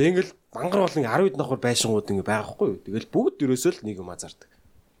гэдэг. Тэгээ ингээл мангар болон 10 хэд нохор байшингууд ингээ байгаа хгүй юу. Тэгэл бүгд ерөөсөө л нэг юм азардаг.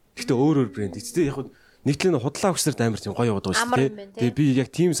 Гэхдээ өөр брэнд. Эцтэй яг нэгтлэн худлаа өгсөрд амар тийм гоё яваад байгаа шүү дээ. Тэгээ би яг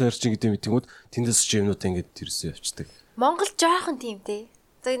тийм сонирчин гэдэг мэтэнгүүд тэндээс ч юмнууд ингээд тэрсээ явцдаг. Монгол жоохон тийм те.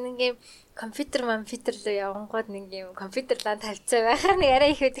 За нэг юм компьютер руу явангууд нэг юм компьютерлаа тавьцаа байхаар нэг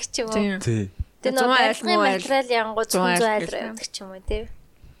арай их өгдөг ч юм уу. Тий. Тэгээ нөгөө айлгын материал янгууд 100 айлраа өгдөг ч юм уу те.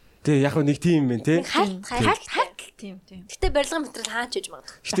 Тэгээ яг нэг тийм юм байна те. Халт тийм. Гэтэ барилгын материал хаач гэж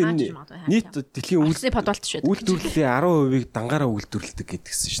магадгүй. Гэтэ нийт дэлхийн үйлсний подвалт шүү. Үйлдвэрлэлийн 10%-ийг дангаараа үйлдвэрлэдэг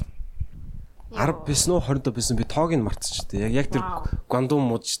гэдгсэн шүү дээ. 10 байсан уу 20 байсан би тоог нь мартчихжээ. Яг тэр Гвандун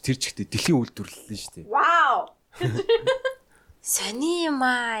мууч тэр чигтээ дэлхийн үйлдвэрлэлээ шүү дээ. Вау. Сони юм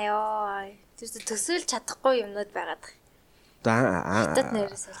аа ёо. Тэр төсөөлж чадахгүй юмнууд байгаад. Хятад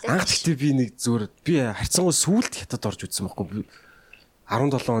нэрээс үлээ. Анх гэхдээ би нэг зүгээр би харьцангуй сүулт хятад орж үзсэн байхгүй.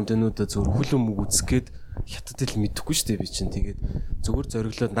 17 онд энүүдэ зүгээр хүлэн мүг үзгээд хятад ил мэдэхгүй шүү дээ би чинь. Тэгээд зүгээр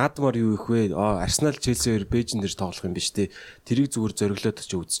зориглоод наадмаар юу их вэ? Арсенал Челси хоёр Бээжин дээр тоглох юм биш үү? Тэрийг зүгээр зориглоод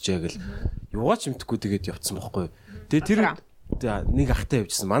ч үзчихээ гэл. Юугаач юмтгүй тэгээд явцсан байхгүй. Тэгээд тэр нэг ахтай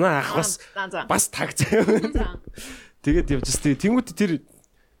явжсэн. Манай ах бас таг заяа. Тэгээд явжсэн.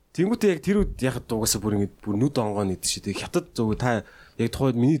 Тэнгүүтээ яг тэр үед яг дугасаа бүр ингэ бүр нүд онгоо нэдэж шүү дээ. Хятад зөв та яг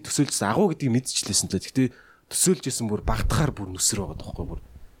тухайд миний төсөөлжсэн агуу гэдгийг мэдчихлээсэн л. Гэхдээ төсөөлжсэн бүр багтахаар бүр нүсэр байгаа тоххой бүр.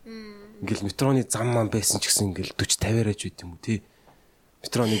 Ингээл метроны зам маань байсан ч гэсэн ингээл 40 50-аараж байт юм уу тий.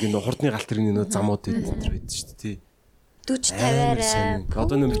 Метроныг энэ хурдны галт тэрний нөө замууд энэ байдаг шүү дээ тий. 40 50-аараа.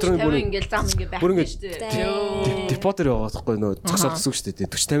 Одоо нөө метроны бүр ингээл зам ингээ байх шүү дээ. Депотер яваад тахгүй нөө зогсоод гэсэн шүү дээ тий.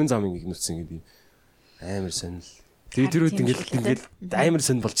 40 50 зам ингээ нүцсэн гэдэг. Амар сонир. Тэгээ тэр үед ингээл амар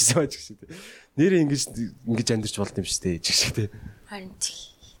сонир болж ирсэн байж гэх шүү дээ. Нэрээ ингэж амьдэрч болд юм шүү дээ ч гэх шүү дээ. Харин тий.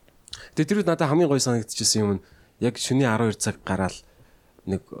 Тэгээ тэр үед надад хамгийн гоё санагдчихсэн юм нь яг шөнийн 12 цаг гараад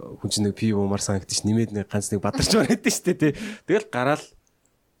нэг хүн чинь нэг пив уумар санагдчих нэмээд нэг ганц нэг бадарч байна гэдэг шүү дээ. Тэгэл гараад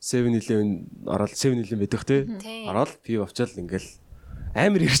 7-Eleven ороод 7-Eleven мэдэх те. Ороод пив авчаал ингээл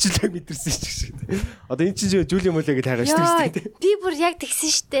амар ирчлээ мэдэрсэн шүү дээ. Одоо эн чинь Жули Молэ гэж хайгаа шүү дээ. Би бүр яг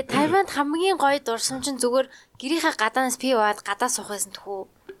тэгсэн шүү дээ. Тайванд хамгийн гоё дурсам чинь зүгээр гэрийнхаа гадаанаас пив аваад гадаа суух байсан тхүү.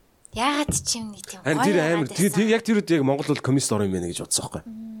 Яагаад ч юм нэг тийм гоё. Тэр амар тэр яг тэр үед яг Монгол бол коммунист орн юм байна гэж бодсон байхгүй.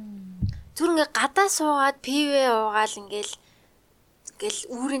 Зүр ингээ гадаа суугаад пивээ уугаал ингээл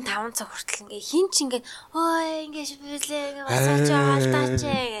үүрийн 5 цаг хүртэл ингээ хин ч ингээ ой ингээ шивлээ ингээ басаач аваалтаач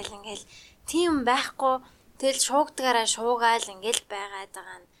гэл ингээл тийм байхгүй. Тэгэл шуугдгаараа шуугаал ингээл байгаад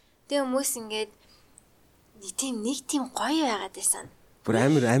байгаа нь. Тэгээ хүмүүс ингээд нэг тийм гоё байгаад байсан. Бүр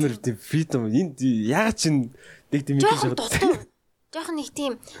амар тийм freedom энд яагаад ч нэг тийм мэдээж байгаа. Жохон нэг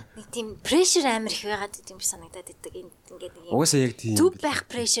тийм pressure амар их байгаад идэм шиг санагдаад идэг. Ингээд нэг угаасаа яг тийм зүв байх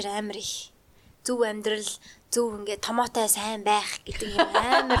pressure амар их. Зүв амьдрал, зүв ингээд томоотой сайн байх гэдэг юм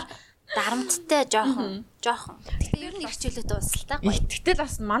амар дарамттай жоохон. Гэхдээ ер нь ирчлээ дуусал та. Тэгтэл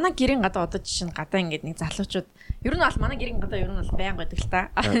бас манай гэрийн гадаа одоо жишээ нь гадаа ингээд нэг залуучууд ер нь бол манай гэрийн гадаа ер нь бол байнга байдаг л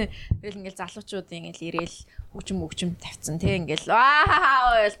та. Тэгэл ингээд залуучууд ингээд ирээл хөгжим тавьцсан тий ингээд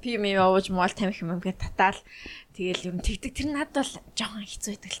вау пим явууж мал тамих юм ингээд татаал тэгэл ер нь тэгдэг тэр надад бол жоохон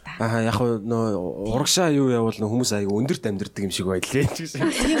хэцүү байдаг л та. Яг нөө урагшаа юу явуул нөө хүмүүс аяга өндөрт амьдэрдэг юм шиг байлээ гэж.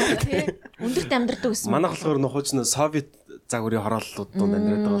 Тийм тий. Өндөрт амьдэрдэг гэсэн. Манайх болохоор нөхөж нь Совет загварын хорооллууд донд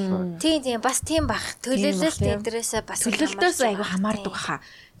амьдардаг болохоор. Тийм бас тийм бах. Төлөвлөлт эдрээсээ бас төлөвлөлтөөс аяга хамаардаг хаа.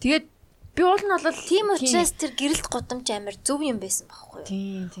 Тэгээд би уул нь бол тийм учраас тэр гэрэлт гудамж амар зөв юм байсан байхгүй юу?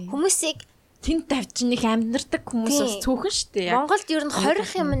 Тийм. Хүмүүсийг тэнд тавьж нэг амьдардаг хүмүүс бас цөөхөн штэ яг. Монголд ер нь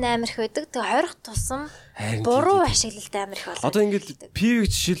хорих юм амар их байдаг. Тэгээ хорих тусам буруу ашиглалт амар их болоо. Одоо ингээд пив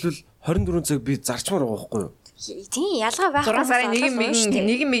жишээлбэл 24 цаг би зарчмаар байгаа байхгүй юу? Тийм ялгаа байх. 6 сарын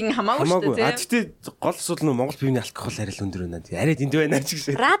нэг мэгэн хамаагүй шүү дээ. Гэхдээ гол асуудал нь Монгол пивний алкогол арай л өндөр байна. Арай энд байна ч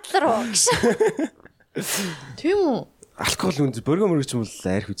гэсэн. Радлер уу гэж. Тийм үү? Алкогол өндөр борго мөрөч юм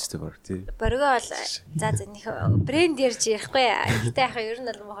бол арх үстэй баг тий. Борго бол за нэг брэнд ярьж ярихгүй. Гэтэ яхаа ер нь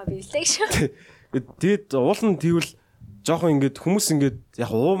бол мохоо бивлээ гэж. Тэгээд уулын тэгвэл жоохон ингээд хүмүүс ингээд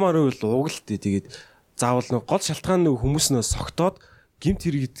яг уумаар үл уугалт тэгээд заавал нэг гол шалтгаан нэг хүмүүс нөө согтоод гимт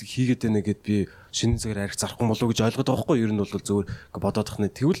хэрэг хийгээд байна гэд би шинэ цагаар арх зарахгүй болов уу гэж ойлгоод байгаа хгүй ер нь бол зөвөр бодоод тахна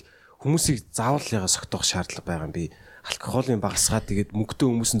тэгвэл хүмүүсийг заавал яга согтоох шаардлага байгаа юм би алкоголын багасгаад тэгээд мөнгөтэй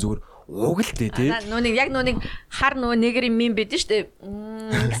хүмүүс нь зөвөр уугалт тий нөөник хар нэгэр юм бид нь штэ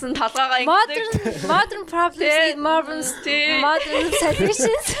гэсэн толгоогоо modern problems modern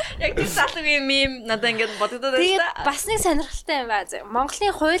solutions яг тийм залуугийн мем надаа ингээд бодогдоод байна та бас нэг сонирхолтой юм ба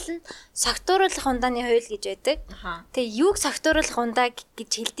Монголын хууль нь согтууруулах ундааны хууль гэж байдаг. Тэгээ юуг согтууруулах ундаа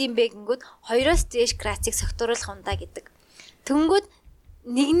гэж хэлдэм бэ гингүүд 2-оос дээш градусыг согтууруулах ундаа гэдэг. Тэнгүүд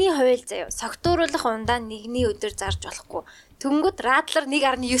нэгний хууль заяа согтууруулах ундаа нэгний өдөр зарж болохгүй. Тэнгүүд радлер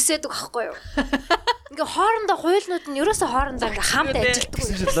 1.9 гэдэг байхгүй юу? Ингээ хоорондоо хуйлнууд нь ерөөсөө хоорондоо ингээ хамт ажилтдаг.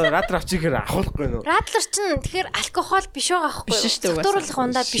 Радлер авчихээр авахгүй нөө. Радлер чинь тэгэхээр алкогол биш байгаа байхгүй юу? Согтууруулах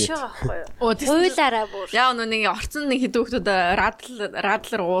ундаа биш байгаа байхгүй юу? Хуйлаараа бүр. Яа нэг орцсон нэг хэд хүүхдүүд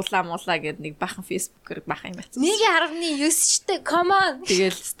радлер уулаа муулаа гэд нэг бахан фэйсбүүкээр бахан юм байсан. 1.9 штэ come on.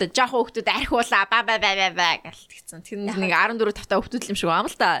 Тэгэл өстө жоох хүүхдүүд архиулаа ба гэл тэгсэн. Тэр нэг 14 тавтай хүүхдүүд юм шиг байна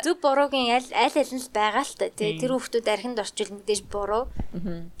л та. Зөв буруугийн аль нь л байгаа л та. Тэр хүүхдүүд архинд орчвол мэдээж буруу.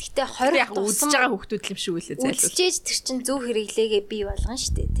 Гэтэ 20 яг үзэж байгаа хүүхдүүд юм шиг үлээ зайлшгүй. Үзчихэж тэр чин зөв хэрэглээгээ бий болгоно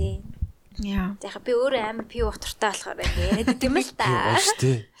штэ тий. Яа. Тэгэхээр би өөрөө амар пив уух туртай болохоор яриад идэм л та.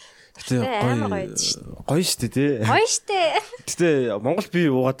 Штэ. амар гоё дээ шүү. Гоё шүү дээ тий. Гоё шүү дээ. Гэтэ Монгол бие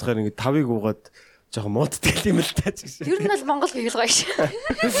уугаад байгаа ингэ 5-ыг уугаад жоохон мууддаг юм л таа гэж. Ер нь бол Монгол бие л гоё шүү.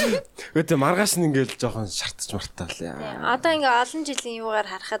 Гэтэ маргааш нь ингээл жоохон шартаж мартаал яа. Одоо ингээ олон жилийн юугаар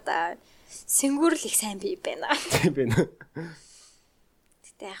харахад сэнгүүрл их сайн бие байна. Тийм байна.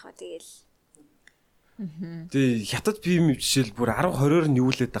 Гэтэ яг хөө тэгэл Тэгээ хятад бие юм жишээл бүр 10-20-оор нь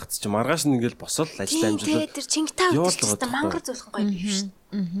юулээд тагц чи маргааш нь ингээл босоод ажиллаа амжилт. Тэр Чингитаа үзчихсэн мангар зөөлхөн гоё бие шүү.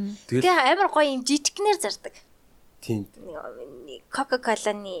 Тэгээ амар гоё юм жижигнэр зардаг. Тийм.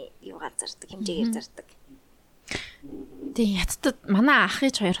 Кока-коланы юугаар зардаг, хэмжээгээр зардаг. Тэгээ хятадд манай ах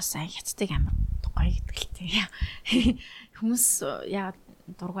ээж хоёр бас хятадыг амар гоё гэдэг л тийм. Хүмүүс яа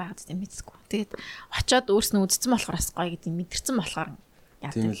дургүй яагаад тийм мэдсэхгүй. Тэгээд очиод өөрснөө үзсэн болохоор бас гоё гэдэг мэдэрсэн болохоор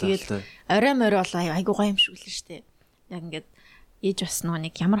тэгээд орой морой бол айгу гоё юм шиг л шүү дээ. Яг ингээд ээж бас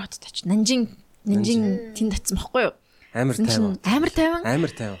нэг ямар хотод очив. Нанжин тэнд очсон бохгүй юу? Амар тайван.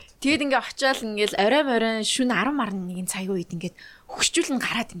 Тэгээд ингээд очиод ингээд орой морой шүн 10:11 цагийн үед ингээд хөшчүүлэн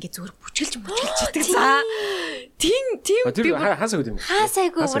гараад ингээд зөөр бүчгэлж идэг. За. Тийм тэр хаасаагүй юм.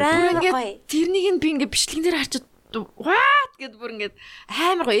 Хаасаагүй амар гоё. Тэрнийг би ингээд бичлэгэн дээр харчаад what гэд бүр ингээд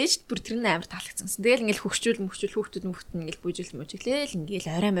амар гоё ээж бүр тэр нь амар таалагдсан. Тэгэл ингээд хөвчүүл хүүхдүүд ингээд бүжиглээл ингээд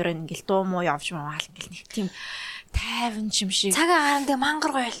орой морой ингээд дуу муу явж маал ингээд нэг тийм тайван юм шиг. Цагаан харан тэгээ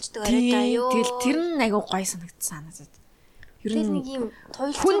мангар гоё болчдөг оройдоо юу. Тэгэл тэр нь айгу гоё санагдсан надад. Ер нь нэг юм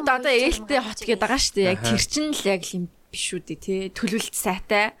туйлцсан. Хүнд одоо ээлтэй хот гээд байгаа шүү дээ. Яг тэр чинь л яг юм биш үү тий. Төлөвлөлт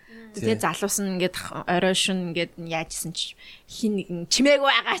сайтай. Тэгээ залуусан ингээд орой шүн ингээд яажсэн чи хин нэгэн чимээг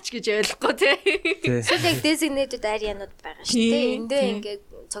байгаа ч гэж ойлгохгүй тий. Эсвэл яг designated area-нууд байгаа шүү дээ. Эндээ ингээд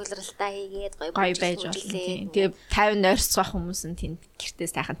цугларалтай хийгээд гоё байж болно. Тэгээ 50 нойрсох хүмүүс нь тэнд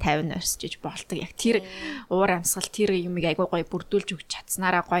гэртээ сайхан 50 нойрсож болдог. Яг тэр уур амьсгал тэр юмыг айгүй гоё бүрдүүлж өгч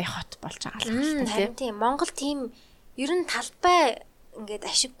чадсанараа гоё хот болж байгаа л байна тийм. Монгол тийм ер нь талбай ингээд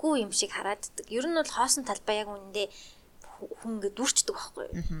ашиггүй юм шиг харааддаг. Ер нь бол хоосон талбай яг үнэндээ хүн ингээд дүрчдэг байхгүй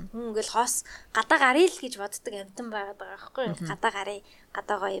юу? Хүн ингээд хоос гадаа гарыг л гэж боддог амтан байгаад байгаа байхгүй юу? Гадаа гарыг,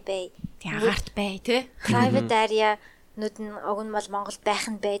 гадаа гоё бай. Тэг агаарт бай тий. Private area нүд нь уг нь бол Монголд байх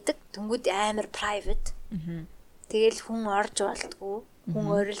нь байдаг. Тэнгүүд амар private. Тэгэл хүн орж болдгоо, хүн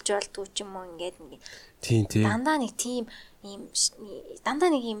орилж болдгоо ч юм уу ингээд нэг. Тийм. Дандаа нэг тийм ийм дандаа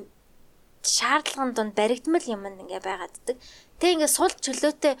нэг ийм шаардлагын донд баригдмал юм ингээ байгааддаг. Тэг ингээ сул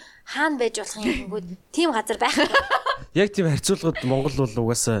чөлөөтэй хаана байж болох юм гингүүд тийм газар байхгүй. Яг тийм харьцуулгад Монгол бол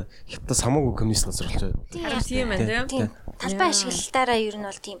угаасаа хятад хамаагүй коммунист газар болчихоо. Тийм байна тийм. Талбай ашиглалтаараа ер нь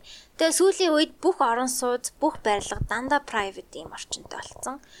бол тийм. Тэгээ сүүлийн үед бүх орон сууц, бүх барилга дандаа private юм орчинтой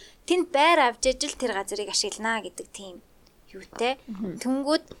болсон. Тэнд байр авч ижил тэр газрыг ашиглана гэдэг тийм юутэй.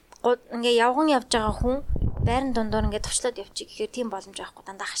 Тэнгүүд ингээ явган явж байгаа хүн байрны дундуур ингээд товчлоод явчих гэхээр тийм боломж байхгүй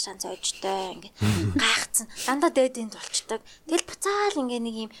дандаа хашаан цойжтой ингээд гайхацсан дандаа дээдэнд болчдаг. Тэгэл буцаал ингээд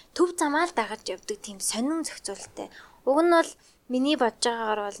нэг юм төв замаал дагаж явдаг тийм сонин зохицуулттай. Уг нь бол миний бодож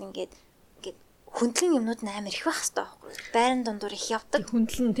байгаагаар бол ингээд хөндлөн юмнууд амар их байх хэрэгтэй байхгүй. Байрны дундуур их явдаг.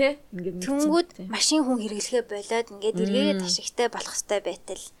 Хөндлөн тий. Ингээд тэнгүүд машин хүн хэрэглэхээ болоод ингээд эргээгээд ашигтай болох хэрэгтэй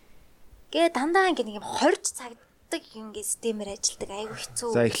байтал. Гээ дандаа ингээд нэг юм 20 цаг юм гээ системээр ажилдаг айгу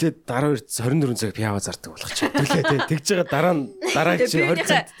хэцүү. За эхлээд дараа 24 цаг пиава зардаг болох ч хэдүүлээ тий. Тэгж байгаа дараа чи 20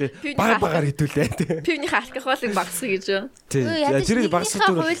 цаг тий. Багаар хэдүүлээ тий. Пивнийхээ алкоголыг багасгах гэж юу? Тий. Тэрийг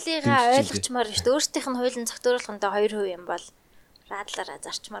багасгах зүгээр хуулигаа ойлгочмоор шүү дээ. Өөрсдийнх нь хуулийн зохицуулалтанд 2% юм бол радлаараа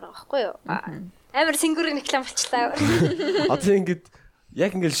зарчмаар байгаа байхгүй юу? Амар сэнгүүрийн реклам болчлаа. Одоо ингээд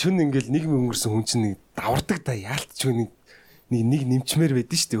яг ингээд шүн ингээд нэг өнгөрсөн хүн чинь нэг давардаг да яалтч нэг нэмчмээр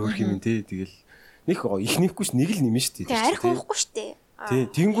байдэн шүү дээ өөр юм тий. Тэгэл их нэхгүй ш нэг л нэмэн шүү дээ. Тэг арх уухгүй шүү дээ. Тий.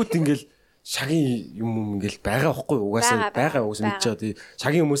 Тэнгүүд ингээл шагийн юм ингээл байгаа байхгүй угаасаа байгаа үс мэдж байгаа. Тий.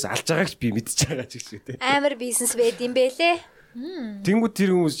 Шагийн хүмүүс алж байгааг би мэдж байгаа ч гэх тий. Амар бизнес байд юм бэлээ. Тэнгүүд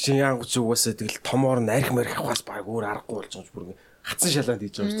тэр хүмүүс чинь яангуч угаасаа тэгэл томоор нь арх марих авахаас баг өөр аргагүй болж байгаа бүр хатсан шалаанд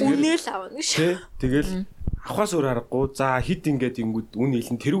хийж байгаа шүү дээ. Үнээл авна шүү. Тэгэл авахаас өөр аргагүй. За хит ингээд ингүүд үн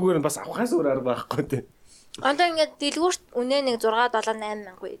хэлэн тэрүүгээр нь бас авахаас өөр арга байхгүй тий. Одоо ингээд дэлгүүрт үнэ нэг 6 7 8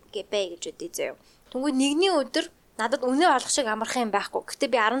 мянга гэ бай гэж үдээ заяа. Тэнгүүд нэгний өдөр надад үнэ олох шиг амарх юм байхгүй.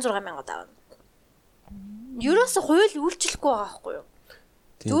 Гэтэ би 16 мянга давна. Ерөөсө хууль үйлчлэхгүй байгаа байхгүй юу?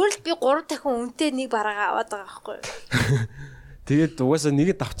 Зүгээр л би 3 дахин үнэтэй нэг бараагаа аваад байгаа байхгүй юу? Тэгээд угаасаа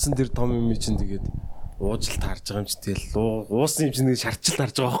нэгэд давцсан тэр том юм чинь тэгээд уужилт харж байгаа юм чи тэгэл уусан юм чи нэг шарчилт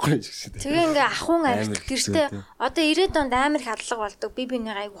харж байгаа байхгүй юу? Тэгээ ингээ ахуун амьд гэртээ одоо 90-ад онд амар их хадлага болдог. Би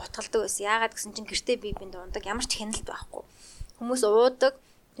биний айгу утгалдаг байсан. Яагаад гэсэн чинь гэртээ би бинд ундаг ямар ч хяналт байхгүй. Хүмүүс уудаг.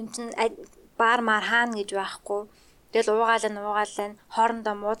 Тэм чин баар маар хаана гэж байхгүй. Тэгэл уугаалаа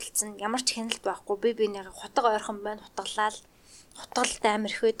хоорондоо муудалцсан ямар ч хяналт байхгүй. Би биний хутга ойрхон байна. Хутгалт амар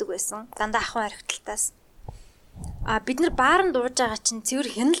их байдаг байсан. Дандаа ахуун архиталтаас. бид нар баарнд ууж байгаа чинь цэвэр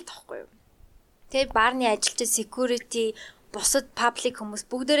хяналт байхгүй юу? Тэгээ баарны ажилчид security бусад паблик хүмүүс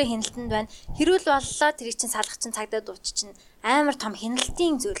бүгдээрээ хяналтанд байна. Хэрүүл боллоо тэрийг чинь салах чинь цагдаа дууч чинь амар том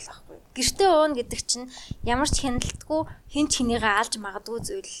хяналтын зүйл байхгүй. Гэртээ уун гэдэг чинь ямар ч хяналтгүй хэн ч хэнийгээ алж магадгүй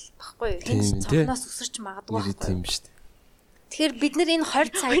зүйл байхгүй юу? Хэн ч цогноос өсөрч магадгүй байхгүй. Тийм шүү дээ. Тэгэхээр бид нар энэ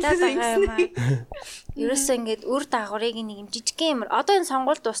 20 цагтаа байгаа юм аа. Ерөөсөө ингээд үр дагаврыг нэг юм жижигхэн юмар. Одоо энэ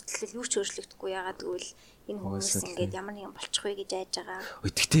сонгуульд дуустал юу ч өөрчлөгдөхгүй яагаад гэвэл энэ хүмүүс ингээд ямар нэгэн болчих вэ гэж айж байгаа.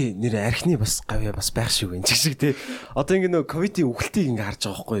 Гэхдээ нэр архины бас гавья бас байх шиг байна. Жиг шиг тий. Одоо ингээд нөө ковидын үхэлтийг ингээд харж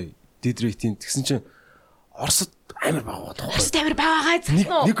байгаа байхгүй. Дидрэйтийн тэгсэн чинь Оросд амар бага байгаа. Оросд амар бага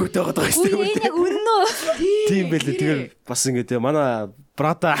байгаа. Нэг өдөө байгаа юм. Энэ яг үнэн үү? Тийм байлээ. Тэгэхээр бас ингээд манай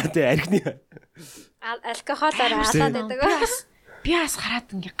брата тий архины алкохолоор алаад байдаг. Би бас хараад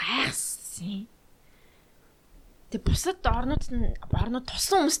ингээ гайхсан. Тэг бусад орнууд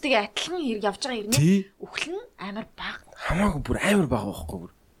туслан хүмүүстэйгээ адилхан хэрэг явж байгаа хэрнээ үхэл нь амар бага. Хамаагүй бүр амар бага байхгүй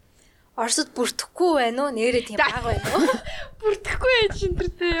бүр. Оросд бүртгэхгүй байна уу? Нэрээ тийм бага байна уу? Бүртгэхгүй байж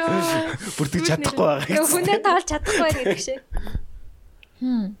шинтертэй ёо. Бүртгэж чадахгүй байгаа. Хүнээ тоолж чадахгүй байна гэдэг шиг.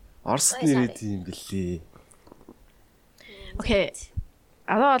 Оросд нэрээ тийм бэлээ. Окей.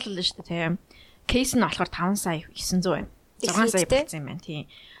 Одоо боллоо шүү дээ. Кейс нь болохоор 5 сая 900 байна. 6 сая болсон юм байна тийм.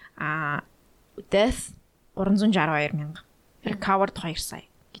 Death 362 мянга. Recovered 2 сая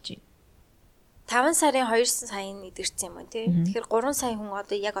гэж байна. 5 сарын 2 саяын идэрсэн юм байна тийм. Тэгэхээр 3 сая хүн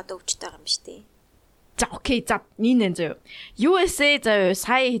одоо яг одоо өвчтэй байгаа юм шүү дээ. За окей за нин зөө. USA зөө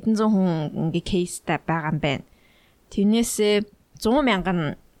сая хэдэн зуун хүн ингээ кейстэй байгаа юм байна. Тэрнээсээ 100 мянга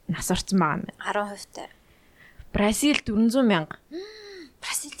нь нас орсон байгаа юм байна. 10% таа. Бразил 400 мянга.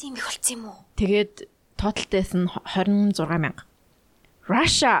 Бразил тийм их болсон юм уу? Тэгээд total death нь 26 мянга.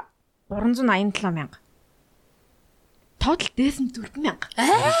 Russia 387 мянга. Total death нь 4 мянга.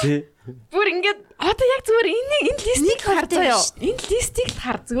 Тий. Бүр ингээд одоо яг зүгээр энэ листийг хар заяа. Энэ листийг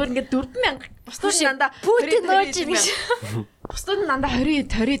хар зүгээр ингээд 4 мянга. Бусдууд дандаа Путин нууж юм шиг. Бусдууд дандаа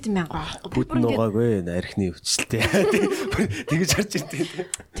 20 мянга аахгүй. Путин нуугаагүй архины өвчлөлтэй. Тэгэж харж ирдээ.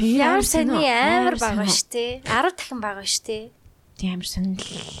 Тийм ямар сони амар бага штэ. 10 дахин бага штэ. Тийм амар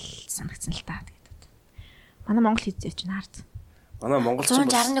сонирхол санагдсан л та тэгээд. Манай Монгол хийдэж чинь харц. Манай монголчин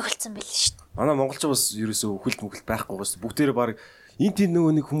 161 болсон байл шүү дээ. Манай монголч бас ерөөсөө үхэлт мүхэлт байхгүй гоос бүгдээрээ баг энэ тийм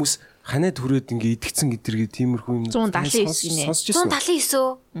нөгөө нэг хүмүүс ханаад хүрээд ингээ идэгцэн гэдэргээ тиймэрхүү юм 179 179 үү?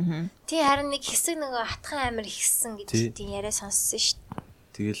 Аа. Тий харин нэг хэсэг нөгөө хатхан амир ихсэн гэж тийм яриа сонссон шүү дээ.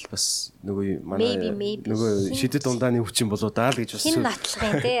 Тэгэл бас нөгөө манай нөгөө шидэт ундааны хүчин болоо даа л гэж бас хин натлах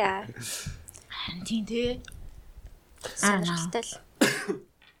юм тий. Харин тийм тий. Сонирхолтой л.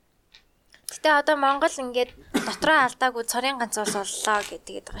 Гэтэ одоо Монгол ингээд дотроо алдаагүй цорын ганц ус боллоо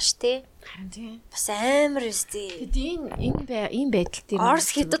гэдэг байгаа шүү дээ. Харин тийм. Бас амар үстэй. Тэгэд энэ байдал дээр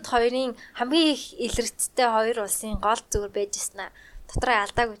Орос Хятад хоёрын хамгийн их илэрцтэй хоёр улсын гол зүгээр байж гиснаа. Дотроо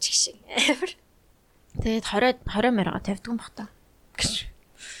алдаагүй ч гэх шиг. Амар. Тэгээд 20 мянга тавьдгүй бах та.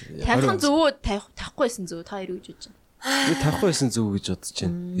 Тавих зөв тавихгүйсэн зөв та хоёр гэж бодож байна. Би тавихгүйсэн зөв гэж бодож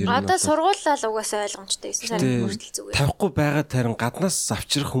байна. Одоо сургууллаа л угаасаа ойлгомжтой 9 сарын хүртэл зүгээр. Тавихгүй байгаа тарин гаднаас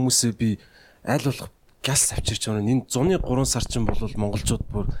авчрах хүмүүсээ би аль болох гялс авчирч байгаа. Энэ 103 сар чинь бол монголчууд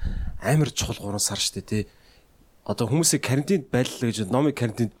бүр амар чухал 3 сар шүү дээ тий. Одоо хүмүүсээ карантинд байлаа гэж номыг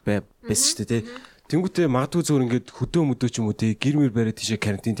карантинд байсан шүү дээ тий. Тэнгүүтээ магадгүй зөвөр ингээд хөдөө мөдөө ч юм уу тий гэр мэр бариад тийшээ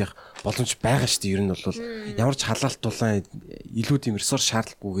карантинд явах боломж байгаа шүү дээ. Ер нь бол ямар ч халаалт дулаан илүү тийм ресурс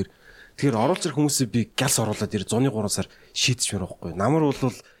шаардлагагүйгээр тэгэхээр оруулж ирэх хүмүүсээ би гялс оруулаад 103 сар шийдчихмээр байхгүй. Намар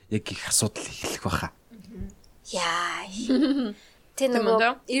бол яг их асуудал эхлэх баха. Яа. Тэ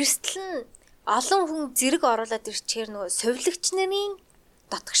нөгөө эрсдэл нь олон хүн зэрэг оруулаад ирчихээр нөгөө совилогч нарын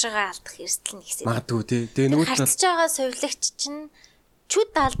дотгошоо алдах эрсдэл нь ихсээ. Магадгүй тий. Тэгээ нөгөө талд харцж байгаа совилогч чинь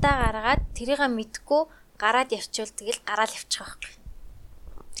чүд алдаа гаргаад тэрийг мэдхгүй гараад явчихвал тэгэл гараал явчих байхгүй.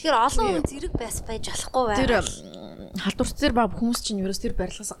 Тэгэхээр олон хүн зэрэг байж болохгүй байна. Тэр халдварч зэр баг хүмүүс чинь ерөөс тэр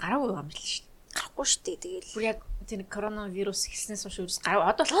барилгаас гараагүй байгаа юм л шүү дээ. Гарахгүй шүү дээ. Тэгэл бүр яг тэр коронавирус эхэлснээс хойш ерөөс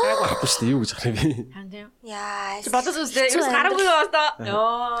одоо л гараагүй байхгүй шүү дээ. Юу гэж харах юм бэ? Харин тийм. Яа. Бодож үзлээ. Ерөөс гараагүй одоо.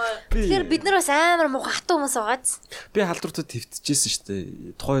 Йоо. Тэгэхээр бид нар бас амар муухай хатуу хүмүүс байгааз. Би халдвартад твтчихсэн шүү дээ.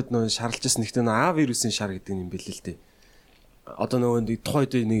 Тухайд нөө шарлаж ирсэн нэгтэн А вирусын шар гэдэг юм бэлээ л дээ. Одоо нөгөө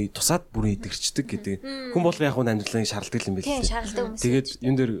тухайд нэг тусаад бүрэн идэгчдэг гэдэг. Хүн бол яг хүн амьдралын шаардлагатай юм билээ. Тийм шаардлагатай хүмүүс. Тэгээд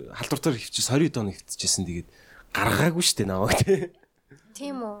энэ дэр халдвартаар хөвчс 20 дон хөвтчихсэн. Тэгээд гаргаагүй шүү дээ намайг тий.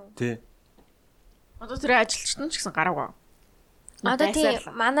 Тийм үү. Тий. Одоо тэр ажилчид нь ч гэсэн гараагүй. Одоо тийм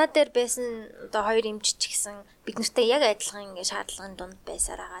манай дээр байсан одоо хоёр эмчч гэсэн бид нартай яг адилхан ингээ шаардлагын дунд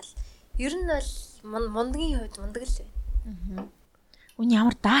байсаар байгаа л. Ер нь бол мундгийн хувьд мундаг л байна. Үний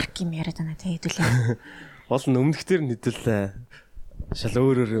ямар дарк юм яриад байна тий хэдүүлээ. Олон өмнөхдөр нэдэлээ. Шал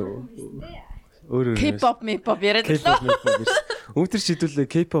өөрөөр Өөр K-pop, K-pop яриад лөө. Өнөөдөр шийдвэрлээ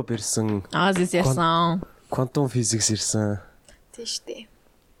K-pop ирсэн. Азис ярьсан. Quantum physics ирсэн. Тийш дээ.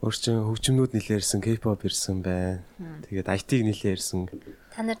 Өөрчн хөгжмнүүд нэлээд ирсэн, K-pop ирсэн байна. Тэгээд IT-г нэлээд ирсэн.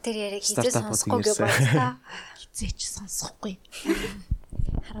 Та нар тэр яриг хизээ сонсохгүй гэж бодлоо. Хизээч сонсохгүй.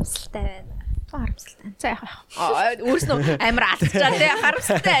 Харамсалтай байна. Харамсалтай. За яах вэ? Өөрснөө амар алдчихаа тий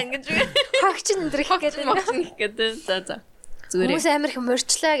харамсалтай байна гэж. Хагч энэ гэдэг. За. Зүгээр. Хүмүүс амар их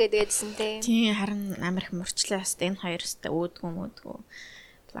мөрчлөө гэдгээдсэн тий. Тийм харин амар их мөрчлөө бас энэ хоёр өстэй өөдгөө.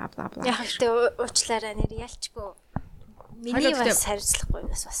 Бла бла бла. Яг ихтэй уучлаарай нэр ялчгүй. Миний бас хариуцлахгүй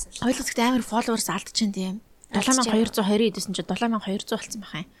бас басан. Хоёул гэхдээ амар followers алдчихээн тийм. 7220 идэвсэн чи 7200 болсон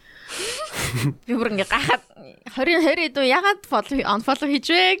бахаа. Би бүр ингээ гахаад 20 идүү ягаад unfollow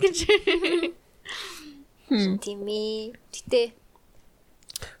хийжвэ гэж. Тийм ээ. Гэтэ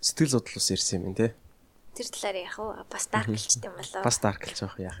сэтгэл зовлон ус ирсэн юм тий. Тэр талаар яах вэ? Бас даркэлчтэй юм болоо. Бас даркэлж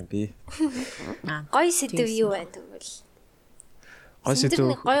явах яах юм би. Гоё сэдв юу байна тэгвэл? Гоё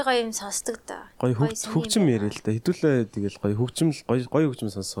сэдв. Гоё юм сонсдог да. Гоё хөгжим ярил л да. Хэдүүлээ тэгэл гоё хөгжим гоё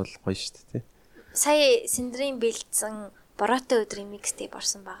хөгжим сонсвол гоё шүү дээ тий. Сая Синдрийн бэлдсэн бороотой өдрийн микстейп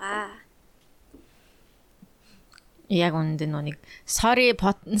орсон байгаа. Яг үнэндээ нүг sorry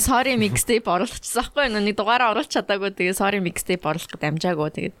mixtape оруулчихсан байхгүй нүг дугаараа оруулах чадаагүй тэгээ sorry mixtape оруулах гэж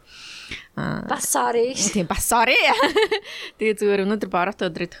амжаагүй тэгээд бас sorry. Тийм бас sorry. Тэгээ зүгээр өнөөдөр бороотой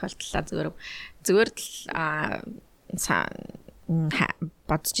өдрийн тохиолдлоо зүгээр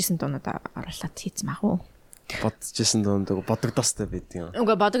бодчихсэн дуунуудаа оруулаад хийцэн мах уу. Бодчихсэн дуундаг бодогдоостой байдгийн.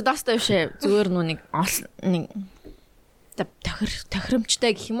 Үгүй бодогдоостой бишээ зүгээр нүг нэг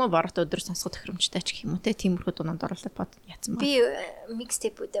тохиромжтой гэх юм уу бороотой өдөр сонсох тохиромжтой ч гэх юм уу те тиймэрхүү дуунууд оруулаад бод яцсан ба. Би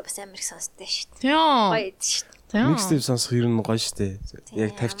микстейпүүдээ бас амар их сонсдог шүү дээ. Тийм. Гоё дээ шүү дээ. Микстейп сонсох ер нь гоё шүү дээ.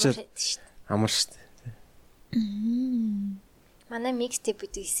 Яг тавьчаад амар шүү дээ. Манай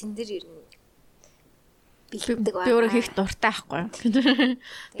микстейпүүдийг Синдэр ер нь бэлддэг байна. Би өөрөө хийх дуртай байхгүй.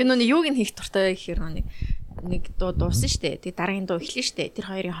 Би нүг юуг нь хийх дуртай вэ гэхээр нэг дуу дуусан штэ. Тэгээ дараагийн дуу эхлэн штэ. Тэр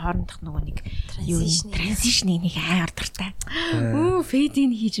хоёрын хоорондох нөгөө нэг транзишн нэг амар дуртай. Фейд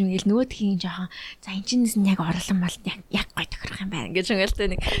ин хийж мэгэл нөгөөдхийн жоохон за энэ чинээс нь яг орлон мал яг гой тохирох юм байна гэж ингээл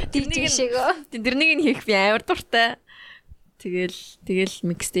нэг тэрнийг нь хийх би амар дуртай. Тэгэл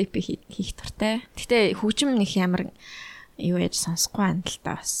микстейп хийх дуртай. Гэтэ хөгжим нэг амар юу яаж сонсохгүй байна л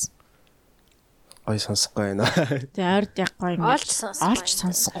та бас. Гой сонсохгүй байна. Тэгээ ойрд яг гой олж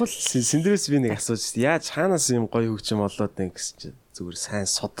сонсохгүй. Синдрээс би нэг асууж яаж хаанаас юм гой хөгжим олоод нэг гэсэн чи зүгээр сайн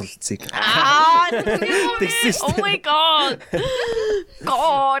судалцыг. Тэгсэн шүү. Oh my god.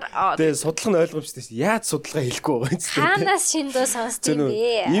 Тэгээ судлах нь ойлгомжтой шүү. Яаж судалгаа хэлэхгүй байгаа юм бэ? Хаанаас шин дуу сонсдог юм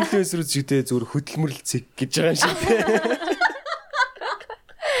бэ? Инфлюенсерүүд чигтээ зүгээр хөдөлмөрлөлцэг гэж байгаа юм шиг тий.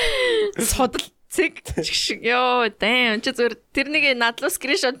 Судал цэг шиг ёо damn чи зүгээр тэрнийг надлуу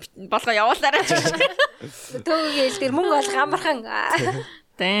скриншот болгоо явуулаарай чи. Төгөөл тэр мөнгө олох амархан.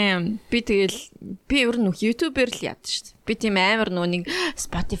 Damn би ер нь YouTube-ээр л яд шүү дээ. Би тийм амар нэг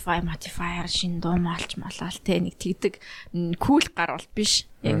Spotify-аар шин дуу малч малаал те нэг тэгдэг кул гар бол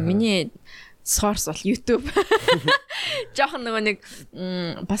биш. Яг миний source бол YouTube. Жохон нэг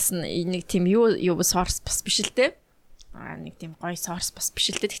бас нэг тийм юу source бас биш л те. Нэг тийм гоё source бас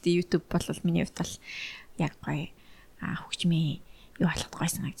биш л дээ. Гэхдээ YouTube бол миний хувьд бол яг гоё хөгжмийн юу болоход гоё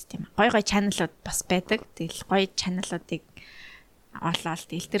санагддаг юм. Гоё channel-ууд бас байдаг. Тэгэл гоё channel-уудыг олоод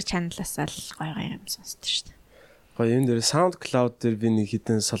тэгэл тэр channel-аас л гоё юм сонсдог шүү дээ. Гоё энэ дээр SoundCloud дээр би нэг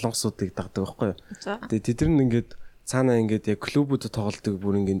хитэн солонгосуудыг дагдаг байхгүй юу? Тэгээ тэд нар ингээд цаанаа ингээд яг клубүүдэд тоглодог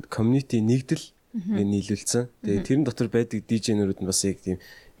бүр ингээд community нэгдэл ингээд нийлүүлсэн. Тэгээ тэрэн дотор байдаг DJ-нүүд нь бас яг тийм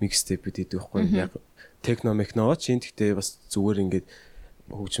mixtape-үүд идэв байхгүй юу? Яг техно мехноч энэ гэхдээ бас зүгээр ингээд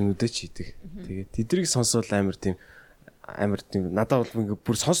хөгжмөнүүдээ ч хийдэг. Тэгээд тэдрийг сонсвол амар тийм надад бол ингээд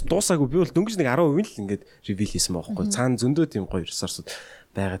бүр сонс дуусаагүй би бол дөнгөж нэг 10% л ингээд ревил хийсэн байхгүй. Цаана зөндөө тийм гоё ресурсууд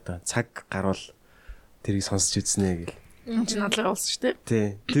байгаад байгаа. Цаг гарвал тэрийг сонсч үзнэ гэл. Энэ ч надлага болсон шүү дээ.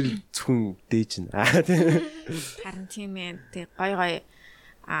 Тий. Тэр зөвхөн дээж нь. Тийм. Харин тийм ээ. Тэг гоё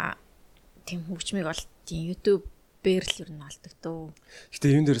тийм хөгжмийг бол тийм YouTube бэрл ер нь алдаг дөө.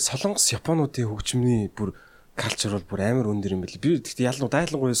 Гэтэ энэ дээр солонгос японуудын хөгжмний бүр калчер бол бүр амар өндөр юм байл. Би гэхдээ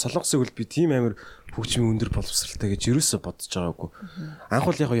ялангуяа солонгосыг бол би тийм амар хөгжмийн өндөр боловсралтай гэж ерөөсө бодож байгаагүй. Анх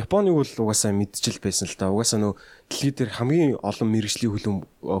бол яг Японыг бол угаасаа мэдчихэл байсан л да. Угаасаа нөө дэлхий дээр хамгийн олон мэрэгжлийн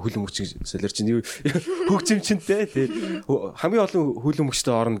хөлөмөгч солиорч чинь хөгжимчэнтэй тий. Хамгийн олон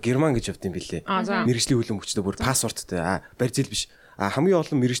хөлөмөгчтэй орно Герман гэж явд юм билээ. Мэрэгжлийн хөлөмөгчтэй бүр паспорттой барьцэл биш. Хамгийн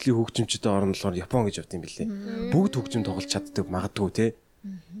олон мэрэгжлийн хөгжимчтэй орно болохоор Япон гэж явд юм билээ. Бүгд хөгжим тоглож чаддаг магадгүй тий.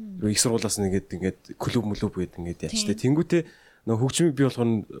 Их сургуулаас ингээд клуб гээд ингээд яачтай. Тэнгүүтээ нөө хөгжмийг би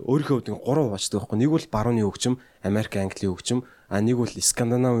болохоор өөрийнхөө хувьд 3 хуваачдаг байхгүй. Нэг бол барууны хөгжим, Америк, Английн хөгжим, нэг бол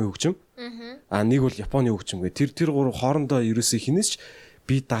Скандинавын хөгжим, Нэг бол Японы хөгжим гэ. Тэр гурав хоорондоо ерөөсөө хинээс ч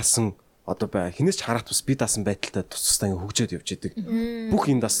бие даасан одоо бай хинээс ч хараад бас бие даасан байдалтай тусцтай хөгжөөд явж идэг. Бүх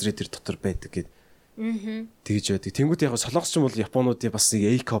индастри тэр дотор байдаг гэд. Тэгж байдаг. Тэнгүүд яг солонгосч юм бол Японуудын бас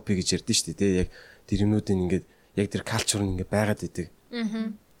нэг A-copy гэж ярьдэн шүү дээ. Яг тэр юмнуудын ингээд яг тэр culture нь ингээд байгаад идэг.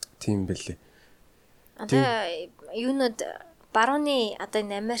 Тийм байлээ. Одоо юунууд барууны одоо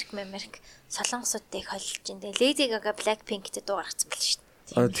Америк солонгосуудыг холилж ин. Тэгээ Lady Gaga Blackpink-тэй дуу гаргацсан байл шүү дээ.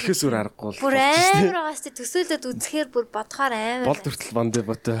 Тэгэхээс өөр аргагүй бол. Бүр амар байгаас тэ төсөөлөд үзэхээр бүр бодохоор амар. Бол төртөл бандэ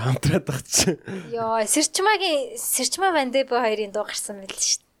бот хамтраад байгаа чи. Йоо, Сэрчма Бандебо хоёрын дуу гарсан байл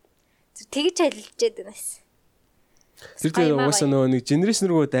шүү дээ. Тэгж хэлэлжээд байна. Тэр дээр угаасаа нөгөө нэг генерашн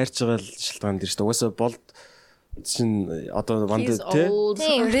рүү дайрч байгаа шалтгаан дэр шүү дээ. Угаасаа болд чин одоо Вандэ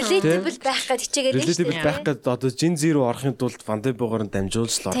тийм relatable байх гэж хичээгээд байна шүү дээ. Relatable байх гэж одоо Gen Z руу орохын тулд Вандебогоор нь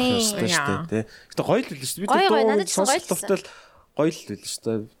дамжуулж л орох ёстой шүү дээ. Гэтэ гоё л билээ шүү дээ. Би тэр сонсолттой гоё л билээ шүү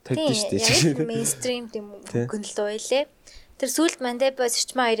дээ. Тавьдээ шүү дээ. Яг mainstream тийм хөнгөн л дуу байлээ. Тэр сүүлд Вандебо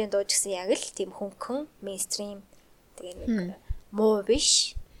Сэрчма хоёрын дуу гэсэн яг л тийм хөнгөн mainstream тэгээ нэг муу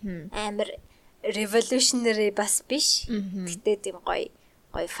биш. Амар revolutionary бас биш. Гэтэ тийм гоё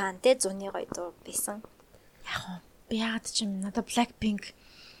фантэй зуны гоё дуу байсан. Яг би яагаад ч юм надад Blackpink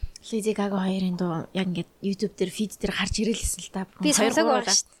Lady Gaga хоёрын дуу яг ингээд YouTube дээр feed дээр гарч ирэлсэн л та. Би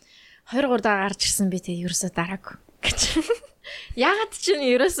 2-3 удаа гарч ирсэн би тэгээ ерөөсөө дараагүй гэж. Яагаад ч юм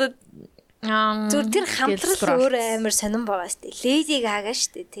ерөөсөө зүр тэр хамтрал өөр амар сонирн байгаа шүү дээ. Lady Gaga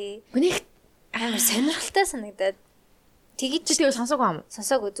шүү дээ тий. Гүнийх амар сонирхолтой санагдаад тэгэж тэгээ сонсоогүй юм.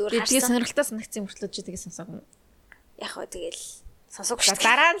 Сонсоогүй зүгээр харсан. Тэгээ сонирхолтой санагдсан мөртлөө чи тэгээ сонсоогүй. Яг хөө тэгэл сонсоогүй шүү.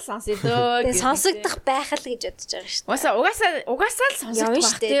 Дараа нь сонсъё дөө. Тэгээ сонсогдох байх л гэж бодож байгаа шүү. Угаасаа л сонсогдох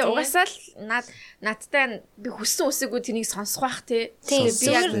байх тий. Угаасаа л надтай би хүссэн үсээгүү тэнийг сонсох байх тий. Би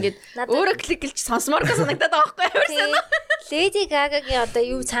яг ингээд өөрөө кликэлж сонсмооргүй санагдаад байгаа байхгүй юу? Lady Gaga-гийн одоо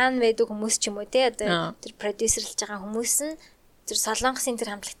юу цаана байдаг хүмүүс ч юм уу тий. Одоо тэр продюсерлж байгаа хүмүүс нь тэр солонгосын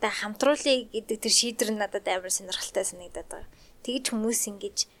тэр хамтлагтай хамтруулъя гэдэг тэр шийдвэр нь надад амар сонирхолтой санагдаад байгаа. Тэгж хүмүүс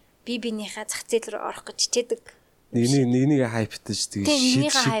ингэж бинийхээ зах зээл рүү орох гэж хичээдэг. Нэг хайптай ш тэгээд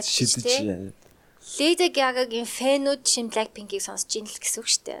шидэж. Lady Gaga-гийн фэнүүд шин Blackpink-ийг сонсож ийн л гэсэн үг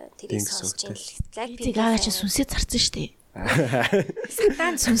шүү дээ. Тэрийг сонсож ийн л. Lady Gaga ч сүнсээ зарцсан шүү дээ.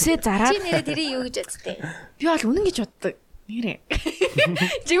 Сатан сүнсээ зараад. Чи нэрээ тэрийг юу гэж боддөө? Би бол үнэн гэж боддог. Нэрээ.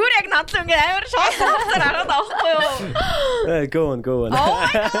 Жигүүр яг надлаа ингээ амар шоолсоор хараад авахгүй юу? Go on. Oh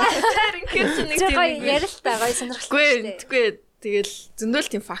my god. Гоё ярилтаа гоё сонирхолтой шүү дээ. Үгүй тэгэл зөндөл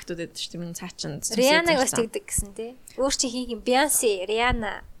тийм фактууд байдаг шүү дээ. Миний цаа чин. Rihanna-г бас тэгдэг гэсэн тий. Өөр чи хин Beyoncé,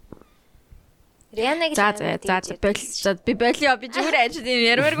 Rihanna. Rihanna-г за би болио би зүгээр ажил юм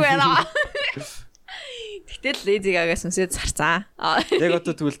ярмааргүй байна. Тэгтэл Lady Gaga сүнсээ зарцаа. Яг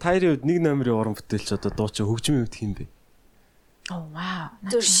одоо тэгвэл Tyre-ийн хувьд 1 номерын уран бүтээлч одоо дуу чи хөгжмийн хувьд хин бэ? Oh wow.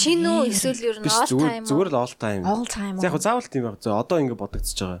 Зүр шин үү эсвэл ер нь all time. Зүгээр л all time. All time. Яг заавал тийм байх. Одоо ингэ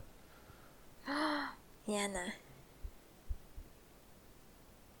бодогдсож байгаа. Яна.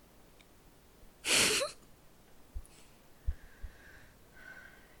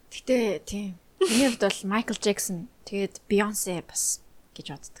 Гэтэ тийм. Миний хувьд бол Michael Jackson тэгээд Beyoncé бас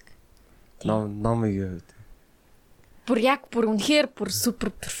гэж боддог. Номыг бүр үнэхээр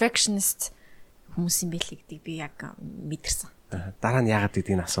супер perfectionist хүмүүс юм байл гэдгийг би яг мэдэрсэн. Дараа нь яагаад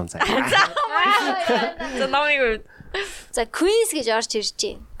гэдгийг асуун цаа. За номыг үед. За Queens гэж орж ирж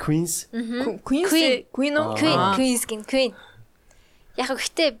байна. Queens. Queen. Яг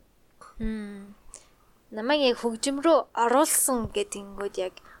гэхдээ намайг яг хөгжим рүү оруулсан гэдэнгүүд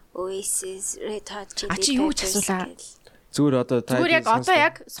яг Oasis, Red Hot Chili Peppers. Чи юу ч асуулаа. Зүгээр одоо зүгээр яг одоо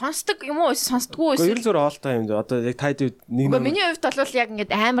яг сонсдог юм уу сонсдгүй эсвэл ер зүгээр all time одоо яг тайд нэг миний хувьд бол яг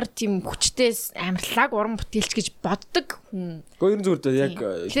ингээд амар тийм хүчтэй амар лаг уран бүтээлч гэж боддог хүн. Гэхдээ ер зүгээр яг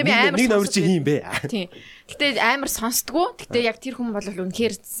нэг номер чи хийм бэ. Тийм. Гэтэ амар сонсдгүй. Гэтэ яг тэр хүн бол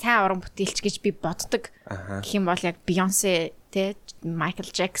үнэхээр сайн уран бүтээлч гэж би боддог. Гэх юм бол яг Beyoncé те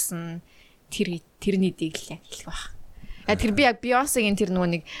Michael Jackson тэрний дийг л яг хэлэх байх. Тэр би яг Beyoncé-гийн тэр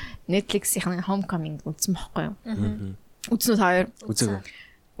нөгөө нэг Netflix-ийн Homecoming үзсэн байхгүй юу? Үзсэн үү хоёр? Үзээгүй.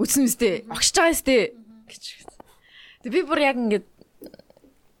 Үзсэн мэт. Огшиж байгаа сте гэж. Тэг би бүр яг ингээд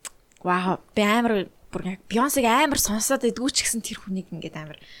вау, би амар бүр яг Beyoncé-г амар сонсоод идэггүй ч гэсэн тэр хүнийг ингээд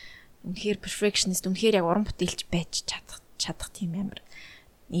амар үнэхээр perfectionist, үнэхээр яг уран бүтээлч байж чадах тийм амар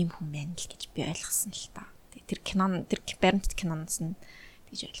ийм хүн байна л гэж би ойлгосон л та. Тэр кинон, тэр Parent киноноос нь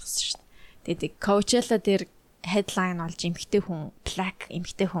гэж ойлгосон шүү дээ. Тэгээд Coachella дээр headline олж эмхтэй хүн, black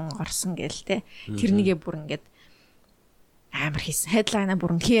эмхтэй хүн орсон гээл те. Тэрнийгээ бүр ингээд амар хийсэн. Headline-а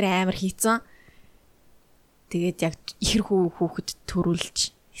бүр үнэхээр амар хийцэн. Тэгээд яг ихэр хүүхэд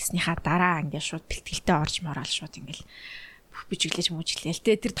төрүүлж хийснийхаа дараа ингээд шууд бэлтгэлтэй орж морал шууд ингээд бичиглэж мөжлээл.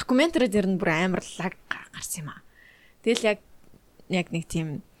 Тэгээ тэр докюментари дээр нь бүр амар лаг гарсан юм аа. Тэгэл яг нэг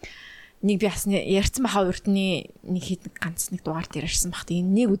тийм нэг би бас ярьсан баха уртны нэг хэд ганц нэг дугаар дээр ирсэн бах. Тэгээ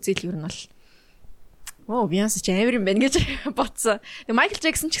нэг үзэл ер нь бол Бейонсе ч амар юм байна гэж бодсон. Тэгээ Майкл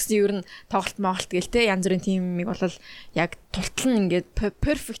Джексон ч гэсэн ер нь тоглолт гээл те янз бүрийн тимийг бол яг тултал нь ингээд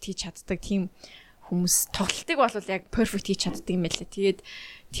перфект хийж чаддаг тийм хүмүүс тоглолтыг бол яг перфект хийж чаддаг юм байлаа. Тэгээд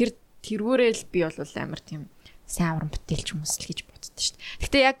тэрүүрээ л би бол амар тийм сайн уран бүтээлч хүмүүс л гэж боддоо шүү дээ.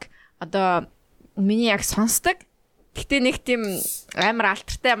 Гэхдээ яг одоо миний яг сонсдог. Гэхдээ нэг тийм амар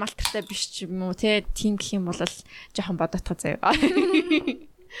алтартай биш ч юм уу те тийм гэх юм бол жоохон бодотгоо заяа.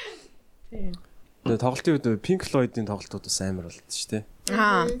 Тийм. Тоглолтын үед Pink Floyd-ийн тоглолтууд бас амар болд шүү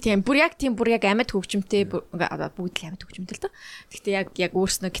дээ. Тийм бүр яг амьд хөгжимтэй бүгд л амьд хөгжимтэй л доо. Гэхдээ яг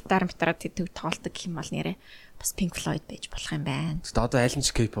өөрснөө гитар тоглолтог гэх юм бол нэрээ бас Pink Floyd байж болох юм байна. Гэхдээ одоо аль нь ч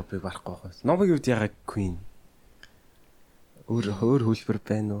K-pop-ыг барахгүй байх. Номгийн үед ягаад Queen өөр хөлбөр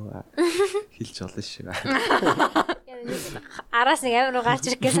байна уу? Хэлж олно шүү. Араас нэг амар гарч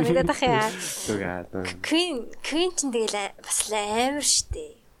ирэх гэсэн санагдаад ах яа. Queen ч тэгэл бас амар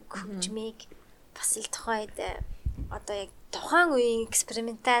штэ. Хөгжмийг бас л тухайд одоо яг тухайн үеийн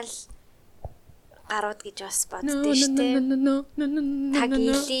экспериментал гарууд гэж бас боддөө штэ. Таг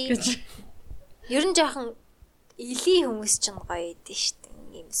или ер нь жоохон или хүмүүс ч гоё идэв штэ.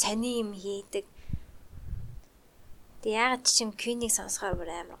 Ийм сони юм хийдэг. Тэг ягаад ч юм Queen-ийг сонсохоор бүр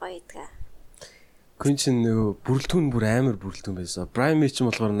амар гоё идэг. Queen ч нөгөө бүрэлдэхүүн бүр амар бүрэлдэхүүн байсан. Brian May ч юм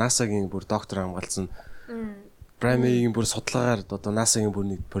болохоор NASA-гийн бүр доктор хамгаалсан. Brian May-ийн бүр судалгаагаар одоо NASA-гийн бүр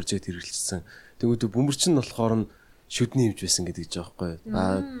нэг прожект хэрэгжилсэн. Тэгвэл бөмбөрч нь болохоор нь шүдний хэмж байсан гэдэг ч аахгүй.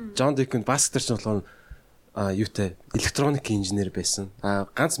 John Deacon баскетер ч болохоор юутай электроник инженер байсан.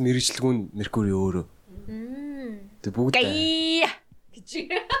 Ганц мэрэгчлэгүүн Mercury өөрөө. Тэг бүгд гэж.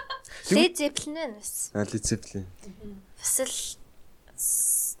 Led Zeppelin байна. Led Zeppelin. Бас л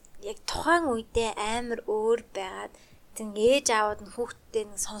яг тухайн үедээ амар өөр байгаад тэн ээж аауд нь хүүхдтэй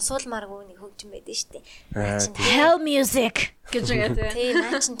нэг сонсуулмааргүй нэг хөгжим байдэн штэ. Hell music гэж байгаа тийм.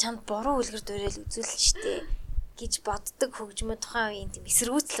 Наа чин чамд буруу үлгэр дуурайл үзүүлсэн штэ гэж боддог хөгжмөө тухайн үеийн тийм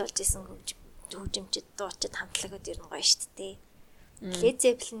эсэргүүцэл болж исэн хөгжимчд дуучид хамтлагууд ер нь гоё штэ. Led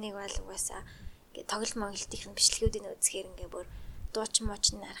Zeppelin-ыг бол угаасаа ингээ тоглолт монголтын бичлэгүүдийн үзэхээр ингээ бүр дууч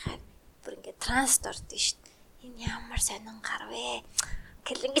мууч нарахаар бүр ингээ транст ордоо штэ. Энэ ямар сонин гар вэ?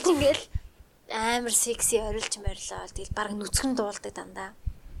 Гэлэнгээд ингээл амар секси орилж морилоо. Тэгэл баг нүцгэн дуулдаг дандаа.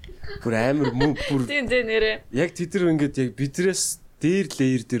 Бүр амар бүр тийм нэрээ. Яг тэд нар ингээд яг бидрээс дээр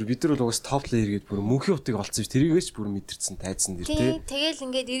леер дээр бид нар бол угаас топ леер гэдээ бүр мөнхийн утыг олцсон. Тэрийгээс бүр мэдэрсэн тайзан дэр тий. Тэгэл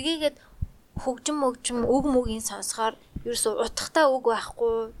ингээд эргээгээд хөгжим үг мөгийн сонсохоор ерөөсө утгатай үг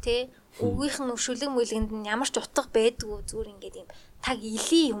байхгүй тий. Үгийнх нь шүлэг мүлгэнд нь ямар ч утга байдгүй зүгээр ингээд юм таг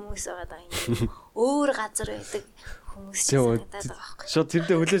илий хүмүүс байгаа юм. Өөр газар байдаг хүмүүс ч санагдаад байгаа байхгүй. Шууд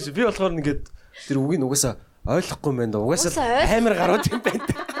тэрдээ хүлээж би болохоор ингээд тэр үгийг угаасаа ойлгохгүй юм байна да. Угаасаа амар гарууд юм байна.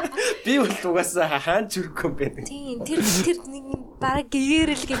 Би бол угаасаа хаан чүрхгүй юм байна. Тийм тэр нэг баг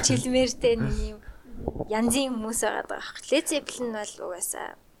гээрэл гэж хэлмээртэй нэг юм янзын хүмүүс байгаа байхгүй. Led Zeppelin бол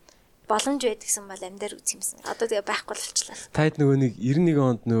угаасаа боломж байдаг гэсэн бол амьдаар үз юмсан. Одоо тэгээ байхгүй болчихлоо. Таад нөгөө нэг 91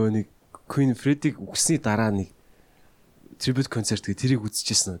 онд нөгөө нэг Queen Freddie үгсний дараа нэг трибют концерт гэ тэрийг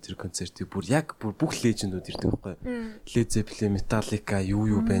үзчихсэн тэр концертыг бүр бүх лежендүүд ирдэг байхгүй. Led Zeppelin, Metallica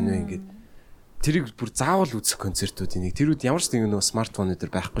юу байна вэ ингээд тэрийг бүр заавал үзэх концертуудын нэг тэрүүд ямар ч нэг нөө смартфон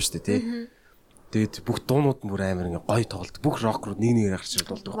дээр байхгүй шүү дээ тий. Тэгээд бүх дуунууд бүр амар ингээд гоё тоглолт бүх рокрууд нэг гарч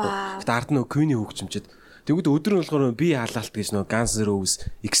ирээд болдог байхгүй. Гэтэ ард нь Queen-ийн хөгжимчд тэгвэл өдөр нь болохоор би хаалалт гэж нөө Guns N'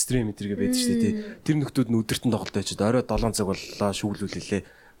 Roses Extreme гэдэргээ байдаг шүү дээ тий. Тэр нөхдүүд нь өдөртөн тоглолт очиод орой 7 цаг боллоо шүүлүүлээ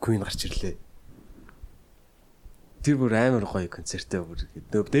Queen гарч ирлээ. Тэр бүр амар гоё концерттэй бүр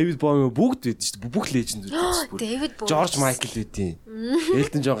гэдэг. Дэвид Боуи бүгд байд шүү дээ. Бүх лежендүүд байсан бүр. Дэвид Боуи. Жорж Майкл байдیں۔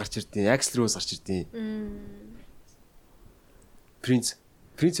 Элтон Джон гарч ирдیں۔ Axl Rose гарч ирдیں۔ Принц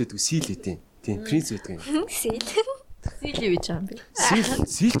гэдэг Сил байдیں۔ Тийм, Принц байдаг юм. Сил гэж юм би.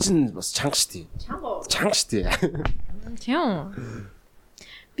 Сил чинь бас чанга шүү дээ. Чанга шүү дээ. Тийм.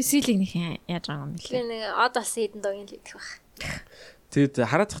 Би Силийг нэг яаж байгаа юм бэ? Би нэг од бас хэдэн доогийн л идэх байх. Тэгэд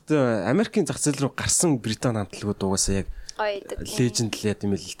хараад захтай Америкийн зах зээл рүү гарсан Британи хамтлагууд угаасаа яг леженд л яа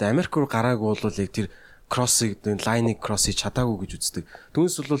гэм л да. Америк руу гараагүй бол яг тэр кроссыг лайныг кроссыг чадаагүй гэж үздэг.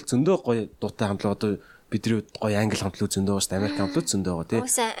 Түүнээс бол зөндөө гоё дуутай хамтлаг одоо бидний гоё англи хамтлаг зөндөө байгаа шүү дээ. Америк хамтлаг зөндөө байгаа тий.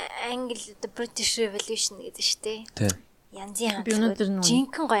 Уусаа англи the British Revolution гэдэг шүү дээ. Тий. Янзын хамтлаг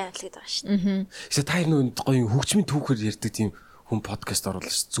жинхэнэ гоё хамтлаг байгаа шүү дээ. Эсвэл та нөө гоё хөгжмийн түүхээр ярьдаг тийм хүн подкаст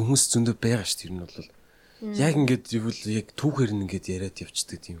оруулах хүмүүс зөндөө байгаа шүү дээ. Тэр нь бол яг ингээд яг түүхээр нь ингээд яриад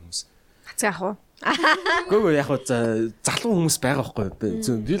явцдаг тийм хүмүүс. Хацгаах уу? Гөө яг залуу хүмүүс байгаа байхгүй. Би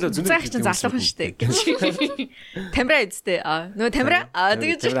л зөндөө цаг чинь залуухан штэ гэж. Тамира эзтэй. Нөө тамира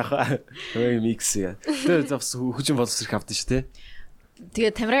тэгэж. Тамира микс яа. Тэр завс хүчин боловсрох авдсан штэ.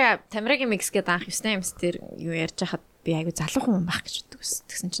 Тэгээ тамирагийн микс гэдэг анх 9 юмс дээр юу ярьж хахад би айгу залуухан хүн байх гэж боддог ус.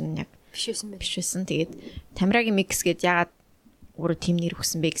 Тэгсэн чинь яг биш байсан. Тэгээд тамирагийн микс гэдээ ягаад өөрөө тим нэр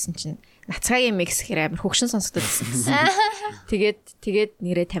өгсөн бэ гэсэн чинь нацгагийн микс гэхээр амар хөгшин сонсогдод байсан. Тэгээд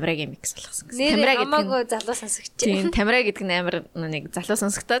нэрээ тамирагийн микс болгосон гэсэн. Тамира гэдэг нь залуу сонсогч. Тийм, тамира гэдэг нь амар нэг залуу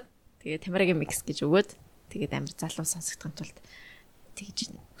сонсогдоод тэгээд тамирагийн микс гэж өгөөд тэгээд амар залуу сонсогдохын тулд тэгж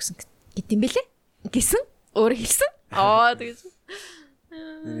өгсөн гэдэм бэлээ. Гэсэн өөр хэлсэн. Тэгэж.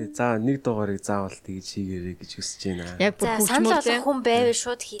 Нэрээ за нэг дугаарыг заавал тэгж хийгээрэй гэж хүсэж байна. Яг бүр санал болох хүн байвал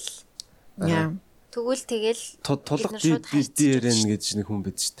шууд хэл. Яа. Тэгвэл тэгэл тулга дээрэн гэж нэг хүн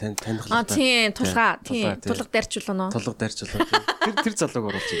бидж таних л та. Тийм, тулга дайрчулна уу? Тулга дайрчулна. Тэр залууг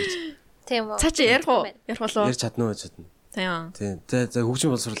оруулж гэж. Тийм үү. Цаа чи ярих болов уу? Ярь чадна уу чадна. Тийм. За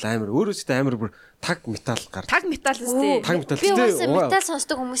хөгжим боловсрол амар. Өөрөө ч амар бүр таг металл гар. Таг металл үстэй. Таг металл. Би металл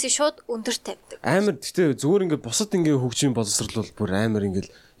сонсдог хүмүүсийг шууд өндөр тавьдаг. Амар гэхдээ зүгээр ингээд бусад ингээд хөгжим боловсрол бол бүр амар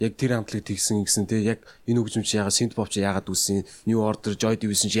ингээд яг тэр хамтлагт тэгсэн те яг энэ хөгжим чи ягаад synth pop чи ягаад үүссэн new order joy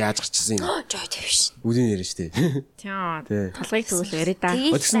division чи яаж гарчсан joy division үдийн ярина штэ тийм толгойг тэгвэл яриа да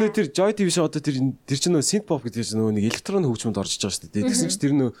тэгсэн нөө тэр joy division одоо тэр чинь нөө synth pop гэдэг чинь нөө нэг электрон хөгжмөнд орж иж байгаа штэ тэгсэн чи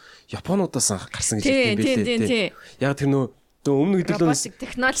тэр нөө японуудаас гарсан гэж хэлдэг юм билээ те яг тэр нөө өмнө гэдэг нь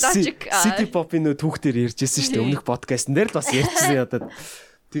технологик city pop-ийн нөө түүхтэр ярьжсэн штэ өмнөх подкастн дээр л бас ярьжсэн ядаад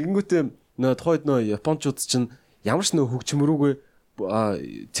тэгэнгүүтээ нөө тухайд нөө японочууд чинь ямар ч нөө хөгжим рүүгээ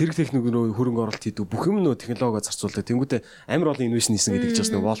цэрэг техник рүү хөрөнгө оруулалт хийдэг бүх юм нөө технологио зарцуулдаг. Тэнгүүтээ амар олон инновашн хийсэн гэдэг чинь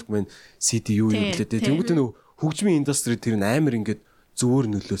бас нөө Walkman, CD юу юм гэлээ. Тэнгүүтээ нөө хөгжмийн индастри тэр нь амар ингээд зөөр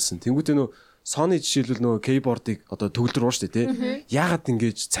нөлөөлсөн. Тэнгүүтээ нөө Sony жишээлбэл нөө кейбордыг одоо төгөлдөр уу штэ тий. Яагаад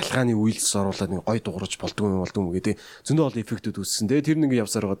ингэж цалгааны үйлс оруулаад нэг гой дуурж болдгоо юм гэдэг. Зөндөө олон эффектүүд үүссэн. Тэгээ тэр нэг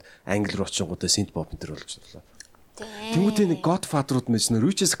явсаар гоод англи руу очингуудаа synth pop энэ төр болж байна. Тэнгүүтээ нэг Godfather-ууд мэж нөө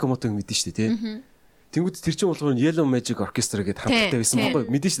Ryuichi Sakamoto-г мэдэн штэ тий. Тэнгүүд тэр чинь болохоор Yellow Magic Orchestra гэдэг хамттай байсан байхгүй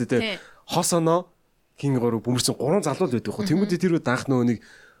мэдэн шүү дээ. Хосоно хин гоор бөмбөрсөн 3 залуу л байдаг байхгүй. Тэнгүүд тэр данх нэг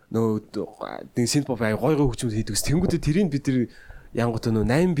synth pop гой хөгжмөд хийдэг ус. Тэнгүүд тэрийг бид тэр янгууд 8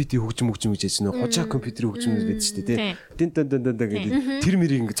 битийн хөгжим гэж яж нөө хожаа компьютерийн хөгжим байдаг шүү дээ. Дин гэдэг тэр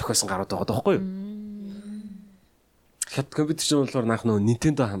мэрийг ингэ зохиосон гарууд байгаа байхгүй юу? Хят компьютер чинь болохоор наах нөө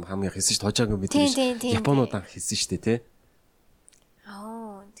Nintendo хамгийн хийсэн шүү дээ. Хожаа компьютер Японууд анх хийсэн шүү дээ тий.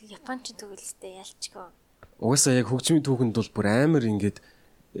 Японч төгөлстэй ялчгүй. Угаасаа яг хөгжмийн түүхэнд бол бүр амар ингээд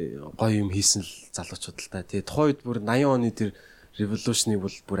гоё юм хийсэн л залуучууд л та. Тэгээ тухайд бүр 80 оны тэр revolution-ыг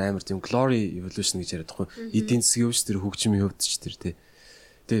бол бүр амар тийм glory evolution гэж яриад байхгүй. Эдийн засгийн хөвч тэр хөгжмийн хөвд ч тэр тий.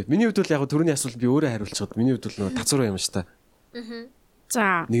 Тэгээ миний хувьд бол яг түрүүний асуулт би өөрөө хариулчихад миний хувьд бол тацруу юм ш та.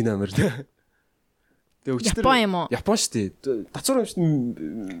 За. Нэг номер тий. Тэгээ өчтөр Япон юм уу? Япон ш тий. Тацруу юм ш.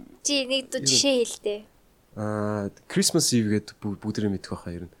 Чи нэг жишээ хэлдэ. Christmas Eve гэдэг бүгдээ мэдэх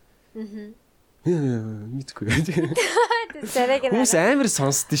байхаа ер нь. Мэдгүй. Хүмүүс амар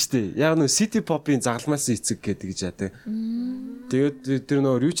сонсдөө штэ. Яг нөө city pop-ийн загалмаас эцэг гэдэг гэж яадаг. Тэгээд тэр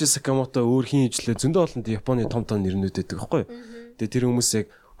нөө Ryuichi Sakamoto өөр хин ижлээ зөндөө олонд Японы том нэрнүүд байдаг байхгүй. Тэгээд тэр хүмүүс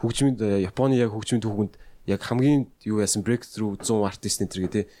яг хөгжмийн Японы яг хөгжмийн түүхэнд яг хамгийн юу яасан breakthrough 100 артист энэ төр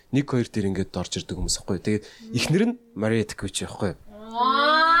гэдэг 1 2 дээр ингээд орж ирдэг хүмүүс байхгүй. Тэгээд эхнэр нь Maria Takeuchi байхгүй.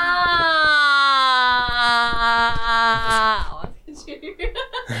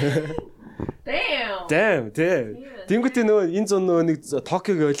 Damn. Тэнгүүтээ нөгөө энэ зон нөгөө нэг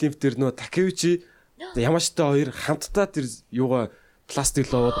Токиогийн олимп дээр нөгөө Такеучи Ямаштай хоёр хамтдаа тэр юугаа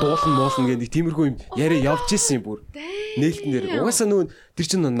пластик лоо дуулан гэх нэг тиймэрхүү юм яриа явж исэн юм бүр. Нээлтэн дээр. Угаасаа нөгөө тэр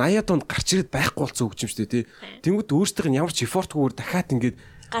чинь 80-аад онд гарч ирээд байхгүй болсон хөгжим шүү дээ тий. Тэнгүүд өөртөөх нь ямар ч эффортгүйгээр дахиад ингээд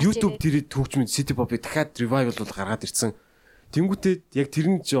YouTube тэр хөгжмөд city pop-ыг дахиад revival бол гаргаад ирсэн. Тэнгүүтээ яг тэр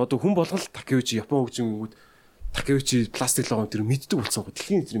нь одоо хүн болгол Такеучи Япон хөгжмөд Такеучи пластик логон тэр мэддэг болсон гоо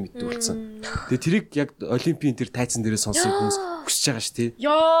дэлхийн тэр мэддэг болсон. Тэгээ тэрийг яг олимпийн тэр тайзан дээрээ сонсох хүмүүс хүсэж байгаа ш тий.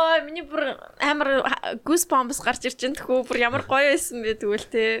 Йоо, миний бүр амар goosebumps гарч ирж байна тэхүү бүр ямар гоё байсан бэ тэгвэл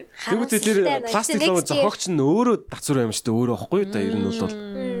тий. Тэгвэл тэр пластик логон зохиогч нь өөрөө дацуур юм ш тий өөрөө аахгүй юу та ер нь бол.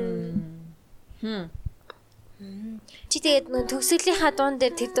 Чи тэгээд төгсгөлийнхаа дуун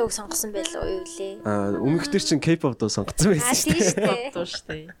дээр тэр дууг сонгосон байлоо юу лээ? Өмнөхдөр чинь K-pop дуу сонгосон байсан шүү дээ. Дуу шүү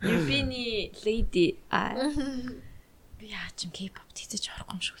дээ. Юбини Lady би яа чим K-pop тийж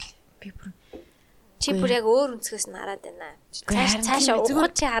орохгүй юм шиг лээ. Би бүр чи бүр яг өөр өнцгөөс нь хараад байна. Цаашаа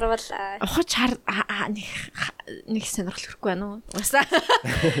ухаж чи харуулаа. Ухаж нэг сонирхол хүрхгүй байна уу? Уусаа.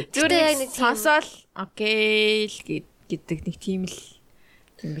 Зүгээр нэг сонсоол окей л гэдэг нэг тийм л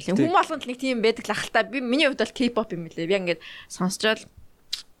юм билээ. Хүн болгонд нэг тийм байдаг л ахaltaа. Би миний хувьд бол K-pop юм билээ. Би ингээд сонсчоод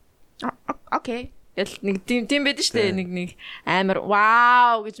Окей. Нэг тийм байдаг штэ нэг амар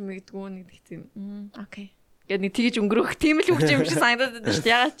вау гэж мэгдгүү нэг тийм. Окей. Гэт нэг тэгж өнгөрөх тийм л хөгж юм шиг санагдаад байна штэ.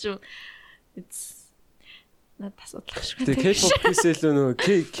 Ягаад ч юм. Надад асуудал шүү. Тэгээ K-pop-ээс илүү нөгөө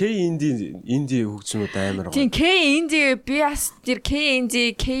K-indie хөгжмүүд амар гоё. Тийм K-indie би бас тэр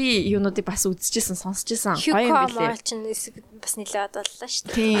K-indie юунуудыг бас үзчихсэн, сонсчихсан. Гоё юм билээ. Чинь бас нэлээд бодлоо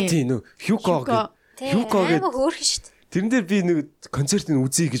шүү дээ. Тийм нөө Hyuko гэдэг хөөрхөн шүү дээ. Тэрэн дээр би нэг концертыг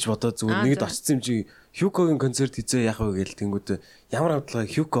үзье гэж бодоод зүгээр нэгэд очсон юм чи Hyuko-гийн концерт хийzээ яах вэ гээл тэнгүүд ямар авдлага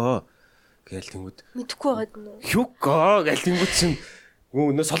Hyuko гээл тэнгүүд мэдхгүй байгаад нөө. Hyuko гээл тэнгүүд чинь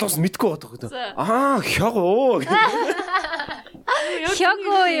нөө солонгос мэдгүй байдаг. Хёго.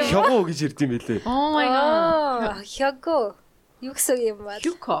 Хёго гэж ирд юм байлээ. Oh my god. Хёго. Юу гэсэн юм бэ?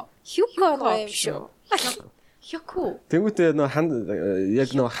 Hyuko юм шүү. Hyuko. Тэнгүүтээ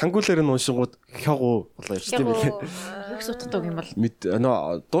яг хангуулаар нь уншингууд хёго болоо явчихсан юм байлээ. Юу сутдаг юм бол.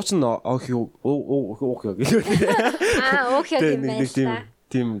 Дуучин охё гэлээ. Охё юм байна.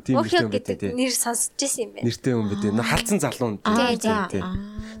 Тийм гэдэг нэр сонсож ирсэн юм байна. Нэртэй юм бид. Халдсан залуу.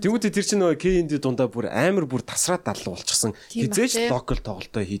 Тэнгүүтээ тэр чинь нөгөө K-indie дундаа бүр амар бүр тасраад даллуу болчихсон. Хизээч локал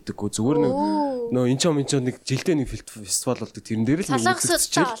тоглолтоо хийдэггүй. Зүгээр нөгөө энэ ч нэг жилдээ нэг фестивал болдог. Тэрэн дээр л нэг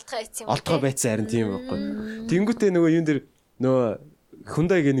үзчихсэн. Олдгоо байцсан харин тийм байхгүй. Тэнгүүтээ нөгөө юм дээр нөгөө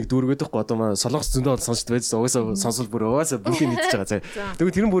Хүндайгээ нэг дүүрэг байхгүй одоо маа солонгос зөндөө сонсч байжсан. Угаасаа сонсол бүр угаасаа бүгд нийтж байгаа заа. Тэгвэл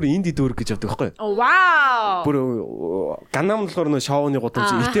тэр нь бүр инди дүүрэг гэж явдаг байхгүй. Вау. Бүр Ганнам болохоор нөө шоуны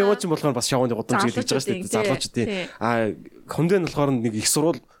гудамж, Итевоч болохоор бас шоуны гудамж гэж хэлж байгаа шүү дээ. Залуучдын. Хүндэ нь болохоор нэг их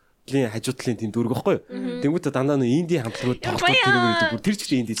сурвалжийн хажуудлын тийм дүүрэг байхгүй. Тэнгүүтээ дандаа нөө инди хамтлагууд тоглолтууд тэрүүгээр бүр тэр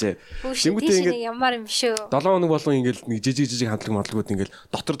чиг инди заа. Тэнгүүтээ ингээд ямар юм шүү. 7 хоног болон ингээд нэг жижиг хамтлаг ингээд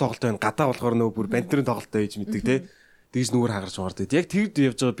дотор тоглолт байна. Гадаа болохоор нөө бүр бандрын тоглолт байж мэддэг те. Тэгж нүгэр хагарч мордод. Яг тэрд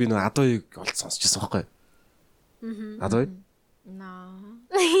явж байгаа би нөө Адоёг олд сонсчихсан байхгүй. Адоё?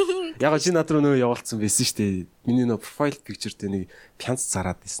 Яг чи над руу нөө явуулсан байсан шүү дээ. Миний нөө profile picture дээр нэг пянц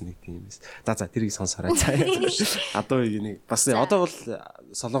зараад байсан нэг тийм байсан. За тэрийг сонсороо. Адоёг нэг бас одоо бол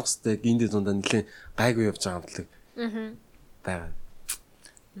солонгостой инди дундаа нэлээд гайгүй явж байгаа хамтлаг. Бага.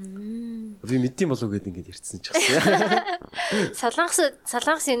 Би мэдтiin болов гэд ингэж ярьсан ч гэсэн.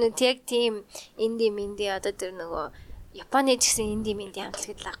 Солонгос юм яг тийм инди одоо тэр нөгөө Японы ч гэсэн инди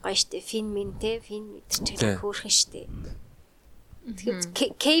хамтлагд л гоё штэ. Фин мэдэрчээ хөөрхөн штэ.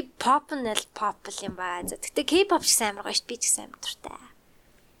 Тэгэхээр K-pop нь л pop юм ба. Гэтэ K-pop ч гэсэн амар гоё штэ. Би ч гэсэн амар дуртай.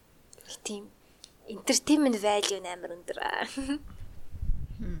 Тийм entertainment value амар өндөр.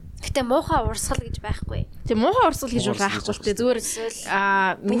 Гэтэ муухай урсгал гэж байхгүй. Тэг муухай урсгал гэж байхгүй л тэ зүгээр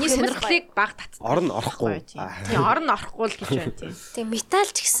миний сонирхлыг баг татсан. Орон орохгүй. Тийм орон орохгүй л гэж байна тийм. Тэг метал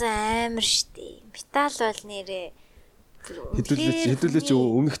ч гэсэн амар штэ. Метал бол нэрээ хэдүүлээч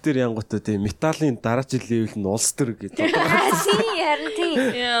өмнөхдөр янгуудаа тийм металлын дараа жилийн үйл нь улс төр гэдэг. Тийм харин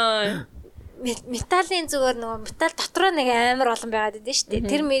тийм. Металлын зүгээр нөгөө метал дотроо нэг амар олон байгаад байдаг шүү дээ.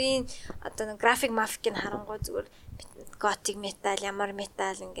 Тэр мэрийн одоо график мафикийг харангуй зүгээр готик метал, ямар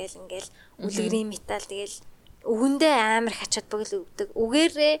метал ингээл үлгэрийн метал тэгэл өвөндөө амар хачаад богл өвдөг.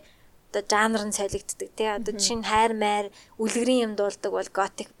 Үгээрээ одоо жанр нь солигддаг тий. Одоо чинь хайр майр үлгэрийн юм дуулдаг бол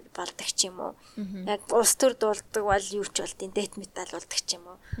готик болдог ч юм уу. Яг улс төр дуулдаг бол юу ч болтын дэт метал болдог ч юм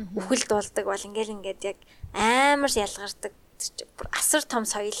уу. Үхэл дуулдаг бол ингээд яг амар ялгардаг асар том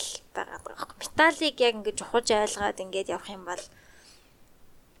соёл байгаа байхгүй. Металлыг яг ингэж ухаж ойлгоод ингээд явах юм бол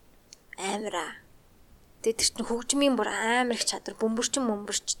амараа. Тэгээд тэр хөгжмийн бүр амар их чадвар бөмбөрчин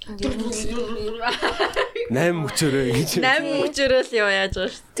ер нь 8 мөчөөрөө гэж. 8 мөчөөрөө л яаж байгаа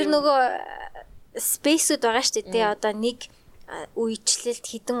шүү. Тэр нөгөө спейсүүд байгаа шүү дээ. Одоо нэг үечлэлд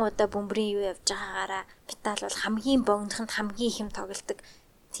хідэн удаа бөмбөрийн юу явж байгаагаараа метал бол хамгийн богинохонд хамгийн их юм тоглолдог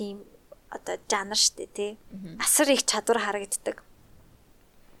тийм одоо жанр шүү дээ тий. Асар их чадвар харагддаг.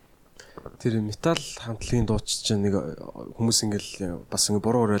 Тэр метал хамтлагийн дууч чинь нэг хүмүүс ингээл бас ингээ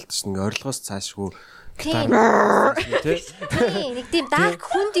буруу уриалдаг чинь ингээ орилгоос цаашгүй гитар тий. Нэг тийм дарк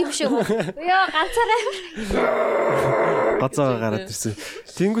хүнд юм шиг. Йоо ганцаараа гараад ирсэн.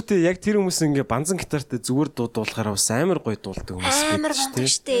 Тэнгүүтээ яг тэр хүмүүс ингээ банзан гитартай зүгээр дуулахаараа бас амар гоё дуулдаг хүмүүс байдаг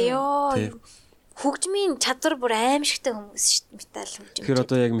шүү дээ. Йоо хөгжмийн чадвар бүр аимшигтай хүмүүс шүү метал хөгжим. Тэгэхээр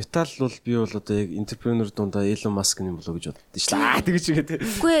одоо яг метал бол би бол одоо яг энтерпренер дундаа Elon Musk юм болоо гэж боддоо шүү дээ. Тэгэж игээ.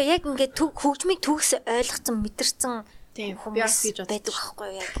 Үгүй яг ингээд хөгжмийг төгс ойлгоцсон мэдэрсэн хүмүүс байдаг байхгүй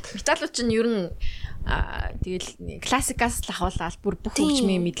яг. Металууд чинь ер нь тэгэл классикаас л ахуулаад бүр бүх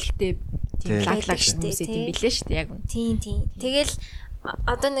хөгжмийн мэдлэгтэй тийм лаглаг хүмүүс идэм билээ шүү дээ яг. Тийм. Тэгэл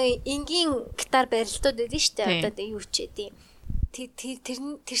одоо нэг энгийн гитар барилтууд байдаг шүү дээ. Одоо юу ч тийм. Тэр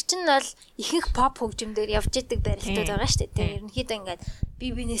чинь бол ихэнх pop хөгжимдөр явж идэг барилтууд байгаа шүү дээ. Ерөнхийдөө ингээд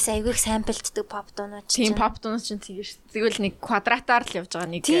бинээс айгүйх самплддаг pop дуунууд чинь. Тийм pop дуунууд чинь тэгэж. Тэгвэл нэг квадратаар л явж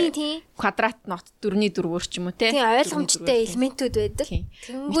байгаа нэг квадрат нот 4-4 ч юм уу те. Тийм ойлгомжтой элементүүд байдаг.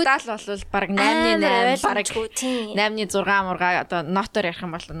 Тэнгүүд металл бол баг 8-8 баг 8-6 мурга одоо нотоор ярих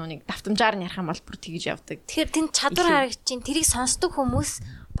юм бол нүуник давтамжаар нь ярих юм бол бүр тэгэж явдаг. Тэгэхээр тэнд чадвар харагч чинь тэрийг сонсдог хүмүүс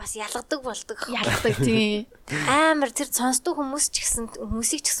бас ялгадаг болдог. Ялгадаг тийм. Амар тэр сонсдог хүмүүс ч гэсэн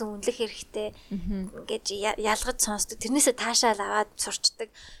хүмүүсийг ч гэсэн үнэлэх хэрэгтэй. Ингээд ялгаж сонсдог. Тэрнээсээ таашаал аваад сурчдаг.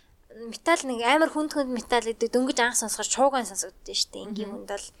 Металл нэг амар хүнд металл гэдэг дөнгөж анх сонсохоор шууган сонсогддог шүү дээ. Энгийн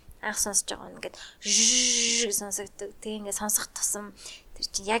хүнд бол анх сонсож байгаа нь ингээд сонсогддог. Тэг ингээд сонсох тусам тэр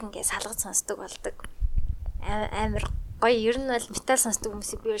чинь яг ингээд салгаж сонсдог болдог. Амар гоё. Ер нь бол металл сонсдог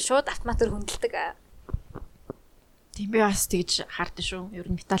хүмүүсийг би шууд автоматар хүндэлдэг. Тийм би бас тэгж хаардаг шүү. Ер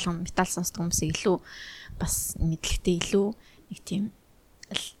нь металл сонсдог хүмүүсийг илүү бас мэдлэгтэй илүү нэг тийм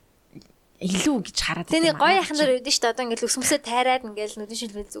илүү гэж хараад байна. Тэний гоё ахнаар үүдэн шүү дээ. Одоо ингээл өсмөсөө тайраад ингээл нүдэн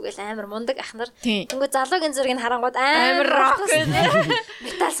шилбэл зүгээл амар мундаг ахнаар. Тэнгүү залуугийн зургийг харангууд амар рок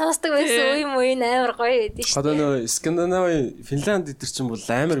металл сонсдог байсан үе мөн амар гоё үүдэн шүү. Одоо нөө Скандинавын Финланд эдэр чинь бол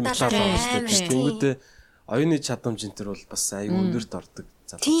амар металл сонсдог шүү. Тэнгүүтээ оюуны чадамж энэ төр бол бас аюу өндөрт ордог.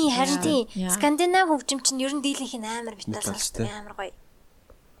 Тийм харин тийм. Скандинав хөгжим чинь ер нь дийлэнх нь амар металл сонсдог амар гоё.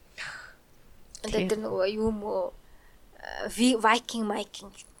 Одоо тэр нөгөө юу мө Viking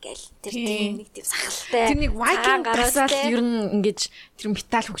гэл тэр тийм нэг тийм сахалтай. Тэр нэг Viking гараад ер нь ингэж тэр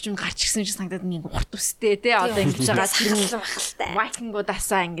металл хөгжим гарч ирсэн чинь санагдаад нэг урт үстэй те одоо ингэж байгаа тэр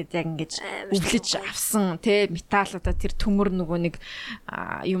Vikingуудасаа ингэж яг ингэж өвлөж авсан те металл одоо тэр төмөр нөгөө нэг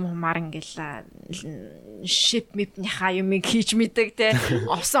юм хумаар ингээл шип мипнийхаа юмыг хийж мэдэг те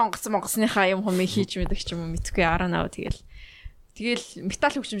овсон онгоцныхаа юм хумыг хийж мэдэг ч юм уу мэдхгүй араа тэгэл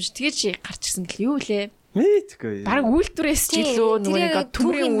металл хөгжим тэгэж гарч ирсэн гэл юу лээ. Мэдгүй. Бараг үйлдвэрээс ч илүү нөгөө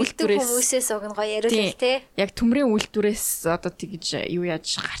төмрийн үйлдвэрээс хүмүүсээс уг нь гоё яриулах тий. Яг төмрийн үйлдвэрээс одоо тэгж юу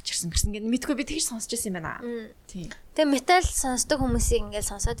яаж гарч ирсэн гэсэн ингээд мэдгүй би тэгж сонсч байсан юм байна. Тийм. Тэгээ металл сонсдог хүмүүсийг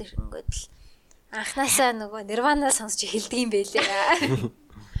ингээд сонсоод ирэнгүүт л анханасаа нөгөө Nirvana сонсч эхэлдэг юм байлээ.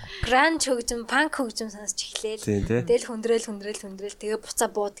 Grunge хөгжим, punk хөгжим сонсч эхлээл. Тэгэл хүндрэл тэгээ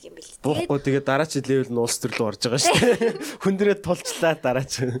буцаа буудаг юм бэл. Буухгүй тэгээ дараач левел нь улс төр рүү орж байгаа шүү дээ. Хүндрээд тулчлаа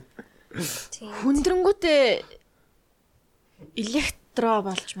дараач. Хүндрэнгүүтээ электро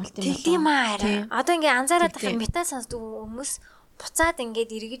болж малт юм байна. Тийм аа. Одоо ингээ анзаараад байгаа метал сонсдог хүмүүс буцаад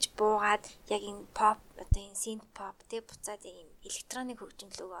ингээд эргэж буугаад яг энэ pop одоо энэ synth pop тэг буцаад яг юм электроник хөгжим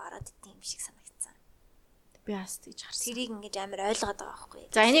рүү ороод идэв юм шиг санагдсан. Би бас тэгж харсан. Тэрийг ингээд амар ойлгоод байгаа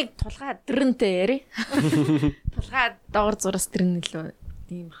байхгүй. За энийг тулгаа дэрнтэй яри. Тулгаа доор зураас дэрн нэлөө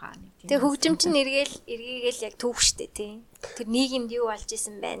тийм хаа нэг тийм. Тэг хөгжим чинь эргээгээл яг түүх штэ тий. Тэр нийгэмд юу болж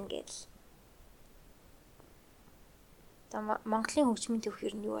исэн байна гээл. Монголын хөгжмийн түүх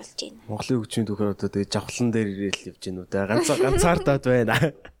ер нь юу болж байна? Монголын хөгжмийн түүхээр одоо тэгээ жавхлан дээр ирээл явж гинүү дээ. Ганцаардаад байна.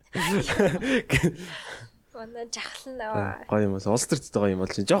 Манай жавхлан аа. Гоё юм уу? Улс төрт гоё юм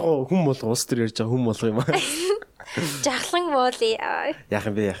бол чинь. Жохоо хүм бол улс төр ярьж байгаа хүм болох юм аа. Жавхлан бооли. Яах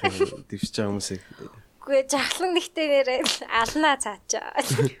юм бэ? Дэвшиж байгаа хүмүүсийг. Үгүй жавхлан нэгтэй нэрээ алнаа цаачаа.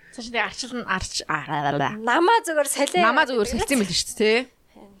 Цааш нэг арч намаа зүгээр солио. Намаа зүгээр солисон байл шүү дээ.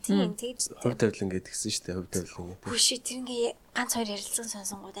 Тийм тэгж хөв тавилан гэдгсэн шүү дээ. Хөв тавилан гэдэг. Бүши тэр ингээ ганц хоёр ярилцсан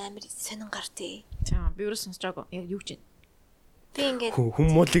сонсонгууд амар сонин гарт. Тийм би өөрөө сонсож байгаа. Яг юу гэж байна? Би ингээ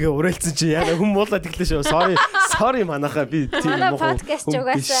хүмүүлигээ уриалцсан чи яа хүмүүлээд иглээ шүү. Sorry манайхаа би тийм мохоо. Подкаст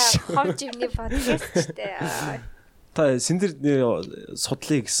угаасаа ховж ивний подкаст ч дээ. Та синдэр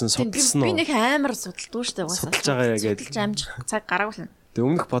судлаа гэсэн судалсан уу? Би нэг амар судалдгүй шүү дээ. Судалж байгаа яа гэдэг. Амжих цаг гаргавал. Тэгээ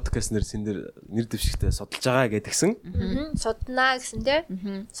өмнөх подкаст нэр синдэр нэр дэвшигтэй судалж байгаа гэдгсэн. Суднаа гэсэн тий.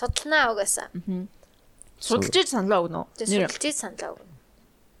 Судалнаа угаасаа. Судалж иж саналаа өгнө. Судалж иж саналаа өгнө.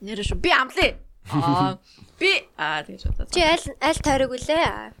 Нэр шүү. Би амлаа. Би тэгж бодож. Чи аль тойрог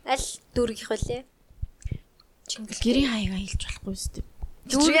үлээ? Аль дүүргийнх үлээ? Гэрийн хаягаа хэлж болохгүй шүү дээ.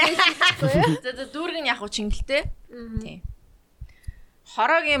 Дүүрэг нь яг уу чингэлтэй. Тийм.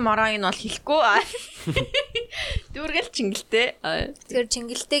 Хорогийн морогийн бол хэлэхгүй. Дүүргэл чингэлтэй. Тэгэхээр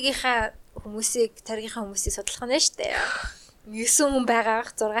чингэлтээгийнхаа хүмүүсийг тарихынхаа хүмүүсийг судлах нь шүү дээ. 9 хүн байгаа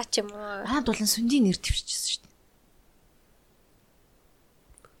 6 ч юм уу. Манайд бол сүндийн нэр төвччихсэн шүү дээ.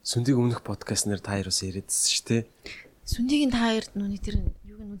 Сүндийг өмнөх подкаст нэр та хоёроос яриадсэн шүү дээ. Сүндийг та хоёрт нүний тэр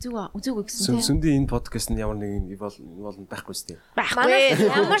юуг нь үзээгүй гэсэн тийм. Сүндийн энэ подкаст нь ямар нэгэн болно байхгүй шүү дээ. Байхгүй.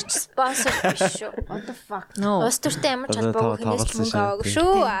 Ямар ч спонсор биш шүү. What the fuck no. Ус төртэй ямар ч холбоогүй хинээс мөнгө аваагүй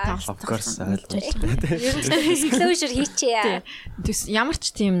шүү. Of course. Disclosure хийчихье. Тэс ямар ч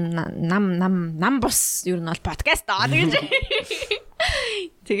тийм нам бус ер нь бол подкаст аа тэгэж.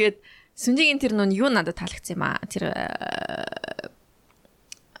 Тэгээд Сүндийн тэр нүн юу надад таалагдсан юм аа. Тэр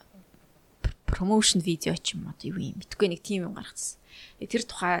промошн видео ч юм одоо юу юм мэдгүй нэг тийм юм гаргацсан. Тэр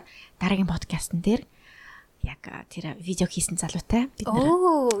тухай дараагийн подкастн дээр яг тэр видео хийсэн залуутай бид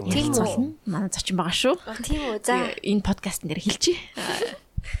нэр тийм үү манай зочин байгаа шүү. Тийм үү. За энэ подкастн дээр хэлчихье.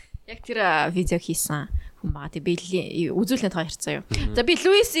 Яг тэр видео хийсэн хүн байгаа. Тэг би үзүүлнэ та ярьцаа юу. За би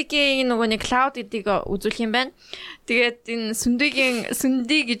Луисигийн нөгөө нэг cloud гэдгийг үзүүлэх юм байна. Тэгээд энэ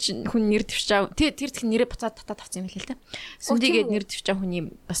сүндий гэж хүн нэр дэвчээ. Тэр нэрээ буцаад татаад авсан юм хэлээ л дээ. Сүндий гэд нэр дэвчээ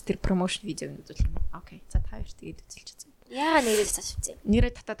хүний бас тэр промошн видеог үзүүлэх юм. Окей. За та хоёр тэгээд үзүүлчихсэн. Яагаад нэрээ татаад авсан?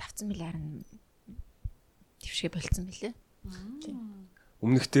 Нэрээ татаад авсан мэлээ харин дэвшгээ болцсон мэлээ.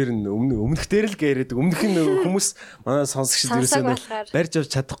 Өмнөхдөр л гээрээд өмнөх нь хүмүүс манай сонсогчд ерөөсөө барьж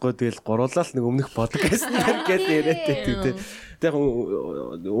авч чадахгүй тэгэл гуруулаа л нэг өмнөх подкаст гэдэг яриад байдаг. Яг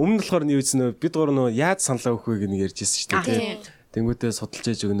өмнө болохоор нь юу гэсэн бид гур нөө яаж саналаа өгөх вэ гэж ярьж ирсэн шүү дээ. Тэнгүүтээ судалж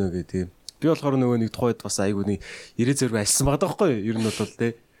яж өгнө гэдэг. Би болохоор нөгөө нэг тухайд бас айгүй нэг ирээ зөргөө альсан байгаа байхгүй юу? Ер нь бол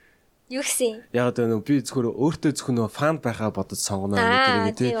тий. Юу гэсэн? Яг нөгөө би зөвхөн өөртөө зөвхөн нөгөө фан байхаа бодож сонгоно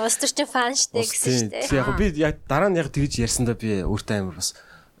гэдэг тий. Улс төрчин фан штэ гэсэн штэ. Яг би яг дараа нь яг тэгж ярьсандаа би өөртөө амар бас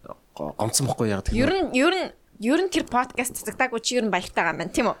гомцсон байхгүй яг тийм. Ер нь тэр подкаст цацагдаагүй чи ер нь баяртай байгаа юм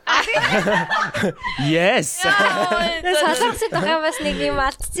байна тийм үү? Yes. Сонсогчд байгаа бас нэг юм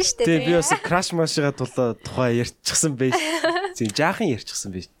алдсан штэ тий. Би бас краш машигаа тухай ярьчихсан байж. Зин жаахан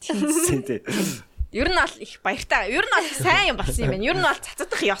ярьчихсан байж. Тий. Ер нь бол их баяртай. Ер нь бол сайн юм болсон юм байна. Ер нь бол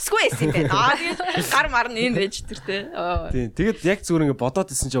цацагдах ёсгүй байсан юм байна. Тэгээд гар марна энэ байж тэр тий. Тэгээд яг зүгээр ингэ бодоод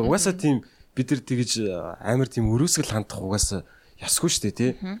исэн чинь угаасаа тийм бид нар тэгж амар тийм өрөөсгөл хандах угаасаа ёсгүй шүү дээ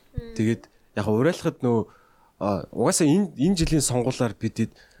тий. Тэгээд яг уриалахад нөө угаасаа энэ жилийн сонгуулиар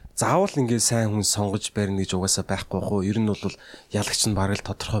бидэд заавал ингэ сайн хүн сонгож барина гэж угаасаа байхгүй хөө. Ер нь бол ялагч нь бараг л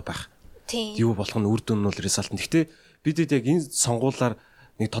тодорхой байх. Юу болох нь үр дүн нь бол результант. Гэхдээ бидэд яг энэ сонгуулиар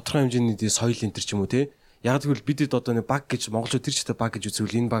нэг тодорхой хэмжээний соёл энтер ч юм уу тий. Яг тэгвэл бидэд одоо нэг баг гэж монголчууд тэр чигтээ баг гэж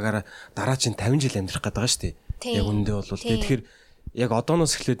үзвэл энэ багаараа дараагийн 50 жил амьдрах гэдэг байгаа шүү дээ. Яг үндэ бол тий. Тэгэхээр яг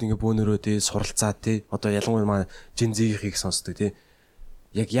одооноос эхлээд ингээ бөөнөрөө тий суралцаа тий. Одоо ялангуяа Gen Z-ийг сонсдог тий.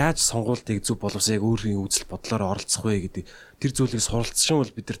 Яг яаж сонгуультыг зөв боловсоо яг өөрийн үзэл бодлоор оролцох вэ гэдэг тэр зүйлийг суралцсан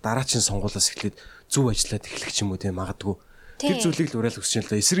бол бид нар дараагийн сонгуулиас эхлээд зөв ажиллаад эхлэх ч юм уу тий магадгүй. Тэр зүйлийг л уриалах гэж байна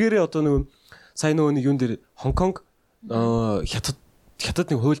л да. Эсвэргээрээ одоо нэг сайн нөгөө нэг юун дээр Хонконг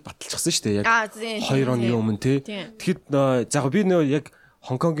хятад нэг хууль баталчихсан шүү дээ. Яг 2 оны өмнө тий. Тэгэхэд за би нөгөө яг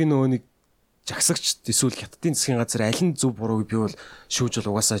Хонконгийн нөгөө нэг жагсагч эсвэл хятадын засгийн газар аль нь зөв бурууг би бол шүүж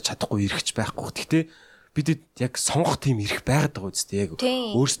бол угаасаа чадахгүй эрхэж байхгүй. Гэхдээ бидэд яг сонгох тийм эрх байгаад байгаа үстэй яг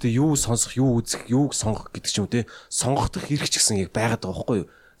өөрөөсөө юу сонсох, юу үзэх, юуг сонгох гэдэг ч юм те сонгохдох эрх ч гэсэн яг байгаад байгаа байхгүй юу?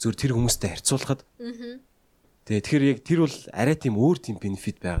 Зөвхөн тэр хүмүүстэй харьцуулахад. Тэгэхээр яг тэр бол арай тийм өөр тийм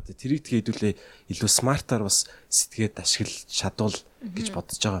бенефит байгаад. Тэрийг тэгээ хэдүүлээ илүү смартаар бас сэтгээд ашиглаж чадвал гэж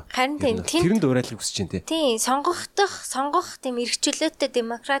бодож байгаа. Харин тэрэнд уриалгыг хүсэж байна те. Тийм сонгох тийм эрхчлөлттэй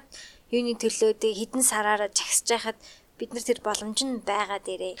демократ юуны төлөөдөө хэдэн сараараа жагсаж байхад бид нар тэр боломж нь байгаа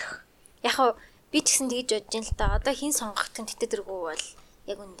дээрээ. Яг хоо би ч гэсэн тэгж бодож юм л та. Одоо хин сонгох гэх тэтэ дэргүү бол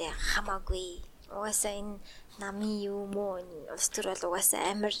яг үндэ хамаагүй. Угаасаа энэ намын юу мó улс төр бол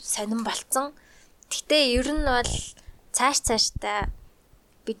угаасаа амар сонирн болцсон. Гэтэ ер нь бол цаашдаа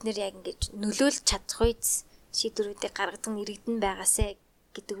бид нэр яг ингэж нөлөөлж чадах үйс шийдвэрүүдийг гаргадан иргэдэн байгаасай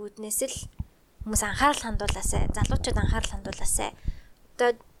гэдэг үүднээс л хүмүүс анхаарал хандуулаасай, залуучууд анхаарал хандуулаасай.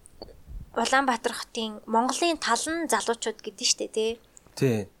 Одоо Улаанбаатар хотын Монголын талан залуучууд гэдэг нь шүү дээ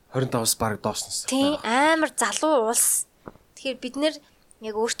тий. 25-аас бараг доосноос. Тий, амар залуу улс. Тэгэхээр бид нэр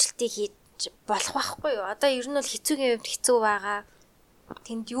яг өөрчлөлтийг хийж болох байхгүй юу? Одоо ер нь бол хэцүүгийн хувьд хэцүү байгаа.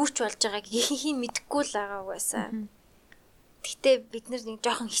 Тэнд юу ч болж байгааг хин мэдэхгүй л байгаа угаасаа. Гэтэ бид нар нэг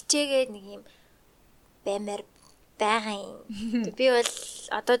жоохон хичээгээд нэг юм баймаар байгаа юм. Би бол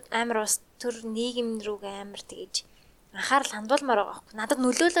одоо амар ус төр нийгэм рүүгээ амар тэгэж анхаарал хандуулмаар байгаа байхгүй. Надад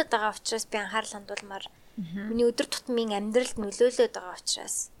нөлөөлөд байгаа учраас би анхаарал хандуулмаар. Миний өдөр тутмын амьдралд нөлөөлөд байгаа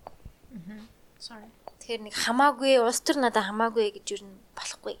учраас. Sorry. Тэгэхээр нэг хамаагүй улс төр надад хамаагүй гэж юу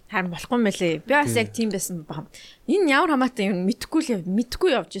болохгүй. Харин болохгүй юм байлээ. Би бас яг тийм байсан баг. Энэ ямар хамаатай юм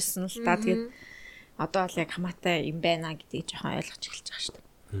мэдхгүй явж ирсэн л та. Тэгээд одоо л яг хамаатай юм байна гэдгийг жоохон ойлгож эхэлж байгаа шүү дээ.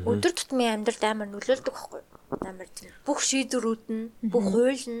 Өдөр тутмын амьдралд амар нөлөөлдөг байхгүй. Амар тийм. Бүх шийдвэрүүд нь, бүх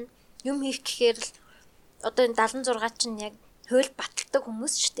хууль нь юм хийх гэхээр л одоо энэ 76 чинь яг хууль баталдаг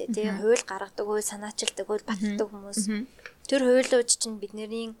хүмүүс шүү дээ. Тэгээ хууль гаргадаг, хууль санаачилдаг, хууль баталдаг хүмүүс. Тэр хуулиуд чинь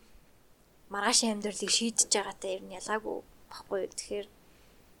бидний маргаашийн амьдралыг шийдэж байгаатай ер нь ялгаагүй баггүй. Тэгэхээр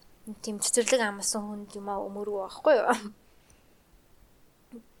тийм цэцэрлэг амсан хүнд юм аа өмөргүй баггүй юу?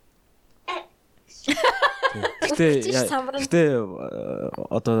 Гэтэ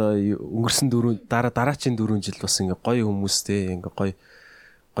одоо өнгөрсөн дараагийн 4 жил бас ингээ гоё хүмүүстэй ингээ гоё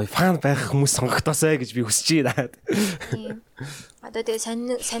гоё фан байх хүмүүс сонгогдоосай гэж би хүсэж байна. Тийм. Одоо тэгээ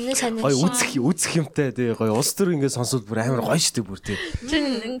сонин гоё үзэх юмтай тий гоё улс төр ингээд сонсвол бүр амар гоё штэ бүр тий.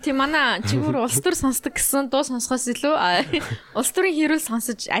 Тийм манай чигүүр улс төр сонсдог гэсэн дуу сонсохоос илүү улс төрийн хэрүүл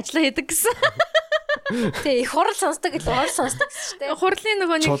сонсож ажиллаа хийдэг гэсэн. Тэгээ их хурал сонсдог гэж хурал сонсдог шүү дээ. Хурлын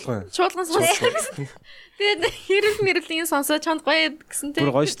нөгөө нэг чуулган сонсдог гэсэн. Тэгээд хэрүүл мэрвлийн сонсоо чонд гоё гэсэн тий.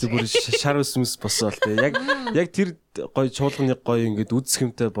 Бүр гоё штэ бүр шар өсмөс босоол тий. Яг тэр гоё чуулганы гоё ингээд үзэх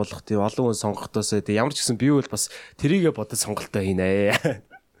юмтай болох тий олон хүн сонгохдоосоо тий ямар ч гэсэн би бол бас тэрийгэ бодож сонголтоо хийнэ.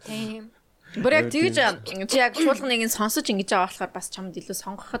 Тийм. Бүр яг тэгж чи яг чуулганыг нь сонсож ингэж байгаа болохоор бас чамд илүү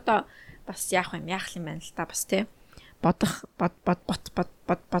сонгоход бас яах юм байна л та бас тий. Бодох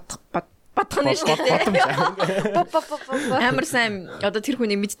батханы шүү дээ. Амар сайн одоо тэр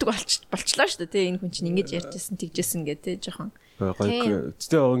хүний мэддэг болчлоо шүү дээ. Энэ хүн чинь ингэж ярьжсэн тэгжсэн гэ тэ жоохон. Гоё.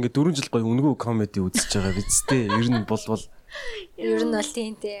 Тэгтээ ингээд 4 жил гоё үнгүү комеди үзэж байгаа биз дээ. Ер нь бол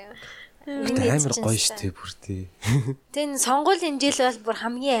тийм тий. Амар гоё штэ бүр тий. Тэн сонгуулийн жил бол бүр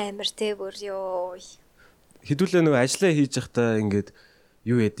хамгийн амар тий бүр ёо. Хэдүүлээ нөгөө ажиллаа хийж байхдаа ингээд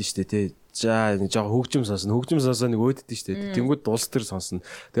юу ядэн штэ тий. За нэг жоо хөгжим сонсно нэг өөддөн штэ. Тэнгүүд улс төр сонсно.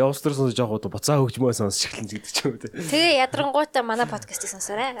 Тэгээ улс төр сонсож жоо буцаа хөгжмөө сонсч эхэлнэ гэдэг ч юм уу тий. Тэгээ ядрангуйтаа манай подкастыг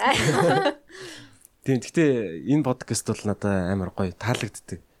сонсоорой. Тийм гэхдээ энэ подкаст бол надад амар гоё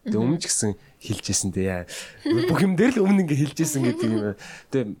таалагддаг. Тэгээ өмнө ч гэсэн хэлжсэн дээ. Бүх юм дээр л өмнө ингээ хэлжсэн гэдэг юм.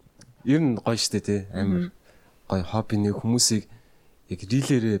 Тэгээ ер нь гоё штэ тий. Амар гоё хоббиний хүмүүсийг яг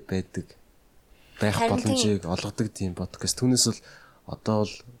рилэрээ байдаг байх боломжийг олгодог тийм подкаст. Түүнээс бол одоо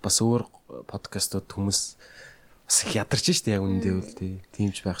бол бас өөр подкастууд хүмүүс бас их ядарч штэ яг үнэндээ үл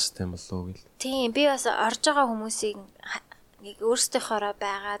тиймч байх хэрэгтэй юм болов уу гэл. Тийм би бас орж байгаа хүмүүсийг нэг өөрсдийнхоороо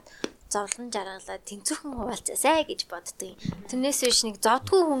байгаад зовлон жаргалаад тэнцвэрхэн хуваалцаасай гэж боддгийн. Тэрнээс биш нэг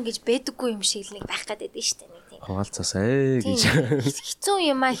зовдгүй хүн гэж байдаггүй юм шиг л нэг байх гэдэг нь штэ нэг тийм. Хуваалцаасай гэж. Хэцүү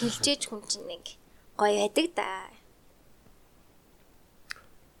юмаа хэлжээж хүн чинь нэг гоё байдаг да.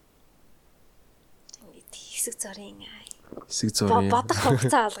 Ингээд хэсэг зургийн бодох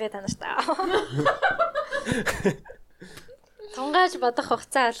хугацаа алгая та нартай. Тунгааж бодох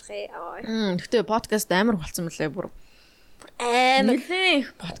хугацаа алгая. Гэтэ подкаст амар болцсон мөлий бүр. Амар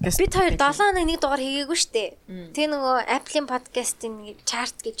их подкаст. Бид хоёр 7 хоног нэг дугаар хийгээгүй штэ. Тэг нөгөө Apple-ийн подкастын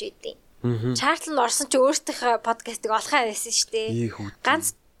чарт гэж үйдээ. Чарт нь орсон чи өөртөөхөө подкастыг олохаа байсан штэ.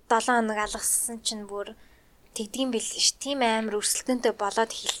 Ганц 7 хоног алгасан чинь бүр тэгдэм бил ш. Тим амар өрсөлдөөнтэй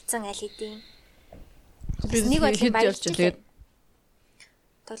болоод хилцэн аль хэдийн. Нэг бодлын баярлж тэгээд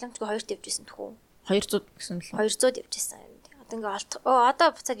тоглоомчгүй 2-т явжсэн тхүү. 200 гэсэн л 200 явжсэн. Одоо ингээ одоо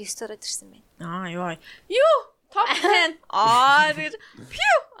буцаад 900-аар ирсэн байна. Юу? Top 10. Тэр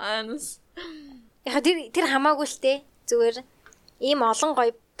пью. Анс. Яг тэр хамаагүй л те. Зүгээр ийм олон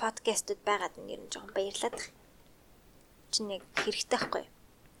гоё подкастууд байгаад нэр нь жоохон баярлаад. Чи нэг хэрэгтэй байхгүй.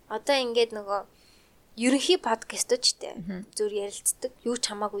 Одоо ингээд нөгөө ерөнхий подкастууд ч те. Зүгээр ярилцдаг, юу ч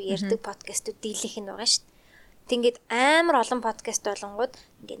хамаагүй ярьдаг подкастууд дийлэх нь байгаа шүү дээ. Тэг ингээд амар олон подкаст болонгууд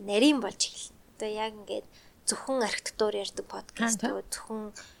ингээд нарийн болж эхэлнэ. Одоо яг ингээд зөвхөн архитектур ярьдаг подкастууд,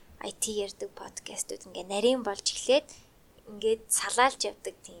 зөвхөн IT ярьдаг подкастууд ингээд нарийн болж эхлээд ингээд салаалж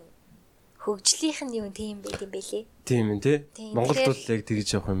явдаг тийм хөгжлийнх нь юм тийм байт юм бэлээ. Тийм ээ тий. Монголд бол яг тэгж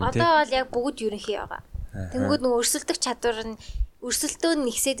явах юм тий. Одоо бол яг бүгд ерөнхий байгаа. Тэнгүүд нөгөө өрсөлдөх чадвар нь өрсөлдөө нь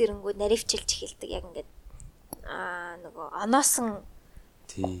ихсээд ирэнгүүд наривчилж эхэлдэг яг ингээд нөгөө оноосон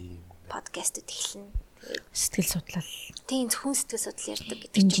тийм подкастууд эхэлнэ. Сэтгэл судлал. Тийм зөвхөн сэтгэл судлал ярьдаг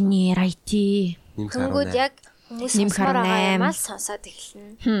гэдэг. Инженер IT. Тэнгүүд яг хүмүүс сонсороо юмаа сонсоод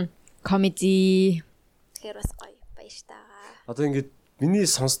эхэлнэ. Комеди. Тэгэхээр бас гоё баяртайгаа. Одоо ингээд миний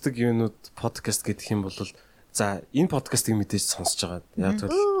сонсдог юмнууд подкаст гэдэг юм бол за энэ подкастыг мэдээж сонсож байгаа. Яг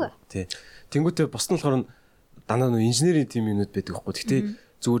зөв тий. Тэнгүүтээ бос нь болохоор дандаа нөө инженерийн тим юмнууд байдаг байхгүй. Гэхдээ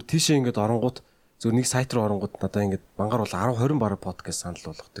зүгээр тийшээ ингээд оронгууд зүгээр нэг сайт руу оронгууд надаа ингээд бангаар бол 10 20 бараг подкаст санал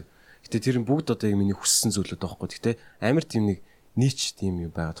болгодог. Гэтэ тэр нь бүгд одоо яг миний хүссэн зүйлүүд байхгүй. Гэтэ амар тийм нэг нич тийм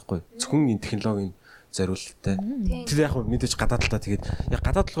юм байгаад байхгүй. Зөвхөн энэ технологийн зориулттай. Тэр яг мэдээж гадаад талаа тэгээд яг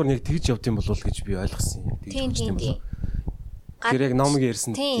гадаад талаар яг тэгж явд юм болов уу гэж би ойлгосон юм. Тэгж юм болов. Тэр яг номыг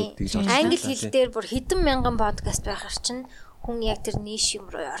ярьсан тэгж ойлгосон. Англи хэл дээр бүр хэдэн мянган подкаст байхаар чинь хүн яг тэр ниш юм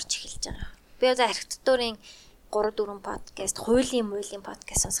руу орж эхэлж байгаа. Би одоо архитектурын 3 4 подкаст, хуулийн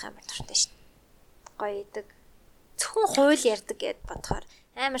подкаст сонсох амар дуртай шүү дээ. Гоё идэг. Зөвхөн хууль ярьдаг гэд бодохоор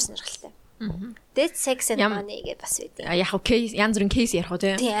амар сонирхолтой. Dead Sex and Money гэж бас байдаг. Яг кейс янз бүрийн кейс ярих уу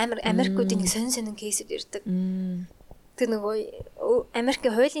тий. Тийм амар Америкуудын нэг сонин кейсүүд ирдэг. Тэр нөгөө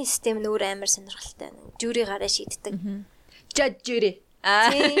Америкийн хуулийн систем нь өөр амар сонирхолтой. Жюри гараа шийддэг. Judge jury.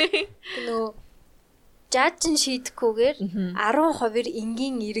 Нөгөө жадж нь шийдэхгүйгээр 10%-ээр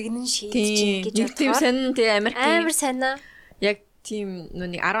энгийн иргэн нь шийдэж гэж бодохоор тийм сонин тий Америк амар санаа. Яг тийм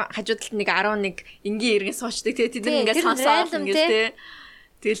нүг 10 хажуудалд нэг 11 энгийн иргэн суучдаг. Тэгээ тэд нар ингээд сонсоод ингээд тий.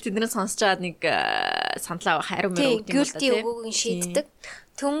 Тэгэл тэд нар сонсож байгаа нэг саналаа хариу мөр өгдөг юм байна. Guilty өгөөг шийддэг.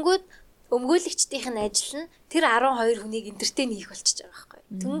 Тэнгүүд өмгөөлөгчдийнх нь ажил нь тэр 12 хүнийг энтертейн хийх болчихж байгаа байхгүй.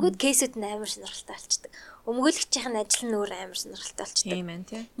 Тэнгүүд кейсүүд нь амар сонирхолтой болчихдог. Өмгөөлөгчийнх нь ажил нь өөр амар сонирхолтой болчихдог. Тийм ээ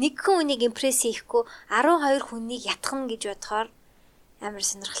тий. Нэг хүн үнийг импресс хийхгүй 12 хүнийг ятгахна гэж бодохоор амар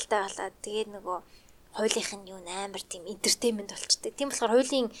сонирхолтой болоод тэгээд нөгөө хуулийнх нь юу амар тийм энтертейнмент болчихдээ. Тийм болохоор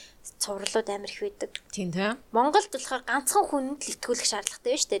хуулийн цувралууд амар их байдаг. Тийм тий. Монголд болохоор ганцхан хүнд л итгүүлэх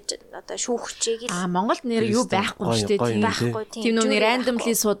шаардлагатай шүү дээ. Одоо шүүгчийг л Монголд нэр юу байхгүй шүү дээ. байхгүй тийм. Тийм нүг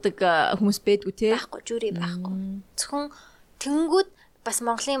рандомли суудаг хүмүүс байдгүй тий. Байхгүй, жюри байхгүй. Зөвхөн тэнгүүд бас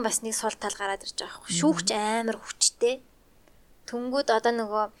Монголын бас нэг сул тал гараад ирж байгаа байхгүй. Шүүгч амар хүчтэй. Тэнгүүд одоо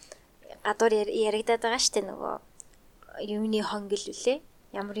нөгөө гадуур яригадаад байгаа шүү дээ нөгөө юмны хонгил үлээ.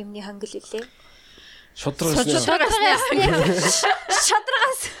 Ямар юмны хонгил үлээ? Шудрагаас.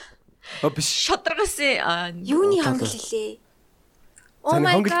 Юуны хонгил үлээ? Oh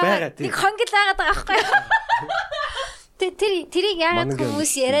my god. Нэг хонгил байгаад байгаа байхгүй. Тэрийг яагаад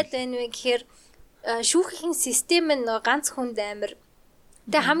хүмүүс яриад байна вэ гэхээр шүүхийн систем нь ганц хүнд амар.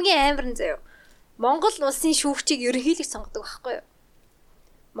 Тэгээ хамгийн амар нь заяа. Монгол улсын шүүгчийг ерөнхийлөгч сонгодог байхгүй юу?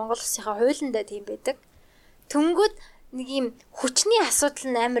 Монгол улсынхаа хуулиндаа тийм байдаг. Тэнгүүд нэг юм хүчний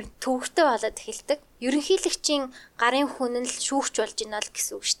асуудал нь амар төвөгтэй болоод эхэлдэг. Ерөнхийлөгчийн гарын хүн нь л шүүгч болж байна л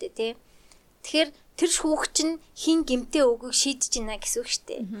гэсэн үг шүү дээ, тий. Тэгэхээр тэр шүүгч нь хин гэмтээ өгөөг шийдэж байна гэсэн үг шүү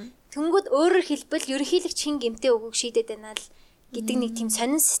дээ. Тэнгүүд өөрөөр хэлбэл ерөнхийлөгч хин гэмтээ өгөөг шийдээд байна л гэдэг нэг тийм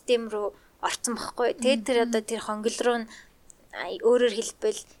сонин систем рүү орсон байхгүй. Тэгээд тэр одоо тэр хонгил руу өөрөөр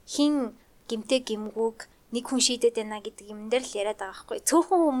хэлбэл хин гэмтээ гимгүүг нэг хүн шийдээд байна гэдэг юм дээр л яриад байгаа байхгүй.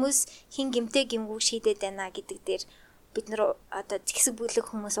 Цөөхөн хүмүүс хин гэмтээ гимгүүг шийдээд байна гэдэг дээр бид нар одоо згсэг бүлэг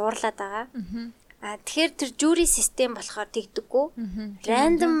хүмүүс уурлаад байгаа. Тэгэхээр тэр жюри систем болохоор тэгдэггүй.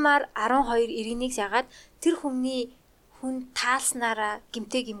 Рандомаар 12 иргэнийг ягаад тэр хүн таалснараа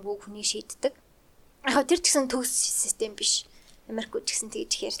гэмтээ гимгүүг хүнийг шийддэг. Яг тэр ч гэсэн төгс систем биш. Америкууд ч гэсэн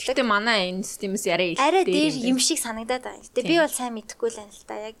тэгж ярьдаг. Тэгээ манай энэ системээс арай дээр юм шиг санагдаад байгаа. Гэтэ би бол сайн мэдэхгүй л байна л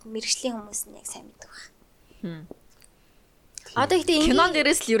да. Яг мэрэгжлийн хүмүүс нь яг сайн мэддэг байна. Одоо ихтэй кинон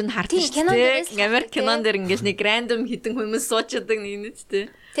дээрээс л юу н хардаг шүү дээ. Америк кинон дээр ингээл нэг рандом хитэн хүмүүс суучдаг нэг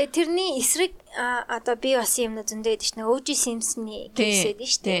нэсттэй. Тэгээ тэрний эсрэг одоо би бас юм зөндөө гэдэг чинь OG Simpson-ы кейс байдаг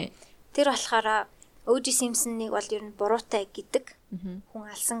шүү дээ. Тэр болохоор OG Simpson-ыг бол ер нь буруутай гэдэг хүн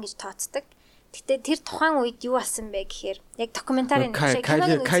алсан гэж тооцдог. Гэтэ тэр тухайн үед юу болсон бэ гэхээр яг докюментарын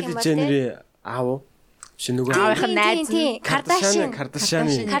Kylie Jenner аав шинэ нөгөө аавынх нь найз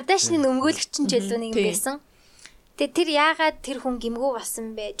Kardashian-ы өмгөөлөгч нь ч илүү нэг юм байсан. Тэгээ тэр яагаад тэр хүн гимгүү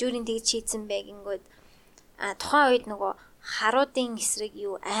болсон бэ? Жюрийн тэгж шийдсэн бэ гингүүд тухайн үед нөгөө харуудын эсрэг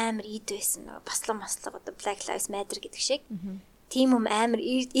юу амар ид байсан нөгөө бослон одоо Black Lives Matter гэдэг шиг. Тийм юм амар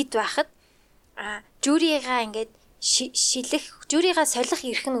ид байхад жюригаа ингээд жюригаа солих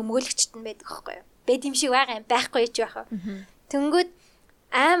эрх нь өмгөөлөгчт нь байдаг байхгүй юу? Бэд юм шиг байгаа юм байхгүй ч яах вэ? Тэнгүүд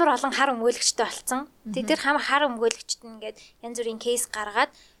амар олон хар өмгөөлөгчтэй болцсон. Тэр хар өмгөөлөгчт нь ингээд янз бүрийн кейс гаргаад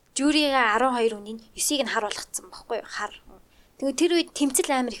жюригаа 12 хүнийг 9-ийг нь хар болгоцсон байхгүй юу? Хар. Тэгээд тэр үед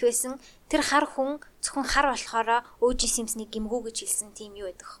тэмцэл амар их байсан. Тэр хар хүн зөвхөн хар болохоороо OG Simpson-ыг гимгүү гэж хэлсэн тийм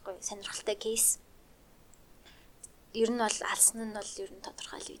юу байдаг байхгүй юу? Сонирхолтой кейс. Ер нь бол алсан нь бол ер нь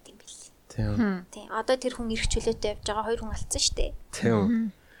тодорхой л үт юм бэл. Тийм. Одоо тэр хүн эрх чөлөөтэй явж байгаа 2 хүн алдсан шүү дээ.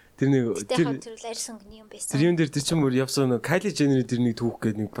 Тийм. Тэр нэг тэр арьс өнгөний юм байсан. Тэр юм дээр тэр чинь мөр явсан нэг Kylie Jenner тэр нэг түүх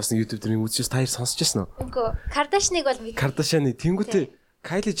гэдэг нэг бас нэг YouTube дээр нэг үзчихс таяр сонсож байсан уу? Үгүй. Kardashian-ыг бол мэд. Kardashian-ы тэнгуүтэй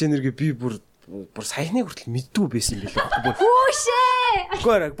Kylie Jenner-гээ би бүр саяхныг хүртэл мэддгүй байсан юм билээ.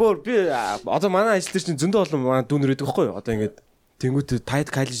 Хүүшээ. Бүр би одоо манай ажил дээр чинь зөндөө олон манай дүүнэр байдаг байхгүй юу? Одоо ингээд тэнгуүтэй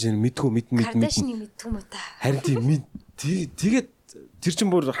тайд Kylie Jenner мэдгүй. Kardashian-ыг мэдгүй мө та. Харин тийм тэгээд тэр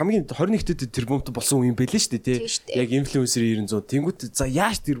чинь бүр хамгийн 21-д тэр бомтон болсон юм байлээ шүү дээ тий. Яг инфлюенсер 900. Тэнгүүт за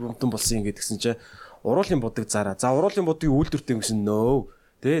яаж тэр бомтон болсон юм гэдгсэн чинь уруулын бодог зараа. За уруулын бодгийн үйлдвэртэй гэсэн нөө.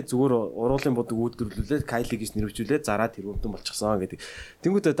 Тэ зүгээр уруулын бодог үйлдвэрлүүлээд Kylie гэж нэрвчүүлээд зараа тэр бомтон болчихсон гэдэг.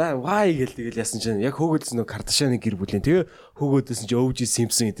 Тэнгүүт why тэгэл яасан чинь яг хөөгөөдсөн нөө Kardashian-ы гэр бүлийн тэгээ хөөгөөдсөн чинь OG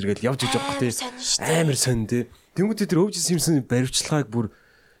Simpson гэдэргээл явж иж байгаа тий. Амар сонь тий. Тэнгүүт тэр OG Simpson-ы баримтчилгааг бүр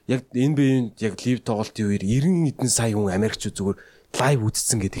яг NBA-нд яг лив тоглолтын үеэр 90 эдэн сая хүн Америкчууд зүгээр лайв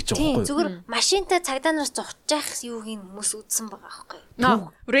үзсэн гэдэг ч байгаа байхгүй. Зүгээр машинтай цагдаа нараас зогтчих юугийн хүмүүс үзсэн байгаа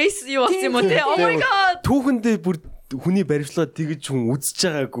байхгүй. Race юу болсон юм уу те? Oh my god. Түүхэндээ бүр хүний баримтлаад тэгж хүн үзэж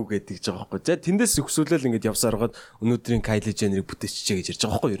байгаагүй гэдэг ч байгаа байхгүй. За тэндээс өксүүлэл ингэж явсаар гоод өнөөдрийн Kylie Jenner-ыг бүтээчихэ гэж ярьж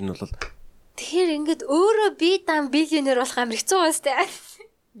байгаа байхгүй. Ер нь бол тэгэхээр ингэж өөрөө би дан биллионер болох амар хэцүү байна сте.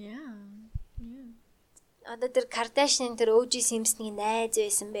 Яа. одоо тэр Kardashian тэр OG Simpson-ийн найз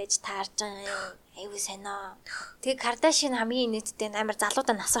байсан байж таарж байгаа юм. Айгуу санаа. Тэгээ Kardashian хамгийн нийтдээ амар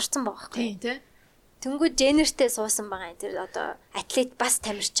залуудаа нас орсон байгаа байхгүй. Тийм. Тэнгүү Jenner-тэй суусан байгаа. Тэр одоо атлет бас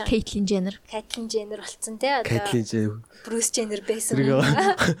тамирч байгаа. Caitlyn Jenner болцсон тий одоо. Bruce Jenner байсан.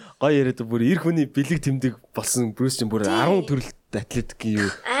 Гоё яриад бүр эр хүний бэлэг тэмдэг болсон Bruce Jenner бүр 10 төрөлт атлетик юу.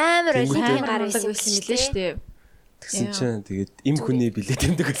 Амар олимпийн гар байсан мөлий шүү дээ. Тэгсэн чинь тэгээд эм хүний бэлэг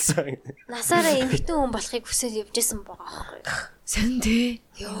тэмдэг болсон. Насаараа эмэгтэй хүн болохыг хүсэж явжсэн байгаа байхгүй. Сэн тий.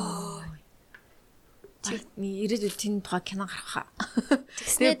 Йоо. Ирээдүйд тийм тухай кино гаргахаа.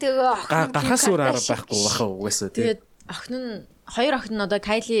 Тэгснэ тэгээ гарахаас өөр арга байхгүй баха угаасаа тий. Тэгээд хоёр охин нь одоо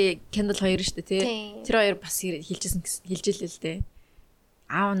Kylie Kendall хоёр шүү дээ тий. Тэр хоёр бас хэлжэлээ л дээ.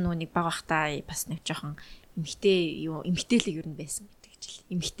 Аав нь нэг баг бахтаа бас нэг жоохон эмгтээлэг ер нь байсан гэдэг чил.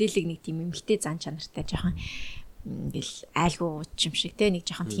 Эмгтээлэг нэг тийм эмгтээ зан чанартай жоохон ингээл айлгуу юм шиг тий нэг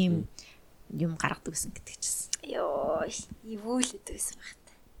жоохон тийм юм гаргадаг гэсэн гэдэг чилсэн. Йоо, ивүүлээд байсан баг.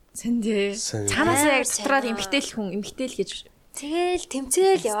 Сэндээ. Цаанаас яг дотроо эмгтээл гэж. Тэгэл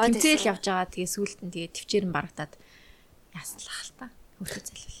тэмцээл яваад байсан. Тэмцээл явж байгаа. Тэгээ сүүлд нь тэгээ төвчээр нь барагдаад яаслах л та. Хөртөө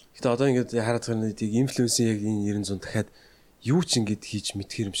залвал. Гэтэ одоо ингээд хараад байгаа нэг инфлюенсийн яг энэ 900 дахиад юу ч ингээд хийж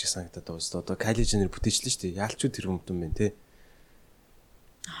мэдхэр юм шиг санагдаад байгаа шүү дээ. Одоо Kylie Jenner бүтээчлээ шүү дээ. Яалч тэр хүмүүн байна те.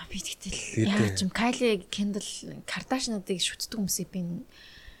 Би тэгтэл яг ч юм Kylie Kendall Kardashian-уудыг шүтдэг хүмүүсийг би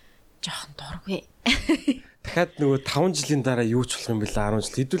жоохон дургүй. Дахиад нөгөө 5 жилийн дараа юу ч болох юм бэлээ 10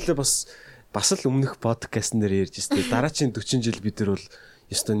 жил. Хэдүүлээ бас л өмнөх подкастн дээр ярьж өстэй. Дараагийн 40 жил бид нар бол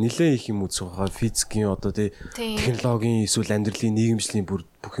ёстой нэлээд их юм үзэх байгаа. Физикийн одоо технологийн эсвэл амьдралын нийгэмшлийн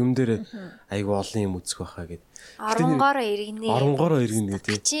бүх юм дээр айгүй олон юм үзэх байхаа гэдэг. Оронгоороо иргэнэ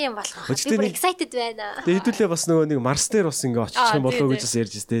гэдэг. Чи юм болох. Би бүр excited байна. Тэгээ хэдүүлээ бас нөгөө нэг Марс дээр бас ингээ очих юм болоо гэж бас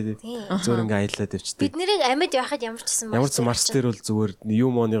ярьж өстэй. Зөөр ингээ аялаад явчихдээ. Бид нэрийг амьд явахад ямар ч гэсэн Марс дээр бол зүгээр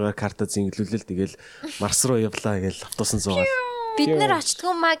юм моныгаар карта зинглүүлэл тэгэл Марс руу явлаа гэж автобусан зугаа. Бид нар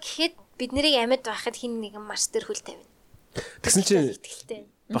очтгүй маа гэхэд бид нэрийг амьд байхад хин нэгэн Марс дээр хөл тавина. Тэгсэн чинь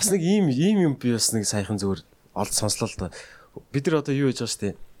бас нэг ийм юм би бас нэг саяхан зүгээр олд сонслоо л да. Бид нар одоо юу хийж байгаа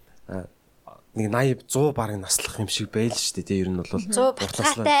штэ. Нэг 80 100 барыг наслах юм шиг байл шүү дээ. Тэ ер нь бол 100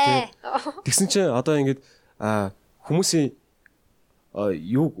 баталгаатай. Тэгсэн чинь одоо ингээд хүмүүсийн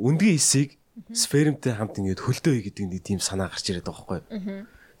юу өндгийн хэсийг спермтэй хамт ингээд хөлдөө гэдэг нэг тийм санаа гарч ирээд байгаа байхгүй.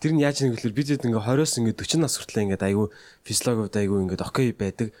 Тэр нь яаж нэг гэхээр бид ингээд 20-оос ингээд 40 нас хүртэл ингээд айгүй физиологид айгүй ингээд окей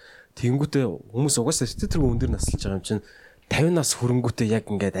байдаг. Тэнгүүтээ хүмүүс угаасаа тэр өндөр наслж байгаа юм чинь 50 нас хөрөнгөтэй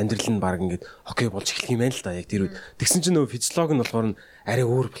яг ингээд амьдрал нь баг ингээд окей болж эхлэх юм байна л да яг тэр үед. Тэгсэн чинь нөгөө физиолог нь болохоор арай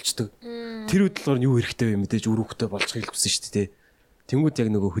өөр болчдөг. Тэр үед болохоор юу хэрэгтэй вэ мэдээж үр хөвгтэй болчихыг хүсэн шүү дээ. Тэнгүүд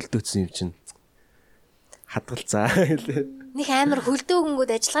яг нөгөө хөлдөөцсөн юм чинь хадгалцаа гэлээ. Нэг амар хөлдөөгөнгүүд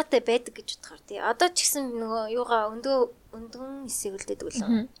ажиллагаатай байдаг гэж бодохоор тий. Одоо ч гэсэн нөгөө юугаа өндгөн хэсэг үлдээдэг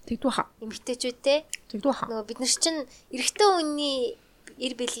үлээ. Тэгдүү хаа. Эмэгтэйчүүдтэй. Тэгдүү хаа. Нөгөө бид нар чинь эрэгтэй хүний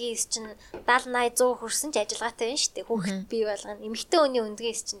эр бэлгийн эс чинь 70 80 100 хүрсэн ч ажиллагаатай байна шүү дээ. Хүүхэд бий болгоно. Эмэгтэй хүний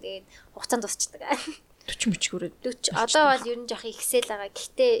өндгөн эс чинь тэгээд хугацаанд дуусчдаг. 40 мөч хүрээд 40 одоо бол ер нь жоох ихсэл байгаа.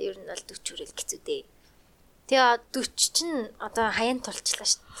 Гэхдээ ер нь бол 40 хүрэл хэцүү дээ. Тэгээ 40 чинь одоо хаяан тулчлаа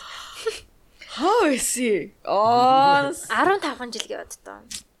шүү дээ. How is he? 15 жил гээд одоо.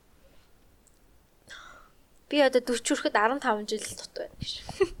 Би одоо 40 хүрэхэд 15 жил дутуу байна гэж.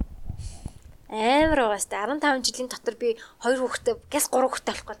 Амар угаастай 15 жилийн дотор би 2 хүүхэдтэй гэс 3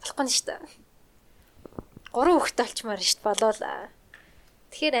 хүүхэдтэй болохгүй нь шүү дээ. 3 хүүхэдтэй болчмаар шүү дээ болоолаа.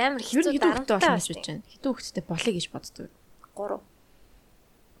 Тэгэхээр амар хэцүү дарамттай болж байна. Хэдэн хүүхэдтэй болъё гэж боддог. 3.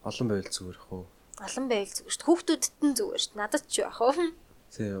 Олон байвал зүгээр ах уу? Олон байвал зүгээр шүү дээ. Хүүхдүүдэд нь зүгээр шүү дээ. Надад ч юу ах уу?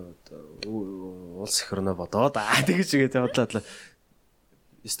 Улс их орно бодоод тэгэж игээд бодлоо.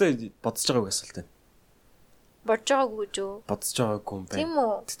 Өстой бодож байгааг асуулт байна. Бодож байгаагүй юу? Бодож байгаагүй юм байна. Тийм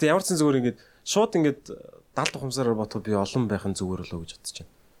үү? Гэтэ ямар ч зүгээр ингээд шууд ингээд 70 ухамсараар бодоход би олон байх нь зүгээр болоо гэж бодож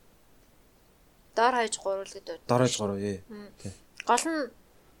байна. Дор хаяж гурвал гэдэг. Дор хаяж гурав ээ. Тий. Гол нь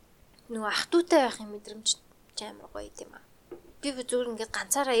нөгөө ах トゥ утай байхын мэдрэмж амар гоё юм аа. Би зүгээр ингээд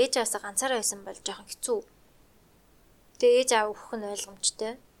ганцаараа ээж аваасаа ганцаараа байсан бол жоохон хэцүү. Тэгээ ээж аав өгөх нь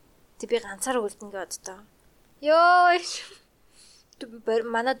ойлгомжтой. Тэг би ганцаараа үлдэнэ гэж боддоо. Йоо.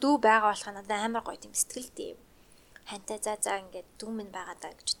 Манай дүү байгаа болох надад амар гоё юм сэтгэлтэй юм. Хантай за ингээд дүү минь байгаа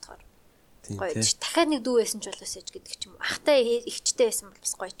даа гэж бодохоор. Гоё. Дахиад нэг дүү байсан ч болоос ээж гэдэг ч юм уу. Ахтай ихчтэй байсан бол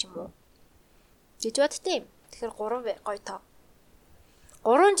бас гоё ч юм уу. Жиж бодтiin. Тэгэхээр 3 гоё тоо.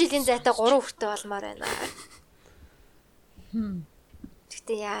 3 жилийн зайтай 3 хүүхэдтэй болмоор байна.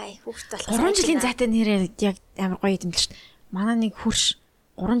 Гэтэ яа хүүхэд болох 3 жилийн зайтай нэрээ яг амар гоё юм л шүү дээ. Манай нэг хурш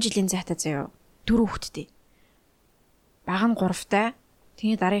 3 жилийн зайтай заяа 4 хүүхэдтэй. Баг нь 3-тай,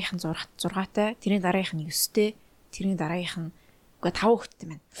 тэрний дараагийнх нь 6-тай, тэрний дараагийнх нь 9-тэй, тэрний дараагийнх нь үгүй 5 хүүхэдтэй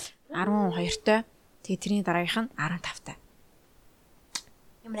байна. 12-тай. Тэгээ тэрний дараагийнх нь 15 таа.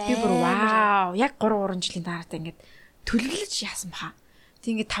 Ямар Би бүр вау, яг 3 жилийн дараатай ингээд төлөвлөж яасан баха.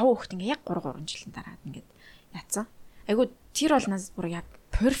 Тэг ингээд 5 хүүхэд ингээд яг 3 жилийн дараа ингээд яатсан. Айгу тэр бол надад бүр яг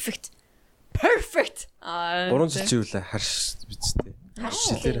perfect. 3 жил чи үлээ харш бицтэй.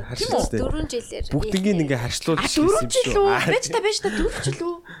 Харшлэр. 4 жилээр. Бүгднийг ингээ харшлуулж 4 жил үү? Байж та 4 жил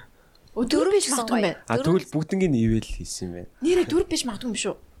үү? 4 биш магадгүй юм байна. Тэгвэл бүгднийг ивэл хийсэн юм байна. Нэрээ 4 биш магадгүй юм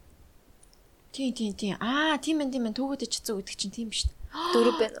шүү. Тийм. Тийм ээ. Түүгөөд чицүү гэдэг чинь тийм биш.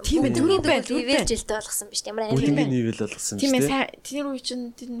 4 байна. Тийм ээ 4 байна. Ивэл жилдээ болгосон биш. Ямар амар. Бүгднийг ивэл болгосон тийм ээ. Тэр үе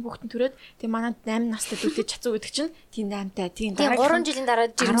чинь тэр хүүхдэн төрөөд тэг манад 8 настай дүүтэй чацуу гэдэг чинь тийм 8-тай. Тийм дараа 3 жилийн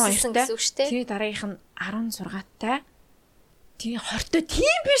дараа жирэмсэн гэсэн үг шүү дээ. Тэр дараагийнх нь 16-тай. Тийм 20-той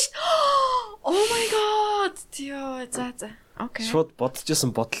тийм биш. Oh my god. Тийё за. Окей. Шууд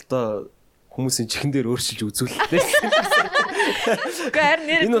бодчихсон бодолтой хүмүүсийн чихэн дээр өөрчилж үзүүлэлтэй.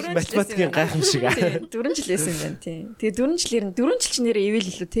 Энэ бол математикийн гайхамшиг. 4 жил байсан юм байна тийм. Тэгээ 4 жилээр 4 жил ч нэрээ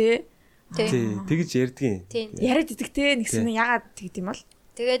ивэл илүү те. Тий, тэгж ярьдгийн. Яриад идэг те нэгсэн нь ягаад тэгд юм бол.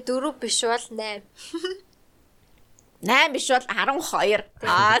 Тэгээ 4 биш бол 8. 8 биш бол 12.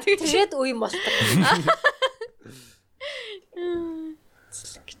 Тэгээд үе болдог.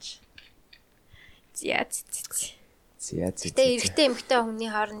 Гэтэ эрэгтэй эмэгтэй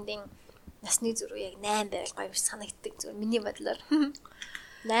хүний хоорондын насны зөрүү яг 8 байвал гоё биш санагддаг зүгээр миний бодлоор.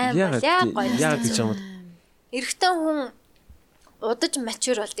 8 бол яг гоё. Яг гэж юм. Эрэгтэй хүн удаж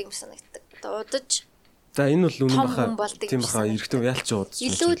мачур болдог юм санагддаг. Удаж. За энэ бол үнэн баха. Тийм баха эрэгтэй хүн ялч удаж.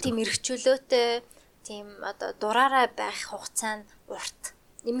 Илүү тийм эргчүүлөөтэй тийм одоо дураараа байх хугацаа нь урт.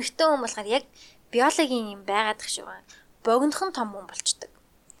 Эмэгтэй хүн болохоор яг биологийн юм байгаад их шүү. Богинохон том хүн болчдөг.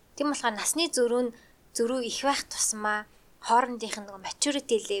 Тийм болохоор насны зөрүү их байх тусмаа хоорондынх нь нөгөө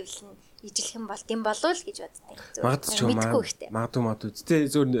maturity level нь ижилхэн болд юм болов л гэж боддог. Магадгүй.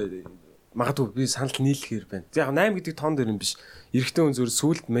 Тэ зөв магадгүй би санал нийлэхээр байна. Яг 8 гэдэг тон дээр юм биш. Эрэгтэй хүн зөв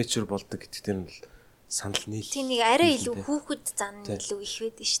сүулт mature болдог гэдэг дээр нь л санал нийл. Тийм нэг арай илүү хүүхэд зан илүү их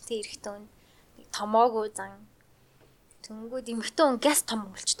байдаг шүү дээ эрэгтэй хүн. Нэг томоогүй зан. Тэнгүүд эмэгтэй хүн газ том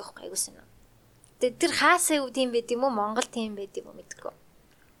болчихдог байхгүй айгуус нь. Тэр хаасаа юу тийм байд юм уу? Монгол тийм байд юм уу мэдгүй.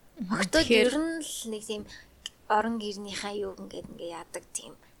 Магадгүй ер нь л нэг тийм орон гэрнийхаа юу ингээд ингээ яадаг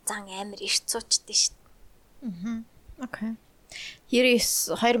тийм зан амар эрт суучдээ шүү дээ. Окей.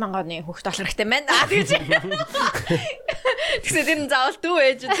 2009 оны хүүхд болох хэрэгтэй байна. Тэгэж. Тэгсээ тэр нь заавал дүү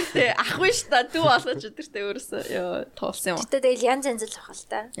ээж үстэй ах биш та дүү болгож өдөртэй өөрөөсөө ёо туулсан юм. Тэгтээ тэгэл янз янз л бахал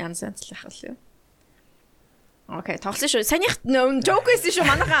та. Янз янз л бахал юу. Окей, тоглосон шүү. Санийх joke байсан шүү.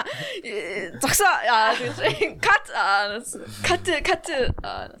 Манайха зогсоо cut.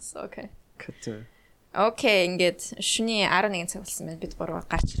 Окей. Cut. Окей, ингээд шүний 11 цаг болсон байна. Бид гурав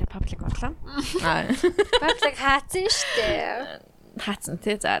гарч ирээ паблик орлоо. Паблик хаацсан штэ. Хаацсан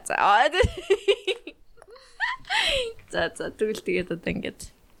тий. За. Тэгвэл тэгээд одоо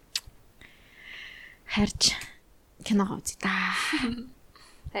ингээд харж кино үзье та.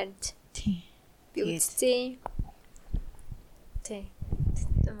 Харж. Тий. Би үзье. Тий.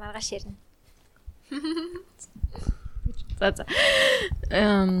 Маргааш ярина. За.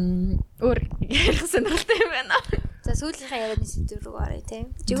 Өөр ярих сонирхолтой юм байна. За сүүлийнхээ ярианы сэдв рүү оръё тий.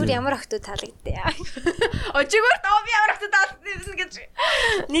 Жигүүр ямар охтууд таалагддээ. Жигүүр би ямар охтууд таалагдсан гэж.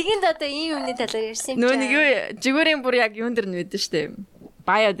 Нэгэнд одоо ийм юмны талаар ярьсан юм чинь. Нөө нэг юу жигүүрийн бүр яг юун дээр нэвдэн штэ.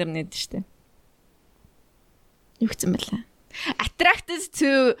 Баяа дээр нэвдэн штэ. Юу гэсэн бэлээ. Attracted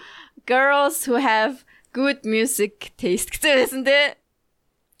to girls who have good music taste гэсэн байсан тий.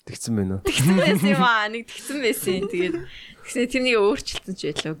 Тэгсэн байна уу? Тэгсэн байсан юм аа. Нэг тэгсэн байсан. Тэгээд тэгснэ тэрнийг өөрчилсөн ч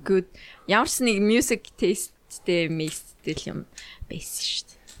байлаа. Good. Ямар ч нэг music taste-тэй мейстэй юм байсан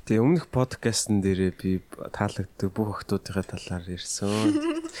шүү дээ. Тэгээ өмнөх подкастн дээрээ би таалагддаг бүх охтуудынхаа талаар ярьсан.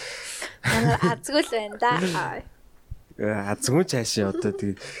 Азгүй л байна да. Азгүй цаашаа одоо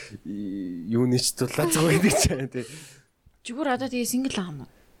тэгээ юуны ч тулаазгүй гэдэг чам тий. Жигүүр одоо тэгээ single байгаа юм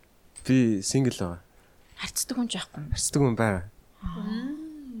уу? Би single байгаа. Харцдаг хүн ч байхгүй. Харцдаг хүн байгаа.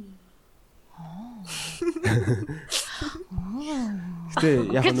 Гэтэ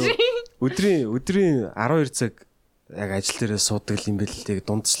яг нь өдрийн 12 цаг яг ажил дээрээ суудаг юм бэл тэг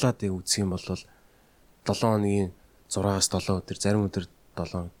дундчлаад үзэх юм бол 7 хоногийн 6-аас 7 өдөр зарим өдөр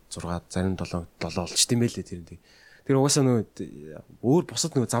 7 6 зарим 7 болчт юм байлээ тэр. Тэр угаасаа нөгөө өөр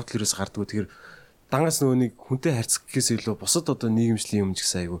бусад нөгөө завдал ерөөс гардггүй тэр дангаас нөгөө нэг хүнтэй харьцах гэхээс илүү бусад одоо нийгэмшлийн юм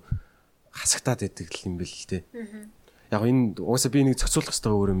гэсэн айгу хасагтаад байдаг юм бэл л дээ. Яг энэ угаасаа би нэг зохицуулах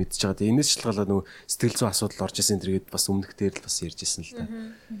хэрэгтэй өөрөө мэдчихэж байгаа. Тэгээ энэс шалгалаад нөгөө сэтгэл зүйн асуудал орж исэн тэргээд бас өмнөх дээр л бас ярьж исэн л та.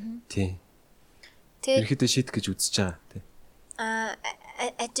 Тий. Тэрхэдээ шийдэх гэж үзэж байгаа тий.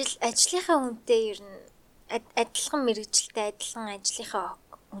 Ажлынхаа хүнтэй ер нь адилхан мэрэгчлээ адилхан ажлынхаа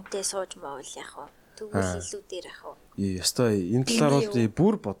хүнтэй сууж мовол яг уу Тэгвэл илүү дээр ах уу. Ёстой энэ талаар бол би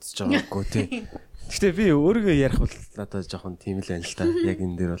бүр бодож байгаагүй тий. Гэхдээ би өөрийгөө ярих бол одоо жоохон тийм л байна л та. Яг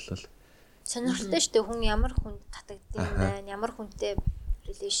энэ дээр бол сонирхолтой шүү дээ хүн ямар хүнд татагдсан байна. Ямар хүнтэй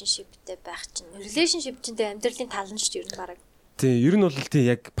relationshipтэй байх чинь. Relationship чинь амьдралын тал нь шүү дээ ер нь бараг. Тий, ер нь бол тий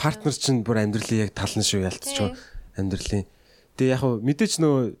яг партнер чинь бүр амьдралын яг тал нь шүү ялцчих амьдралын. Тэгээ яг мэдээч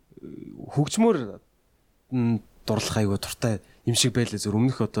нөгөө хөгжмөр дурлах айгуу дуртай юм шиг байлаа зөв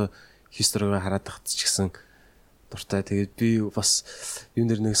өмнөх одоо хисторийг хараад тахт ч гэсэн дуртай. Тэгээд би бас юу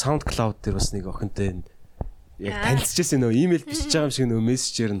нэг SoundCloud дээр бас нэг охинтой яг танилцчихсан нөгөө имэйл бичиж байгаа юм шиг нөгөө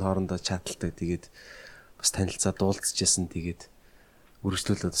мессежээр нь хоорондоо чаталдаг. Тэгээд бас танилцаа дуулцчихсан. Тэгээд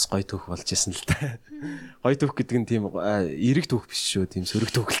үргэлжлүүлээд бас гоё түүх болж исэн л та. Гоё түүх гэдэг нь тийм эрэг түүх биш шүү. Тийм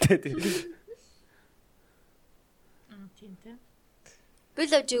сөрөг түүх л та. Тийм тийм. Би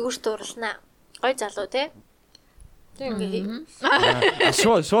л авч өөртөө дурлнаа. Гоё залуу те. Тийм ингээ.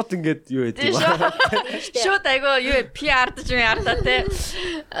 Шууд ингээд юу гэдэг юм аа. Шууд айгаа юу PR-д ч юм ярдаа те.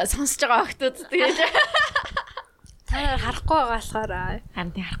 Сонсож байгаа охтууд тэгээд та харахгүй байгаа болохоор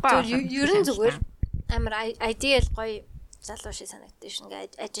харин харахгүй. Ер нь зүгээр амар ideal гоё залуу шиг санагддаг шин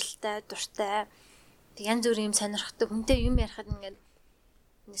ингээ ажилтай, дуртай. Тэг янз бүрийн юм сонирхдаг. Хүнтэй юм ярихад ингээ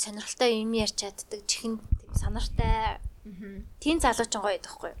сонирхолтой юм ярьж чаддаг. Чихэн санартай. Тийм залуу ч гоё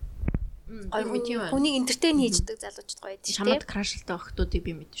байхгүй. Гоё хүнийг entertain хийждэг залуучд гоё тийм. Чамд краштай охтуудыг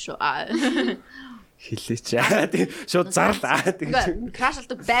би мэдэн шүү. Хилээч. Тийм шууд зарлаа.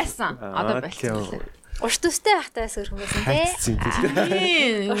 Краштай байсан. Одоо болсон. Урт төстэй байхдаа сөрхөн байсан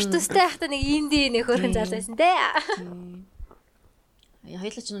тий. Урт төстэй байхдаа нэг инди нэг хөрхэн залуу байсан тий.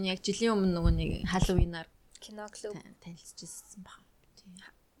 Хоёлаа ч яг жилийн өмнө нөгөө нэг Halloween-аар кино клуб танилцчихсан баг.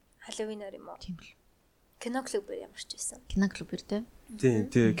 Halloween-аар юм уу? Тийм л. Кино клубээр ямарч байсан. Кино клубээр тий. Тийм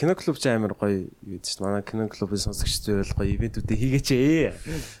кино клуб ч амар гоё юу гэж манай кино клубын сонсогчд байвал гоё ивентүүдээ хийгээч ээ.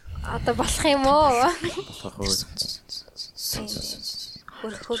 Одоо болох юм уу? Болох уу.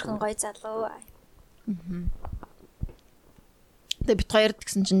 Хөрхэн гоё залуу. Тэгээ бит хоёрд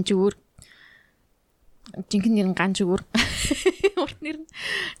гэсэн чинь зүгээр жинхэнэ нэр нь ганж зүгээр. Урт нэр нь.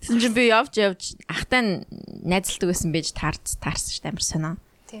 Тэгсэн чинь би явж ахтай найзалдаг байсан байж таарсан шүү дээ амар сонио.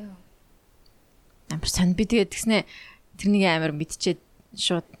 Тийм. Амар сонь би тэгээд тэгснэ тэрнийг амар мэдчихэд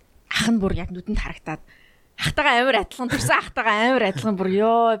шууд ах нь бүр яг нүдэнд харагтаад ахтайгаа амар адилхан төрсөн ахтайгаа амар адилхан бүр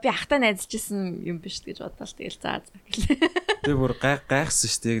ёо би ахтай найзалжсэн юм биш гэж бодлоо л тэгэл заа гэлээ. Тэгээ бүр гайхсан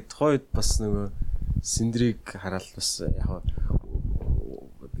шүү дээ. Тухайн үед бас нөгөө Синдрийг хараад бас яг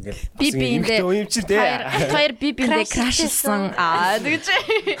ингээл хоёр биэндээ крашилсан тэгэж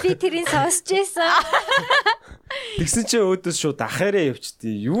би тэрийг сонсч байсан. Тэгсэн чинь өөдөөс шууд ахаараа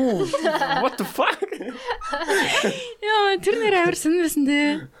явчихдээ юу what the fuck ёо тэр нэр амар сонирсэн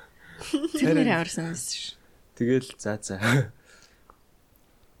дээ. Тэр нэр амар сонирсэн ш. Тэгэл за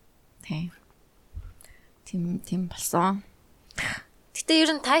тийм болсон. Гэтэ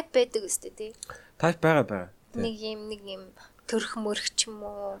ер нь type байдаг үстэй тий. Type байгаа. Нэг юм төрх мөрх ч юм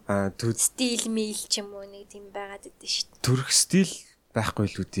уу. Стил мейл ч юм уу нэг тийм байгаад идэв шүү дээ. Төрх стил байхгүй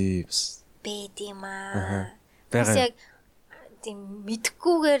л үгүй бас. Бэд юм аа. Байгаа. Яг тийм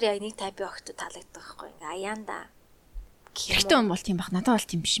мэдхгүйгээр яг нэг type өгтө таалагддаг байхгүй. Ингээ аяанда. Хэрэгтэй юм бол тийм бах. Надад бол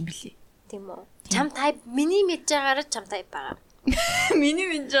тийм биш юм билий. Тийм үү. Чам type миний мэдж байгаагаар чам type байгаа. Миний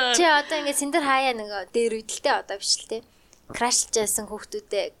мэдж байгаа. Чи одоо ингээ синдер хаяа нэг дээр үйдэлтэй одоо биш л те. Крашлж байсан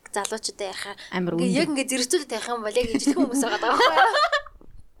хүүхдүүдээ залуучуудаа яхаа яг ингээ зэрэгцүүлээд явах юм бол яг ижил хүмүүс байгаа даа байхгүй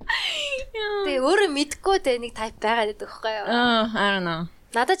юу. Тэгээ өөрөө мэдгүй те нэг type байгаад байдаг байхгүй юу. I don't know.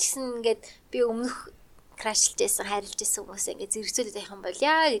 Надад ч гэсэн ингээд би өмнөх крашлж байсан, хайрлж байсан хүмүүсээ ингээ зэрэгцүүлээд явах юм бол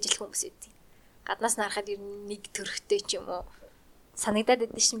яг ижил хүмүүс үүдээ. Гаднаас нь харахад ер нь нэг төрхтэй ч юм уу санагдаад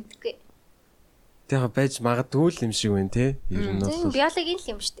байдаг ш мэдгүй. Тэгээ байж магадгүй л юм шиг байна те. Ер нь бол биологийн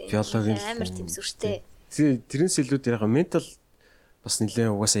л юм штэ. Амар тийм сүртэй. Тэрнээс илүү яг ментал бас нэлээд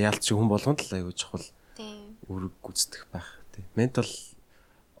угаасаа яалтч хүн болгонд л аягүй чухал. Тийм. Үүрэг гүйцэтгэх байх тий. Ментал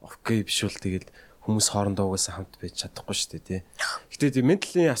окей биш бол тэгээд хүмүүс хоорондоо угаасаа хамт байж чадахгүй шүү дээ тий. Гэтэ тийм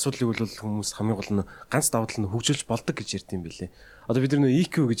менталийн асуудлыг бол хүмүүс хамгийн гол нь ганц давуу тал нь хөгжүүлж болдог гэж ярьд юм билээ. Одоо бид нар нөө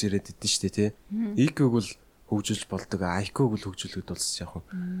EQ гэж яриад байдсан шүү дээ тий. EQ-г бол хөгжүүлж болдог, IQ-г бол хөгжүүлэхэд бол яг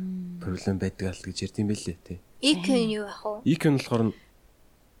проблем байдаг л гэж ярьд юм билээ тий. EQ нь юу ах вэ? EQ нь болохоор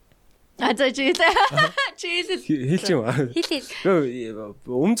Хэлж юм аа.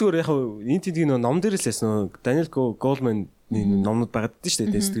 Өмнөөр яг энэ тийм ном дээрээс лсэн Daniel Goleman номнууд байгаад дээ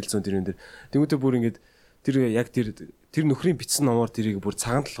шүү дээ сэтгэл зүйн тэрэн дээр. Тэнгүүтээ бүр ингээд тэр яг тэр нөхрийн бичсэн номоор тэрийг бүр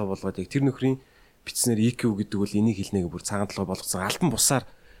цагаан толгой болгоод яг тэр нөхрийн бичснээр EQ гэдэг бол энийг хэлнэгээ бүр цагаан толгой болгосон альбан бусаар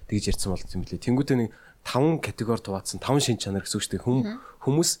тэгж ярьсан болт юм билээ. Тэнгүүтээ нэг 5 категори хуваацсан 5 шин чанар гэсэн үг шүү дээ.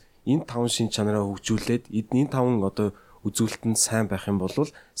 Хүмүүс энэ 5 шин чанараа хөгжүүлээд энэ 5 одоо үзүүлэлтэнд сайн байх юм бол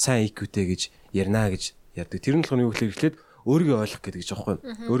сайн IQ-тэй гэж ярина гэж ярьдаг. Тэр нь болохоор юу гэхээр эхлээд өөрийгөө ойлгох гэдэг ч аахгүй.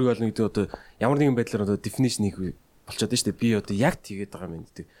 Өөрийгөө ойлгох гэдэг одоо ямар нэгэн байдлаар одоо definition хийх болчиход шүү дээ. Би одоо яг тэгээд байгаа юм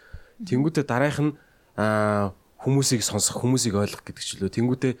гэдэг. Тэнгүүтээ дараах нь хүмүүсийг сонсох, хүмүүсийг ойлгох гэдэг ч лөө.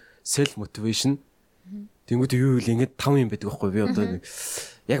 Тэнгүүтээ self motivation. Тэнгүүтээ юу вэ? Ингээд 5 юм байдаг байхгүй. Би одоо нэг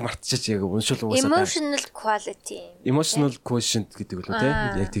яг мартчихаж яг уншил угаасаа. Emotional quotient гэдэг үлээ те.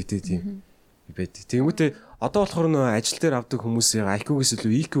 Яг тэгтэй тийм байдаг. Тэнгүүтээ одоо болохоор нөө ажил дээр авдаг хүмүүсийн IQ-гээс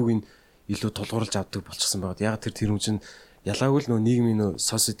илүү EQ-г нь илүү тулгуурлаж авдаг болчихсон байгаа. Яг тэр хүн чинь ялгаагүй л нөө нийгмийн нөө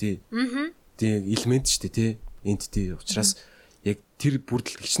society тийм элемент шүү дээ те. Entity учраас яг тэр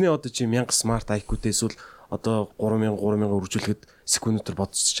бүрдэл хичнээн одоо чи 1000 smart IQ-тэй эсвэл одоо 3000 үржүүлэхэд секундээр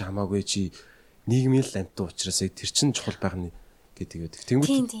бодчих ч хамаагүй чи нийгмийн л амттай учраас яг тэр чинь чухал байх нь гэдэг. Тийм.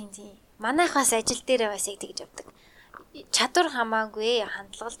 Манайх бас ажил дээр бас яг тэгж явдаг. Чадвар хамаагүй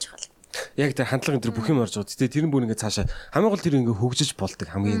хандлага чухал. Яг тэр хандлага энэ бүх юм орж байгаа. Гэтэ тэр нь бүр ингээд цаашаа хамгийн гол тэр ингээд хөгжиж болдог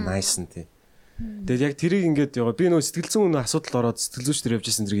хамгийн nice нь тий. Тэгээд яг тэрийг ингээд ягаа би нөө сэтгэл зүйн асуудал ороод сэтгэл зүйч төр явж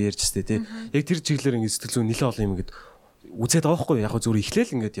ирсэн зэрэг ярьж штэ тий. Яг тэр чиглэлээр ингээд сэтгэл зүйн нэлээд олон юм ингээд үзээд байгаа байхгүй яг зүгээр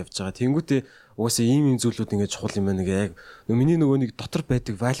эхлээл ингээд явж байгаа. Тэнгүүтээ угаасаа ийм зүйлүүд ингээд чухал юм байна яг миний нөгөө нэг дотор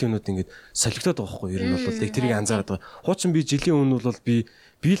байдаг value-нууд ингээд солигдоод байгаа байхгүй ер нь бол яг тэрийг анзаараад байгаа. Хуучин би жилийн өмнө бол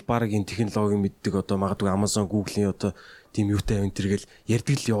би л баг энэ технологиг мэддэг одоо магадгүй Amazon, Google-ийн одоо тийм юутай энэ тэргээл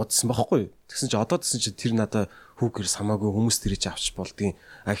ярддаг л яваадсан байхгүй. Тэгсэн чи одоо гэсэн чи тэр надаа хүүхэрс хамаагүй хүмүүс тэрийг авч болдгийн.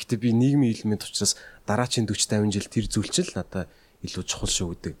 А гэхдээ би нийгмийн элемент учраас дараачийн 40 50 жил тэр зүйлчил надаа илүү чухал шүү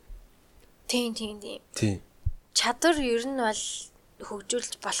гэдэг. Тийм. Чадвар ер нь бол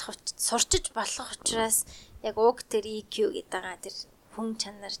хөгжүүлж болох сурчиж болох учраас яг уг тэр EQ гэдэг байгаа тэр хүн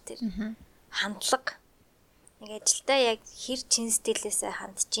чанар тэр хандлага нэг ажилдаа яг хэр чин сэтгэлээсээ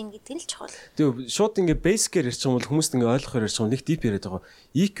хандж ийн гэдэг нь л чухал. Тэгээ шууд ингээ basic-ээр ярьчих юм бол хүмүүст ингээ ойлгохоор ярьчих юм нэг deep яриад байгаа.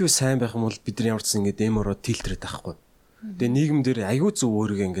 EQ сайн байх юм бол бид нар ямар ч зэн ингээ дэмороо тилтрээд байхгүй. Тэгээ нийгэм дээр аюу зөв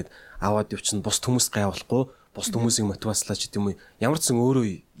өөрийгөө ингээ аваад явчихна. Бус хүмүүст гайвуулахгүй, бус хүмүүсийг мотивацлаач гэдэг юм уу. Ямар ч зэн өөрөө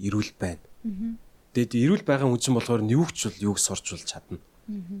ирүүл байна. Тэгээд ирүүл байгаа хүн чинь болохоор юугч бол юуг сурчулж чадна.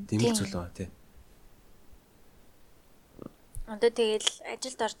 Тийм л зүйл байгаа тий. Одоо тэгэл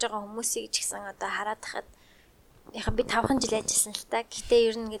ажилд орж байгаа хүмүүсийг ч гэсэн одоо хараад хахад яг би 5 жил ажилласан л та. Гэтэ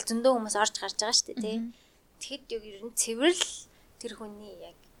ер нь ингээл зөндөө хүмүүс орж гарч байгаа шүү дээ тий. Тэгэхэд яг ер нь цэвэрл тэр хүний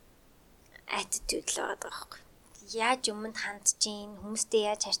яг attitude л байгаа байхгүй. Яаж өмнөд хандж гин,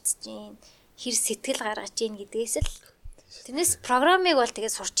 хүмүүстэй яаж харьцаж гин, хэр сэтгэл гаргаж гин гэдгээс л тэрнээс программыг бол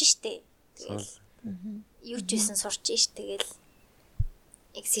тэгээд сурч штэ. Тэгэл юу ч байсан сурч ш. Тэгэл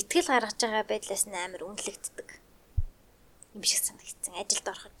яг сэтгэл гаргаж байгаа байдлаас нь амар үнэлэгддэг юм шиг санагдсан. Ажилд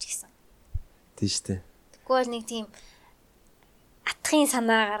ороход ч гэсэн. Тийм штэ. Тэгвэл нэг тийм атхын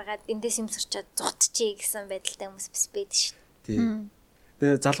санаа гаргаад эндээс юм сурчаад зутчихъя гэсэн байдалтай хүмүүс бас байдаг ш. Тийм.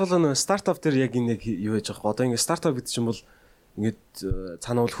 Тэгээ залгуулна стартап дээр яг энэ юу яаж байгаа. Одоо ингэ стартап гэдэг чинь бол ингээд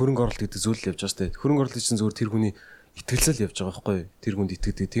цаана бол хөрөнгө оруулалт гэдэг зүйл явж байгаа штэ. Хөрөнгө оруулалт чинь зөвхөн тэр хүний итгэлсэл явж байгаа байхгүй. Тэр хүнд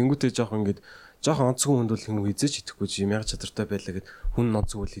итгэдэг. Тэнгүүтээ жоох ингээд жоохон онцгой хүнд бол хүн хизээч итгэхгүй чи мянга чадвартай байлаа гэд хүн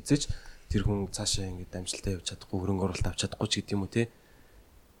онцгой бол хизээч тэр хүн цаашаа ингээд амжилттай явж чадахгүй хөрөнгө оруулалт авч чадахгүй ч гэдэг юм уу те.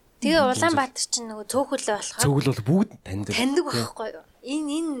 Тэгээ Улаанбаатар чинь нөгөө цөөхөлөө болохоор цөөхөл бол бүгд таньдаг байхгүй юу.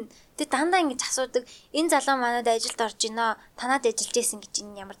 Энэ тэг дандаа ингэж асуудаг энэ залуу манад ажилд орж гинөө танад ажиллаж исэн гэж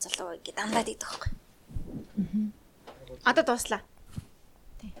энэ ямар залуу вэ гэж дандаа дийдэг байхгүй. Одоо дууслаа.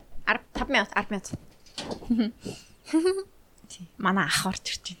 Тий. 5 минут. Тий. Манай ах орж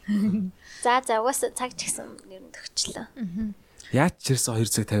ирж байна. За угаасаа цаг ч гэсэн ер нь төгчлөө. Яаж ч ирсэн 2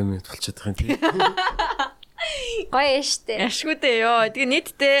 цаг 50 минут болчиход байгаа юм тий. Гоё штэ. Яшгүй дээ ёо. Тэгээ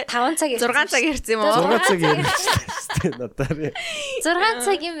нийтдээ 5 цаг 6 цаг ярьсан юм уу? 6 цаг ярьсан надаар. 6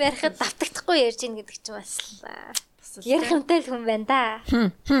 цаг юм ярихад давтагдахгүй ярьж ийн гэдэг чинь бас ярих юмтай л хүн байна да.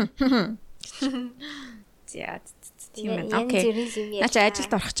 За тийм байна. Окей. Начи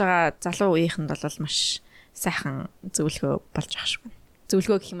ажилд орох байгаа залуу үеийнхэнд бол маш сайхан зөвлөгөө болж байгаа шүү.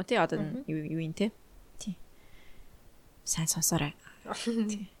 Зөвлөгөө гэх юм уу тий одоо юу юм те. Тий. Сайн сонсоорой.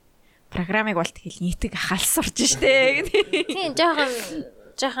 Тий. Программыг болт хэл нийтэг ахаал сурч штэ гэдэг. Тийм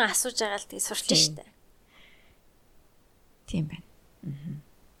жоохон асууж байгаа л тий сурч штэ. Тийм байна.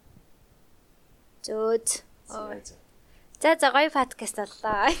 Зөөд. За гоё подкаст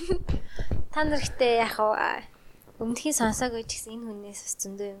боллоо. Та нартай яг өмнөхийн сонсоогүй ч гэсэн энэ хүнээс бас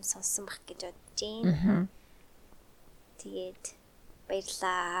зөндөө юм сонссон бах гэж бодож байна. Тэгээд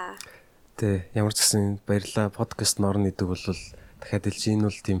баярлаа. Тэ ямар ч гэсэн баярлаа. Подкаст норн гэдэг бол дахиад хэлж энэ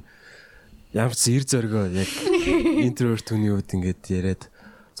бол тийм ямар ч ир зөргөө яг интроверт хүний үед ингээд яриад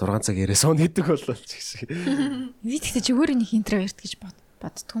 6 цаг яриа сон гэдэг болол ч гэсэн. Би тэгтээ чи өөрөө нэг интроверт гэж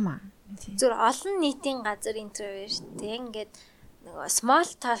боддгоо маа. Зүр олон нийтийн газар интроверт яг ингээд нөгөө small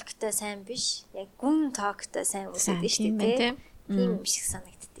talk-тай сайн биш. Яг гүн talk-тай сайн үсэд шүү дээ. Тийм юм шиг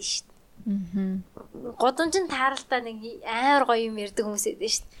санагддээ шүү дээ. Годомжин тааралтай нэг амар гоё юм ярьдаг хүмүүс байдаг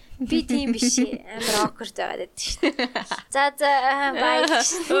шүү дээ. Би тийм биш ээ. Амар awkward байгаад байдаг шүү дээ. Бай.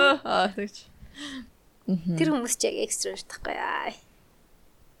 Тэр хүмүүс ч яг extrovert тахгүй яа.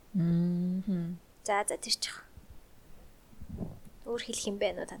 Тэр чих. Өөр хэлэх юм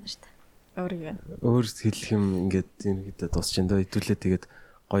бэ нөө та нарт? Өөр хэлэх юм ингээд ерөнхийдөө дуусч энэ хэдүүлээ тэгээд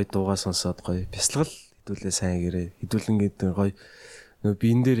гоё дуугаа сонсоод гоё бясалгал хэдүүлээ сайн гэрээ хэдүүлэн ингээд гоё нөө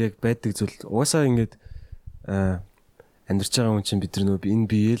биен дээр яг байдаг зүйл угаасаа ингээд амьдарч байгаа хүн чинь бид нар нөө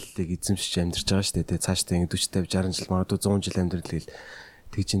энэ биеэлийг эзэмшиж амьдарч байгаа шүү дээ тэгээд цаашдаа ингээд 40 50 60 жил магадгүй 100 жил амьдрал гээл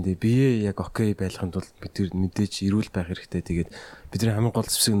тэгжиндээ бие яг окей байхын тулд бид нар мэдээж эрүүл байх хэрэгтэй тэгээд бидний хамгийн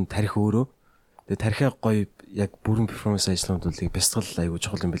гол зэвсэг нь тарих өөрөө тэгээд тарихаа гоё яг бүрэн перформанс ажиллагаанд бол бясалгал айгуу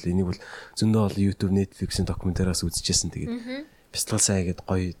чухал юм байна. Энийг бол зөндөө бол YouTube, Netflix-ийн докюментараас үзчихсэн. Тэгээд бясалгал сайн гэдэг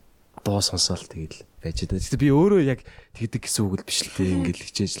гоё дуу сонсоол тэгээд байж байгаа. Гэхдээ би өөрөө яг тэгдэг гэсэн үг л биш л дээ. Ингээд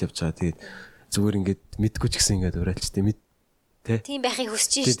хичээж л явж байгаа. Тэгээд зүгээр ингээд мэдгүй ч гэсэн ингээд уриалчтай мэд тэ. Тийм байхыг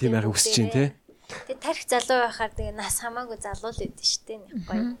хүсэж шүү дээ. Тийм байхыг хүсэж чинь тэ. Тэгээд тарих залуу байхаар тэгээд нас хамаагүй залуу л байдсан шүү дээ.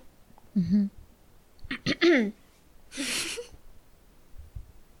 Нэг гоё.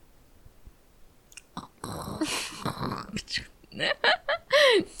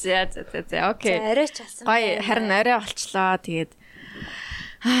 За окей. Арай ч алсан. Гоё харин арай болчлоо. Тэгээд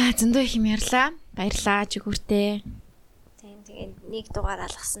зөндөө их юм ярьлаа. Баярлаа жигүүртэй. Тэгээд нэг дугаар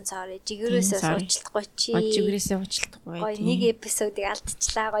алгасан sorry. Жигүүрээсээ суучлахгүй чи. Жигүүрээсээ уучлахгүй. Гоё нэг эпизодыг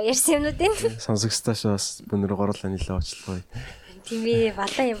алдчихлаа. Гоё ярьсан юмнууд энэ. Сонсогчдоос бас өнөр гурлаа нэлээ уучлахгүй. Тийм ээ,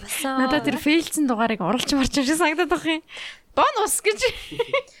 балаа юм басан. Надад тэр фейлцэн дугаарыг оруулж марч юм шиг санагдаад байх юм. Бон ус гэж.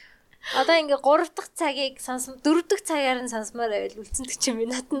 Одоо ингээ 3 дахь цагийг 4 дахь цагаар нь сонсомоор байвал үлдсэн 40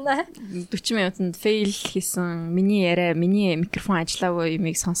 минут наа. 40 минутанд фейл хийсэн миний яриа, миний микрофон ажиллаагүй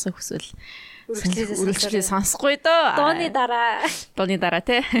юмыг сонсох хүсвэл үргэлжлээ сонсохгүй дөө. Дооны дараа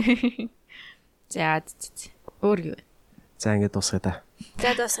тий. За өөр юу. За ингээд дуусгая да.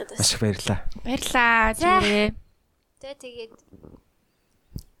 За дуусгая. Маш их баярлаа. Баярлаа зүрээ. Тэгээд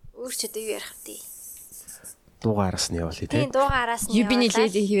өөр ч одоо юу ярих вэ? Дуугаараас нь явуулъя тий. Тийм дуугаараас нь. Юбиний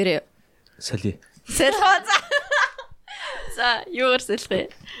лээд хийвэрээ. Соли. За, юу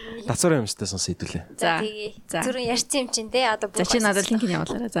өрсөлхөө. Дацуурын юмштай сонсон хэдүүлээ. За тэгээ. Зүрэн ярьсан юм чинь те одоо бүх. За чи надад линк нь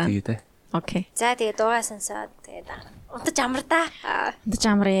явуулаарай. За. Тэгээ те. Окей. За тэгээ дуугаа сонсоод тэгээд унтаж амар да. Унтаж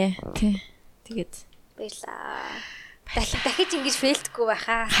амраа. Тий. Тэгээд баярлаа. Дахиж ингэж фейлдэхгүй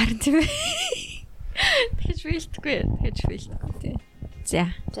байхаа. Харин тийм ээ. Дахиж фейлдэхгүй. Тий.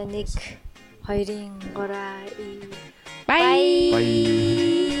 За. За 1 2 3 Bye.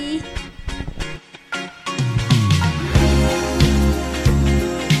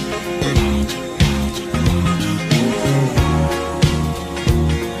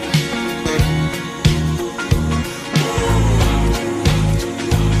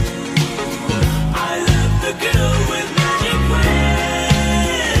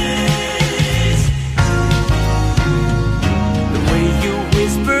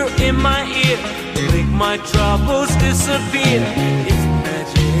 My troubles disappear. It's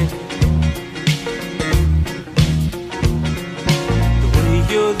magic. The way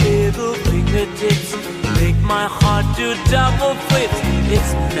your little fingertips make my heart do double flips.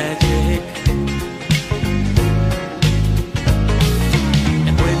 It's magic.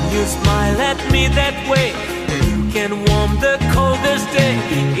 And when you smile at me that way, you can warm the coldest day.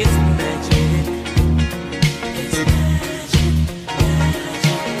 It's magic. It's magic.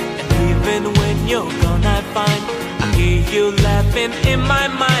 And even when you're gone, I find I hear you laughing in my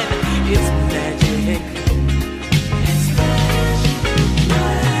mind. It's magic. It's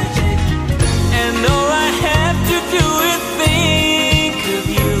magic. And all I have to do is think of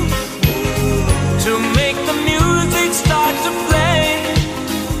you to make the music start to play.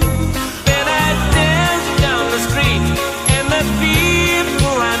 Then I dance down the street and the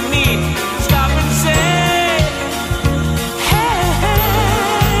people I meet stop and say,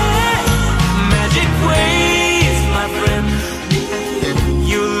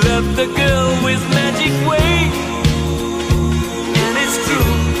 the girl with magic ways, and it's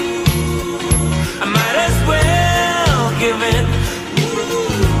true. I might as well give in.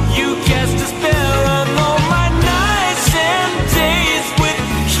 You cast a spell on all my nights and days with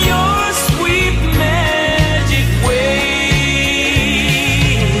your sweet magic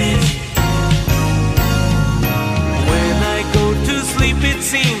ways. When I go to sleep, it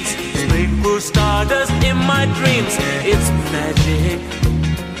seems sprinkle stardust in my dreams. It's magic.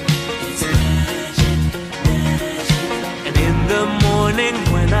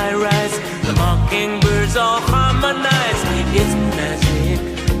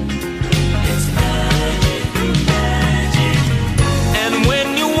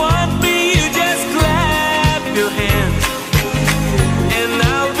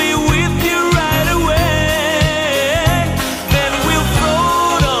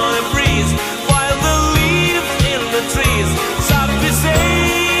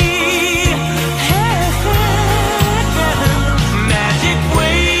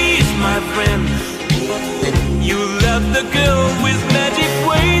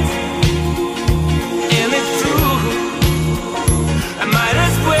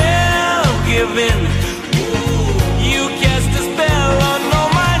 give in.